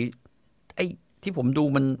ไทยไอ้ที่ผมดู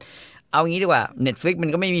มันเอางี้ดีกว่า Netflix มั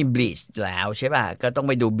นก็ไม่มี Bleach แล้วใช่ป่ะก็ต้องไ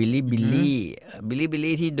ปดูบิล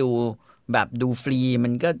ลี่ที่ดูแบบดูฟรีมั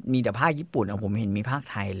นก็มีแต่ภาคญี่ปุ่นผมเห็นมีภาค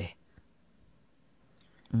ไทยเลย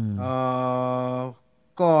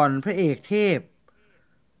ก่อนพระเอกเทพ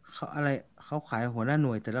เขาอะไรเขาขายหัวหน้าห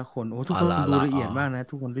น่วยแต่ละคนโอ้ทุกคนดูละเอียดมากนะ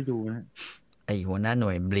ทุกคนได้ดูนะไอหัวหน้าหน่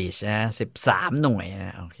วย Bleach นะ13 หน่วยน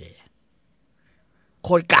ะโอเคโค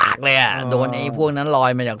ตรกากเลยโดนไอ้พวกนั้นลอ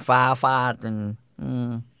ยมาจากฟ้าฟาด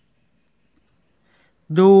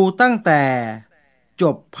ดูตั้งแต่จ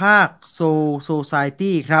บภาคโซไซ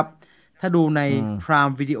ตี้ครับถ้าดูใน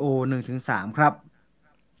Prime Video 1-3 ครับ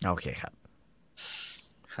โอเคครับ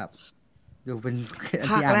ดูเป็น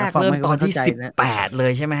ภาคแรกเริ่มตอนที่18เล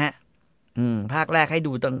ยใช่ไหมฮะภาคแรกให้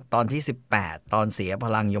ดูตอนที่18ตอนเสียพ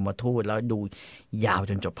ลังยมทูตแล้วดูยาว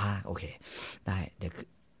จนจบภาคโอเคได้เดี๋ยว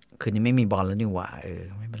คืนนี้ไม่มีบอลแล้วนี่หว่า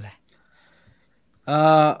ไม่เป็นไร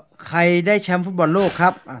ใครได้แชมป์ฟุตบอลโลกครั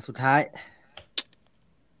บสุดท้าย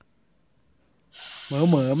เ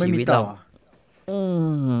หมอไม่มีต่อ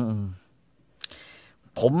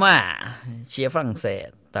ผมเชียร์ฝรั่งเศส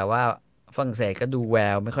แต่ว่าฝรั่งเศสก็ดูแว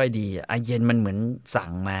วไม่ค่อยดีอาเย็นมันเหมือนสั่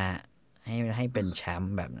งมาให้เป็นแชม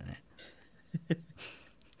ป์แบบนั้น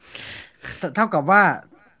เท่ากับว่า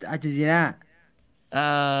อาร์เจนตินา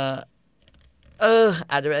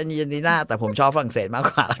อาจจะเป็นอาร์เจนตินาแต่ผมชอบฝรั่งเศสมาก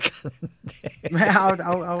กว่าละกันไม่เอา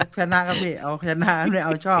ชนะครับพี่เอาชนะไม่เอ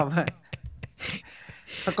าชอบ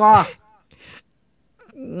สกอร์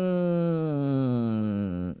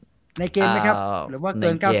ในเกมไหมครับหรือว่าเกิ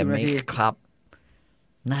น90 นาทีครับ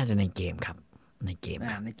น่าจะในเกมครับในเกม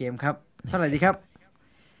ครับเท่าไหร่ดีครับ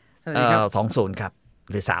2-0ครับ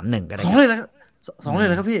หรือ3-1ก็ได้2เลยแล้ว2เลยเ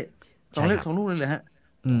หรอครับพี่2ลูกเลยเหรอฮะ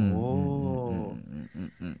โอ้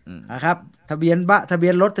ครับทะเบียนรถทะเ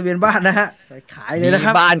บียนบ้านนะฮะขายเลยนะค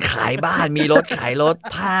รับมีบ้านขายบ้านมีรถขายรถ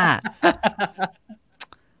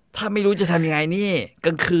ถ้าไม่รู้จะทำยังไงนี่ก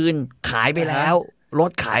ลางคืนขายไปแล้วร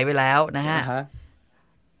ถขายไปแล้วนะฮะ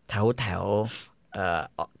แถว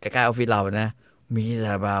ใกล้ๆออฟฟิศเรานะมีแ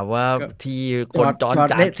ต่แบบว่าที่คนจอด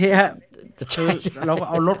จัดเทะฮะเราก็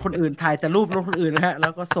เอารถคนอื่นถ่ายแต่รูปรถคนอื่นนะฮะแล้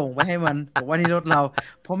วก็ส่งไปให้มันบอกว่านี่รถเรา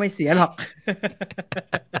เพราะไม่เสียหรอก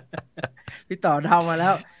พี่ต่อเดามาแล้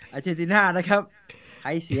วอาร์เจนตินานะครับใคร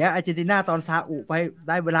เสียอาร์เจนตินาตอนซาอุไปไ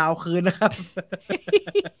ด้เวลาเอาคืนนะครับ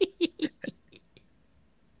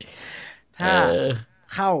ถ้า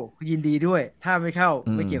เข้ายินดีด้วยถ้าไม่เข้า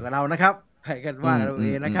ไม่เกี่ยวกับเรานะครับให้กันว่ากันเอ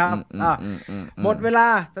งนะครับหมดเวลา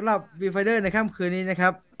สำหรับวีไฟเดอร์ในค่ำคืนนี้นะครั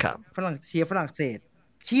บฝรั่งเศส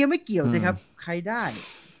เชียร์ไม่เกี่ยวสิครับใครได้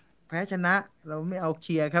แพ้ชนะเราไม่เอาเ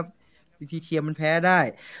ชียร์ครับทีเชียร์มันแพ้ได้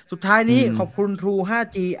สุดท้ายนี้ขอบคุณ True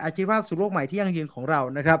 5G อาชีพภาพสู่โลกใหม่ที่ยั่งยืนของเรา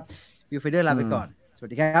นะครับวีไฟเดอร์ลาไปก่อนสวัส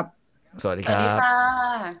ดีครับสวัสดีครั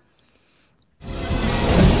บ